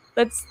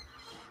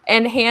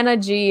Hannah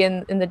G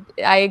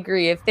I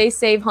agree. If they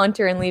save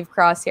Hunter and leave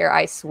Crosshair,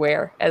 I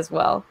swear as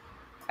well.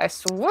 I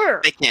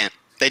swear. They can't.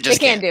 They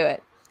just can't do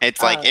it.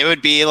 It's like it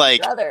would be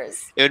like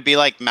brothers. It would be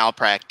like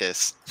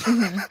malpractice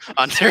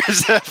on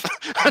terms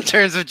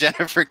of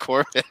Jennifer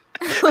Corbett.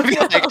 I'd be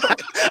like,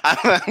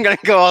 I'm gonna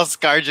go all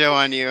ScarJo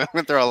on you. I'm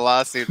gonna throw a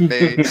lawsuit,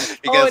 baby,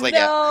 because like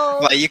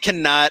you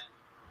cannot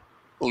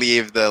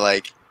leave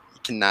you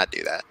cannot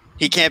do that.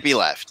 He can't be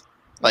left.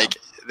 Like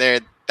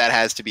that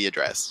has to be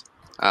addressed.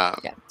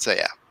 So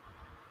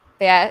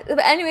yeah. But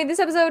anyway, this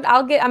episode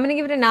I'm gonna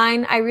give it a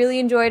 9. I really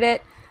enjoyed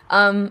it.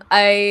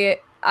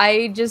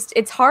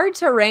 It's hard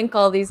to rank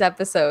all these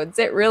episodes.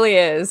 It really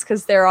is,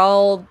 because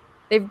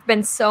they've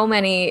been so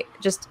many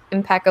just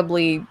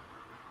impeccably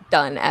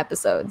done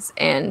episodes.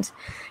 And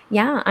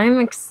yeah, I'm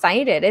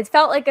excited. It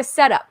felt like a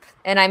setup,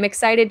 and I'm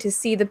excited to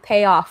see the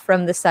payoff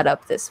from the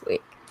setup this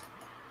week.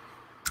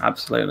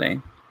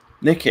 Absolutely.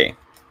 Nikki.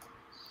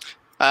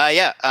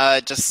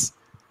 Just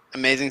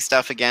amazing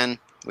stuff again.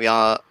 We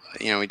all,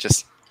 we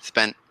just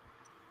spent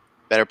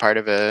better part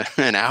of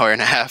an hour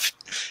and a half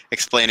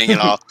explaining it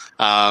all.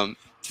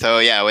 So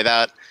yeah,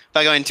 without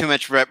going too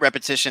much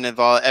repetition of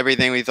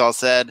everything we've all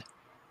said,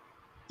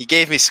 you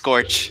gave me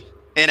Scorch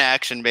in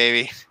action,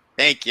 baby.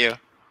 Thank you.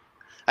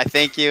 I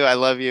thank you. I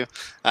love you.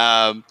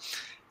 And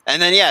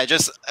then yeah,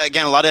 just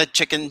again, a lot of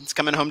chickens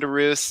coming home to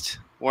roost.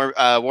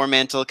 War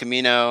Mantle,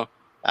 Camino,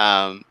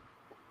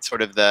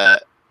 sort of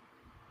the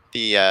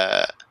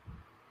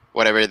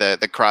whatever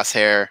the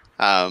Crosshair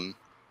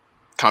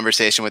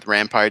conversation with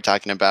Rampart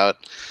talking about,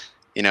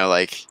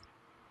 like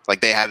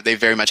they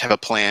very much have a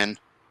plan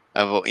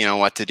of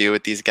what to do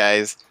with these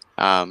guys.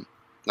 Not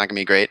gonna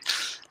be great.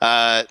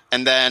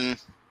 And then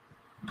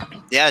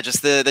yeah,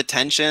 just the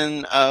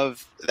tension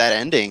of that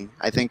ending,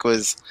 I think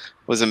was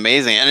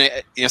amazing.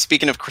 And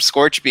speaking of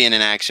Scorch being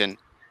in action,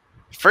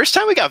 first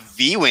time we got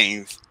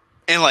V-Wings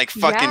in like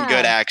fucking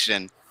good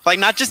action. Like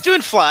not just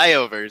doing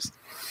flyovers.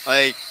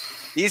 Like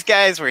these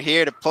guys were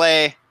here to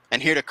play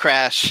and here to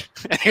crash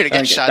and here to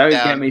get shot down.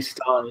 Don't get me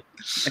started.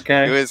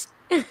 Okay. It was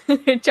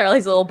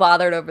Charlie's a little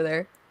bothered over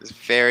there. It was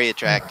very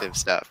attractive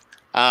stuff.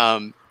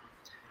 And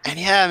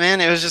yeah,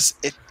 man, it was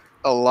just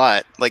a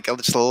lot. Like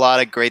just a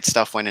lot of great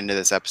stuff went into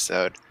this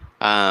episode.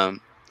 And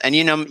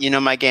you know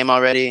my game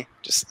already.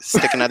 Just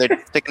stick another 10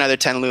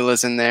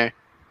 Lulas in there.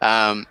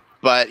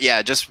 But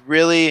yeah, just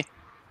really,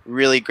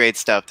 really great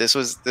stuff. This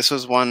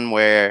was one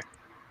where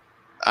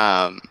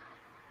a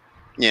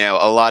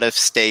lot of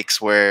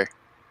stakes were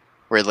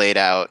laid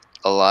out.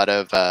 A lot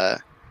of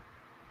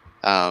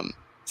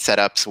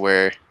setups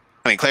were.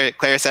 I mean,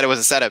 Claire said it was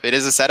a setup. It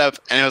is a setup,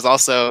 and it was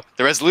also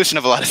the resolution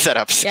of a lot of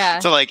setups. Yeah.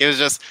 So like it was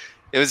just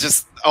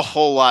a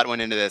whole lot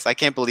went into this. I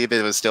can't believe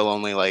it was still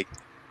only like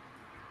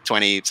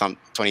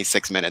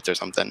 26 minutes or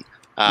something.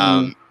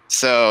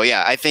 So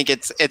yeah, I think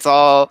it's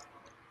all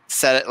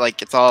set.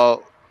 Like it's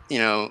all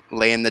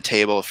laying the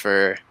table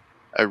for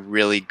a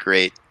really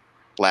great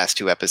last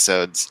two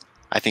episodes.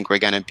 I think we're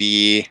gonna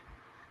be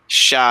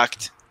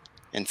shocked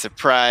and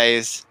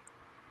surprised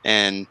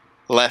and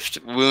left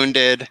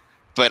wounded,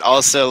 but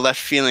also left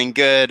feeling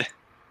good,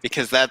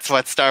 because that's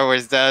what Star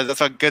Wars does. That's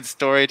what good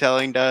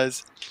storytelling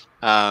does.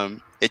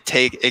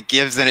 It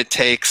gives and it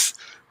takes.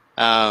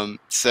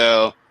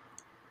 So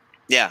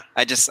yeah,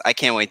 I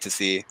can't wait to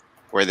see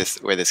where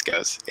this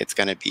goes. It's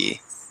gonna be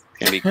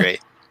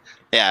great.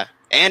 Yeah,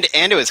 and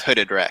it was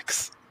hooded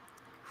Rex.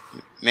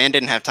 Man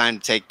didn't have time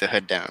to take the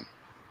hood down.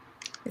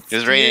 It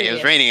was raining. It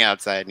was raining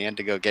outside, and he had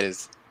to go get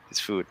his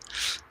food.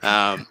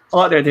 I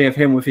like the idea of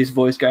him with his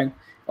voice going,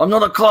 "I'm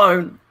not a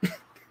clone."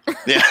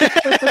 Yeah,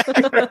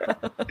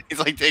 he's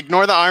like,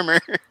 ignore the armor.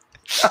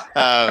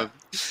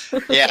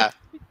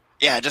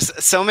 Yeah,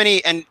 just so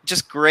many and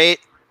just great,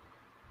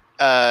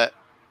 like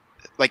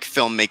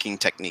filmmaking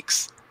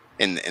techniques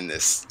in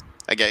this.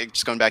 Again,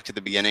 just going back to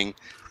the beginning,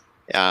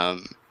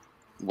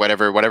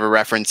 whatever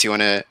reference you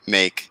want to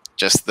make,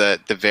 just the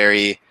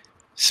very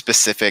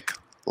specific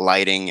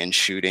lighting and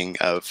shooting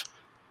of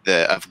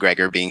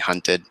Gregor being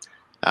hunted.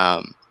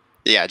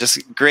 Yeah,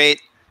 just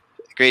great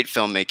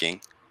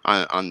filmmaking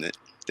on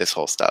this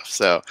whole stuff.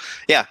 So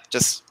yeah,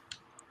 just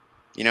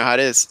how it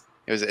is.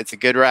 It's a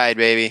good ride,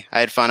 baby. I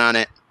had fun on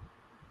it.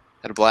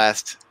 Had a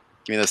blast.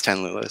 Give me those 10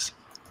 Lulas.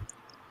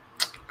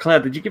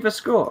 Claire, did you give a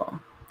score?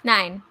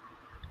 9.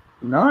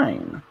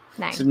 9.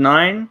 9. So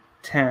 9,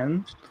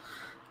 10.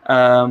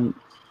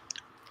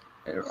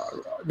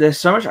 There's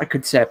so much I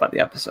could say about the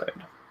episode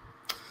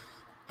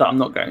that I'm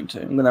not going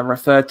to. I'm going to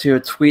refer to a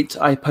tweet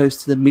I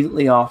posted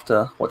immediately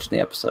after watching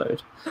the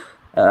episode.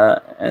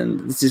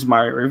 And this is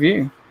my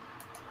review.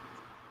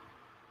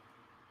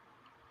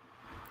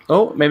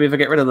 Oh, maybe if I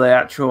get rid of the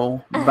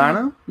actual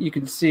banner, you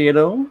can see it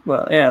all.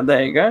 But yeah,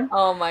 there you go.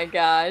 Oh my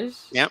gosh.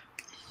 Yep.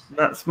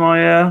 That's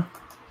my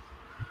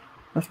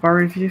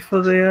review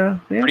for the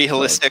pretty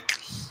episode.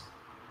 Holistic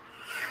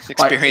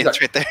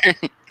experience right there.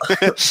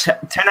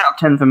 10 out of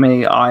 10 for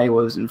me. I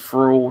was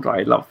enthralled.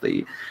 I love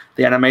the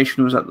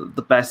animation was at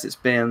the best it's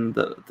been.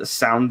 The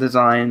sound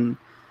design,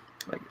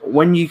 like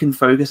when you can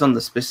focus on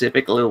the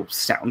specific little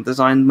sound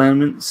design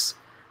moments,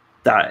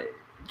 that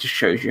just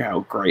shows you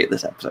how great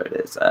this episode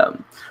is.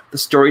 The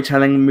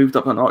storytelling moved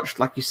up a notch,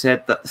 like you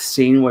said. That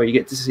scene where you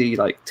get to see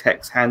like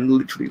Tech's hand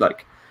literally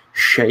like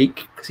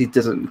shake because he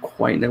doesn't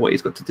quite know what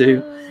he's got to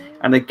do.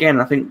 And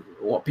again, I think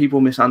what people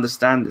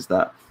misunderstand is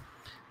that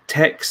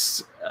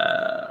Tech's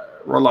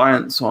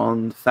reliance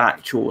on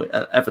factual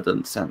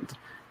evidence and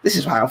this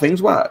is how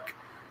things work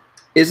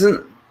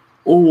isn't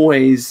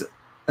always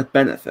a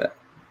benefit.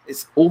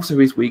 It's also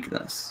his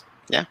weakness.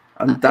 Yeah,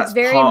 and that's it's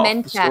very part of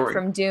the Mentat story.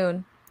 from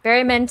Dune.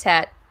 Very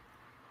Mentat.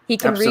 He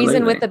can Absolutely.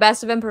 reason with the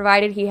best of him,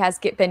 provided he has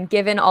been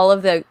given all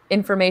of the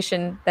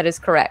information that is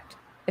correct.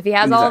 If he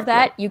has all of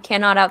that, you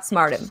cannot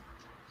outsmart him.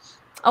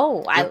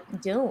 Oh,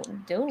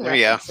 Dune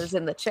references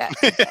in the chat.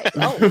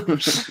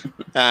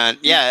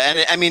 Yeah,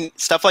 and I mean,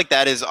 stuff like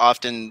that is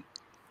often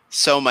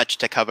so much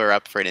to cover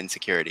up for an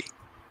insecurity,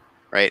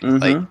 right?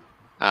 Mm-hmm.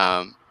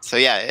 Like, so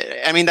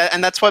yeah, I mean,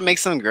 that's what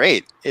makes them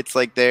great. It's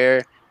like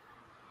their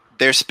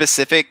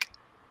specific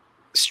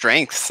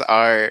strengths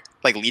are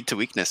like lead to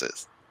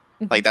weaknesses.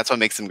 Like that's what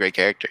makes them great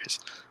characters.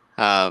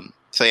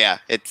 So yeah,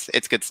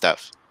 it's good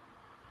stuff.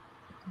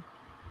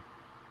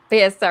 But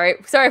yeah,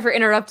 sorry for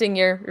interrupting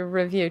your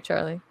review,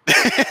 Charlie.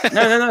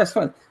 No, it's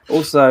fine.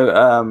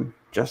 Also,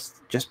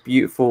 just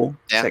beautiful,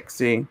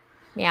 sexy.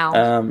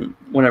 Meow.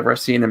 Whenever I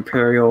see an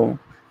Imperial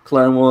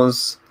Clone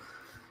Wars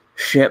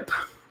ship,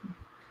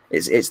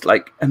 it's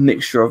like a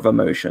mixture of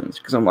emotions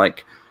because I'm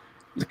like,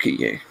 look at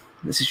you.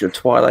 This is your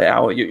twilight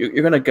hour.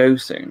 You're gonna go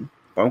soon,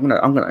 but I'm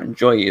gonna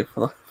enjoy you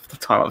for the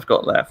time I've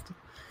got left.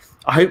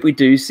 I hope we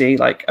do see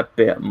like a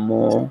bit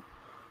more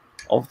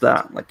of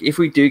that. Like if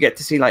we do get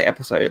to see like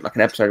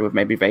an episode with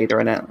maybe Vader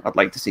in it, I'd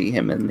like to see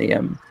him in the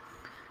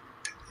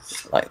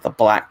like the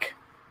black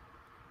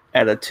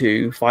Ella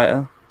 2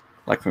 fighter,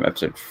 like from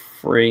episode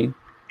 3.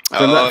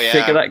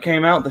 Figure that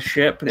came out, the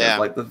ship, and it was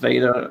like the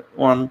Vader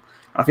one.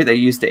 I think they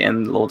used it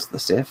in Lords of the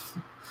Sith.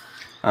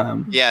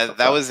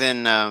 That was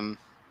in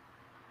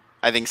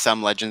I think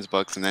some Legends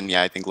books, and then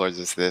I think Lords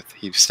of the Sith.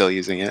 He's still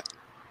using it.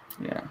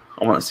 Yeah,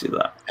 I want to see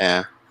that.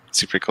 Yeah,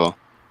 super cool.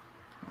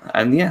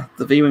 And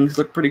the V-wings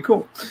look pretty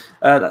cool.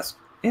 But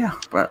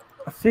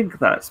I think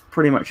that's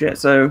pretty much it.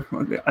 So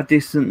a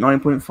decent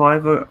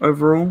 9.5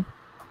 overall.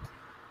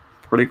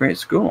 Pretty great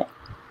score.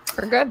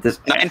 We're good.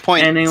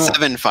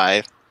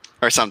 9.75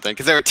 or something,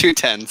 because there were 2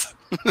 10s.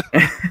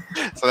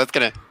 So it's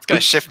gonna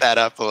shift that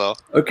up a little.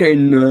 Okay,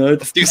 nerd.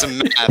 Let's do some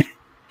math.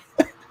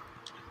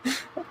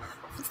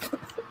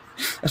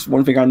 That's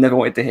one thing I never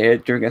wanted to hear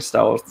during a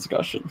Star Wars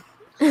discussion.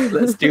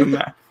 Let's do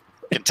math.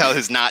 You can tell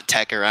who's not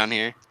tech around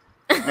here.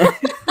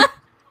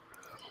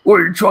 What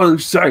are you trying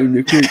to say,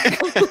 Nikki?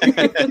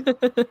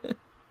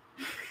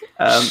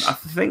 I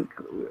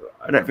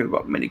don't think we've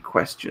got many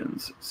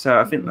questions. So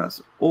I think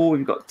that's all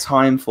we've got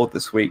time for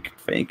this week.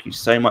 Thank you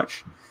so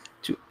much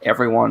to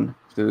everyone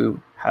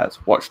who has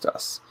watched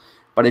us.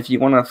 But if you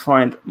want to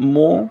find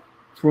more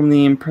from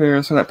the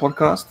Imperial Senate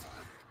podcast,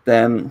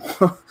 then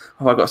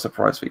I've got a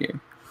surprise for you.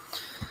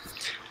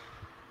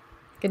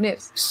 Good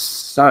news.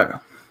 So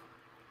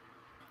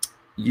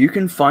you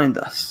can find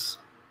us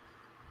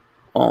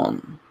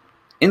on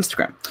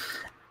Instagram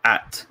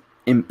at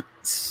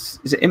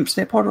is it Imp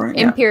Senate Pod, right?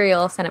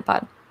 Imperial Senate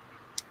Pod.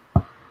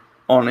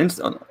 On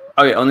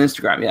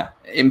Instagram,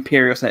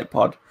 Imperial Senate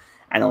Pod,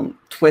 and on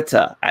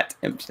Twitter at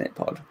Imp Senate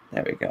Pod.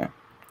 There we go.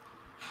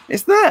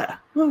 It's there.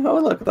 Oh,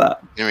 look at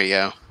that. There we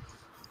go.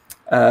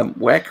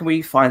 Where can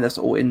we find us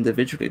all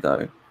individually,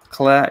 though?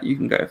 Claire, you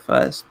can go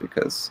first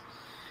because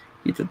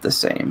you did the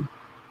same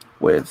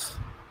with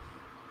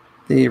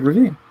the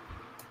review.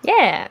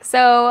 Yeah,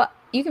 so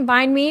you can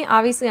find me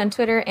obviously on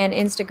Twitter and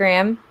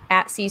Instagram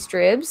at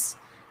cstribs.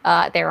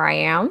 There I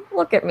am.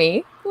 Look at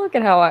me. Look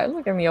at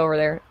me over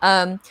there.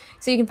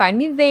 So you can find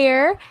me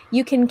there.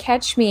 You can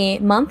catch me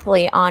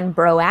monthly on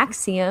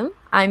Broaxium.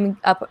 I'm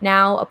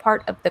now a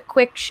part of the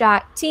Quick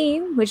Shot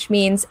team, which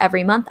means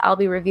every month I'll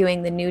be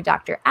reviewing the new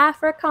Dr.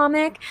 Aphra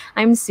comic.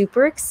 I'm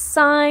super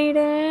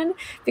excited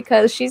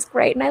because she's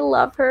great and I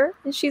love her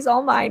and she's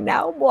all mine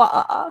now.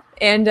 Blah.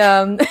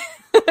 And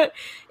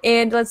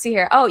and let's see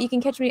here. Oh, you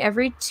can catch me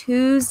every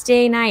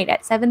Tuesday night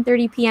at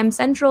 7:30 p.m.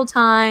 Central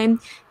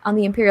Time on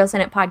the Imperial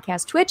Senate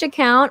Podcast Twitch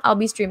account. I'll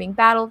be streaming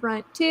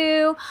Battlefront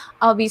 2.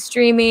 I'll be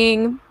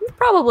streaming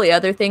probably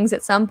other things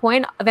at some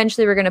point.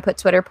 Eventually, we're going to put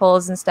Twitter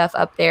polls and stuff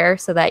up there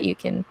so that you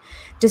can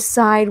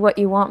decide what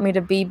you want me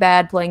to be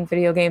bad playing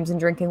video games and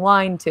drinking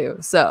wine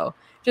to. So,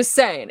 just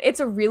saying, it's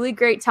a really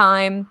great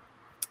time.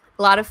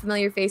 A lot of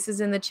familiar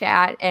faces in the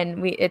chat,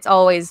 and it's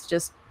always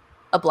just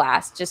a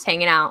blast just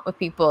hanging out with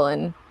people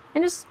and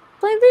just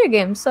playing video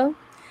games. So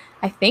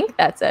I think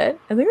that's it.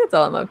 I think that's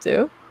all I'm up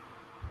to.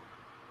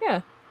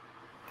 Yeah.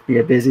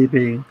 Yeah, busy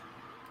being.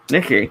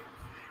 Nikki.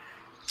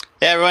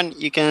 Yeah, everyone,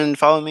 you can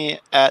follow me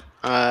at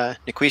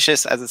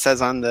Niquitius, as it says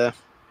on the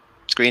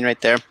screen right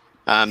there.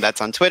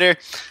 That's on Twitter.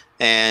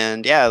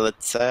 And yeah,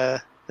 let's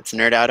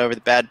nerd out over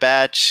the Bad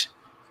Batch.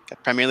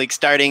 Got Premier League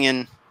starting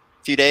in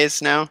a few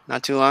days now,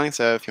 not too long.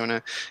 So if you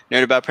want to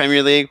nerd about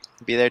Premier League,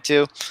 be there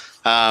too.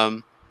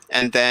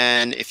 And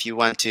then if you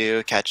want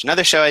to catch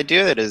another show I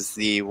do, that is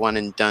the One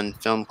and Done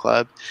Film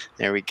Club.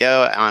 There we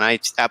go, on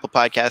Apple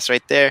Podcasts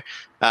right there.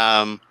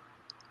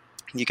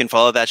 You can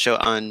follow that show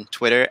on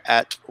Twitter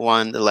at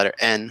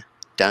N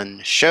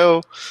Done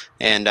Show.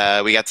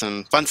 And we got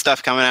some fun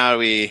stuff coming out.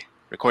 We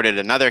recorded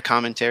another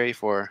commentary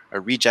for a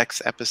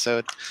Rejects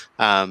episode.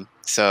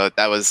 So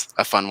that was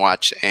a fun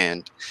watch.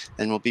 And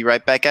then we'll be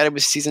right back at it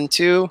with Season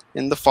 2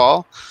 in the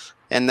fall.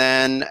 And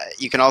then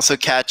you can also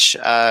catch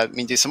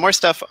me do some more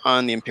stuff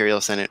on the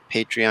Imperial Senate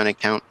Patreon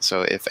account.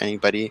 So if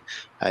anybody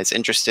is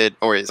interested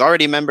or is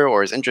already a member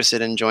or is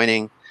interested in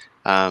joining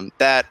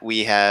that,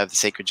 we have the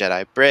Sacred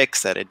Jedi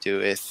Bricks that I do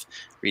with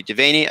Reed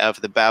Devaney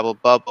of the Babble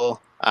Bubble,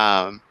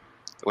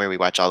 where we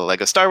watch all the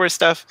Lego Star Wars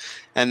stuff.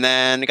 And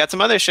then I got some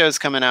other shows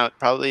coming out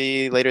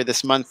probably later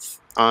this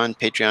month on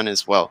Patreon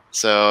as well.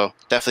 So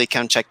definitely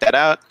come check that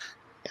out.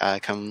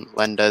 Come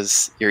lend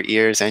us your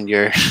ears and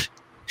your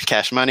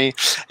cash money,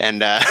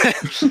 and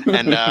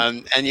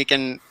and you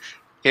can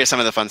hear some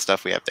of the fun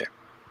stuff we have there.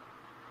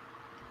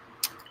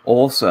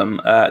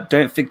 Awesome.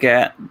 Don't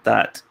forget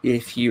that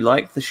if you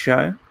like the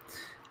show,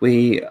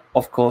 we,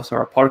 of course,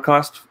 are a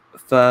podcast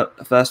for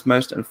first,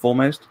 most, and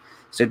foremost.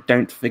 So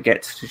don't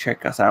forget to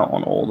check us out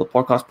on all the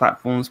podcast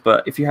platforms.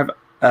 But if you have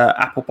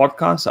Apple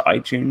Podcasts or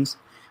iTunes,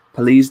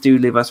 please do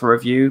leave us a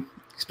review.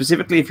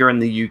 Specifically, if you're in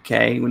the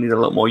UK, we need a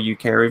lot more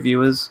UK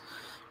reviewers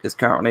because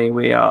currently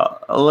we are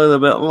a little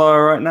bit low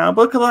right now.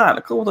 But look at that.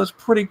 Look at all those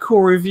pretty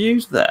cool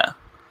reviews there.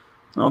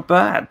 Not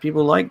bad.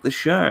 People like the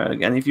show.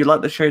 And if you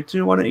like the show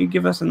too, why don't you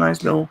give us a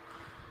nice little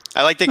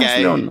I like the nice guy.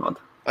 little nod.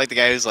 I like the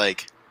guy who's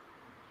like,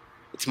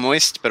 it's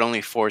moist, but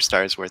only 4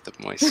 stars worth of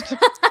moist.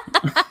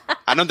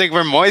 I don't think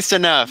we're moist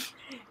enough.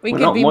 We We're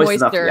could not be moist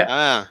enough moister.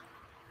 yet.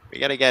 We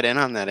gotta get in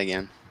on that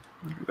again.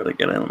 You gotta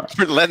get in on that.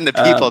 We're letting the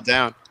people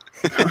down.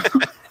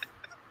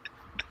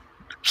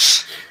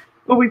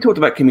 Well, we talked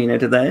about Camino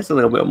today. It's a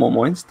little bit more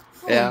moist.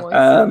 Yeah.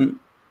 Moist.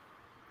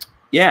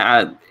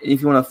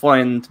 If you want to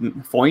find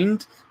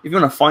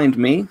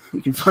me,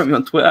 you can find me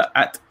on Twitter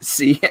at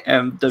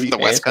CMWASHBY. The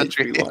West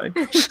Country.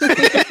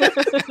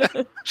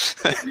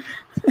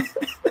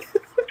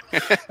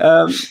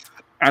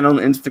 And on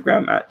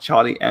Instagram at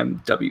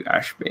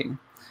CharlieMWAshby.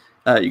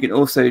 You can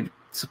also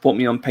support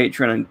me on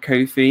Patreon and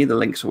Ko-fi, the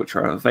links of which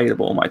are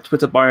available on my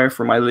Twitter bio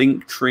from my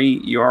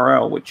Linktree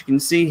URL, which you can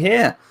see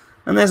here.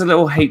 And there's a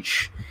little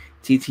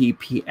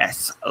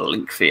HTTPS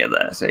link for you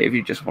there. So if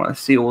you just want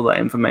to see all that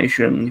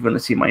information, you want to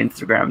see my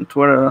Instagram,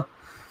 Twitter,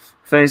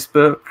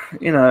 Facebook,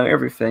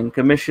 everything,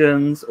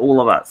 commissions,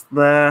 all of that's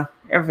there.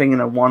 Everything in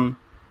a one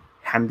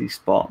handy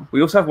spot.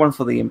 We also have one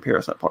for the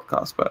Imperial Set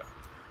podcast, but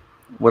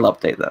we'll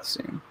update that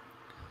soon.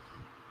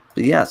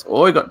 But yes,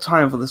 all we got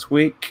time for this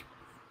week.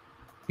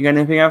 You got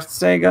anything else to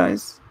say,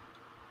 guys?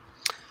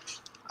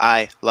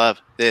 I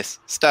love this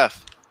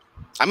stuff.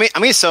 I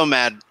mean, so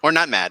mad, or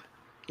not mad.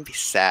 I'm be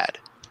sad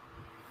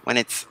when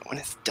it's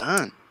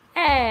done.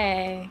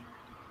 Hey.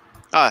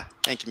 Oh,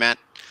 thank you, Matt.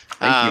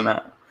 Thank you,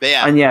 Matt. But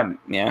yeah, And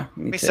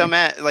me be too. so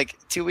mad. Like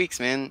 2 weeks,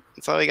 man.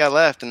 That's all we got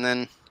left. And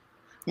then,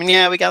 we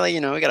got we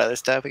got other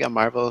stuff. We got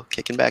Marvel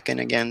kicking back in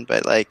again.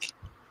 But like,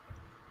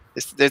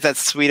 there's that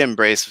sweet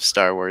embrace of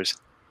Star Wars.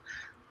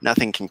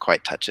 Nothing can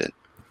quite touch it.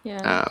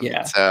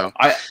 Yeah. So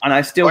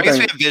I still I guess we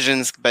don't. have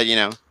visions, but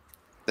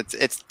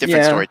it's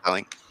different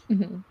storytelling.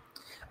 Mm-hmm.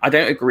 I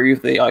don't agree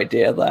with the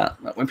idea that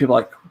when people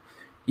are like,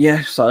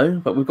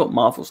 but we've got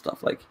Marvel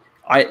stuff. Like,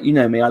 you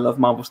know me, I love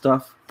Marvel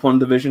stuff. Pawn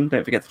Division,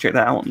 don't forget to check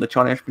that out on the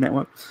Charlie Ashby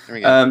Network. There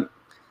we go.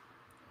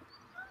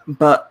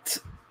 But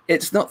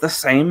it's not the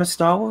same as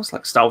Star Wars.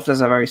 Like, Star Wars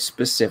has a very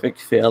specific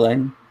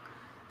feeling.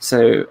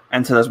 So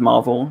does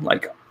Marvel.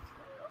 Like,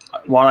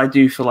 while I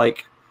do feel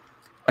like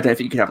I don't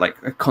think you could have like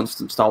a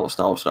constant Star Wars.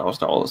 I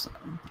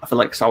feel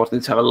like Star Wars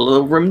needs to have a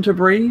little room to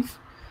breathe.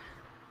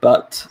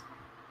 But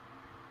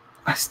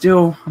I'm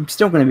still going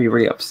to be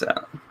really upset,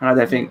 and I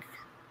don't think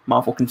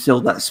Marvel can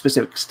fill that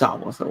specific Star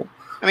Wars.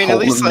 I mean, at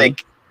least for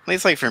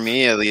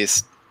me, at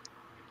least. I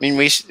mean,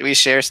 we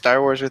share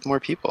Star Wars with more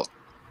people.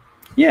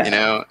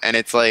 Yeah. And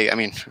it's like, I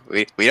mean,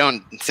 we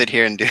don't sit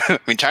here and do. I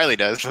mean, Charlie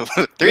does.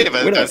 But 3 of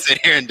us don't sit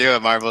here and do a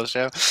Marvel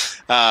show.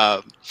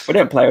 We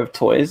don't play with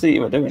toys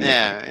either, do we?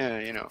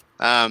 Yeah.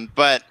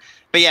 But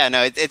yeah,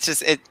 no, it's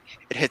just it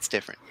hits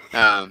different.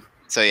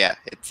 So yeah,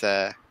 it's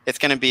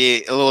gonna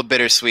be a little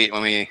bittersweet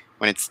when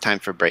it's time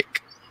for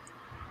break.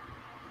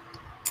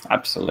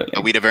 Absolutely.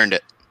 But we'd have earned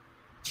it.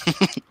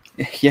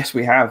 Yes,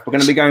 we have. We're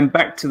going to be going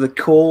back to the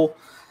core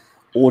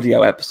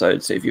audio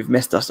episodes. So if you've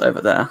missed us over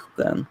there,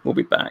 then we'll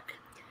be back.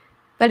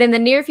 But in the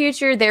near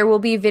future, there will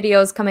be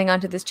videos coming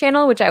onto this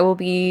channel, which I will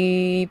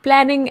be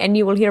planning, and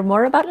you will hear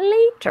more about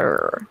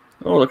later.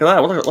 Oh, look at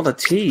that. What a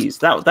tease.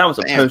 That was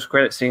a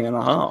post-credit scene and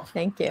a half.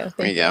 Thank you.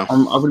 There you go.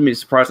 I wouldn't be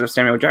surprised if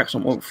Samuel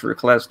Jackson walked through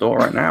Claire's door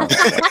right now.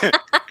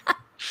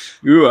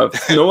 You have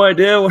no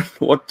idea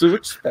what to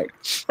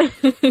expect.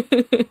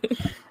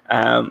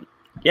 And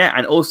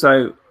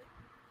also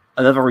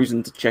another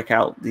reason to check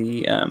out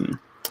the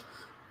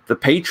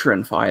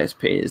Patreon for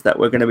ISP is that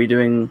we're going to be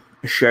doing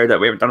a show that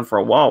we haven't done for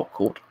a while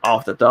called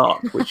After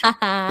Dark, which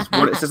is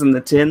what it says in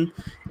the tin.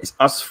 It's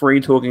us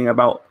three talking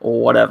about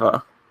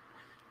whatever.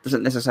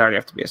 Doesn't necessarily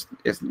have to be.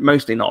 It's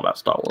mostly not about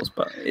Star Wars,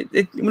 but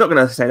we're not going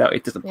to say that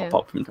it doesn't pop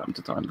up from time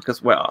to time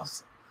because we're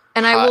us.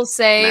 And I will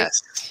say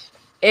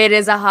it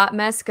is a hot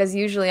mess because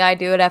usually I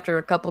do it after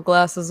a couple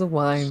glasses of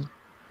wine.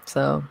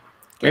 So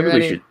maybe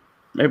we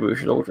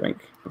should all drink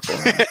before.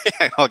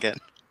 I'll get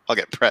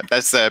prep.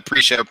 That's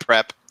pre-show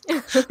prep.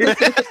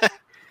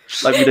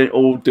 Like we don't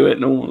all do it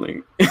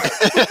normally.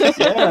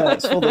 Yeah,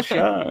 it's for the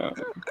show.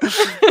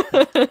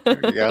 There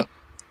you go.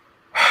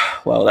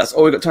 Well, that's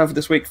all we've got time for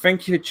this week.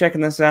 Thank you for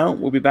checking us out.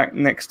 We'll be back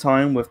next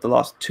time with the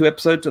last 2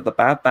 episodes of The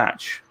Bad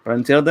Batch. But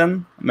until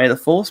then, may the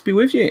Force be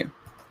with you.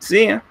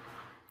 See ya.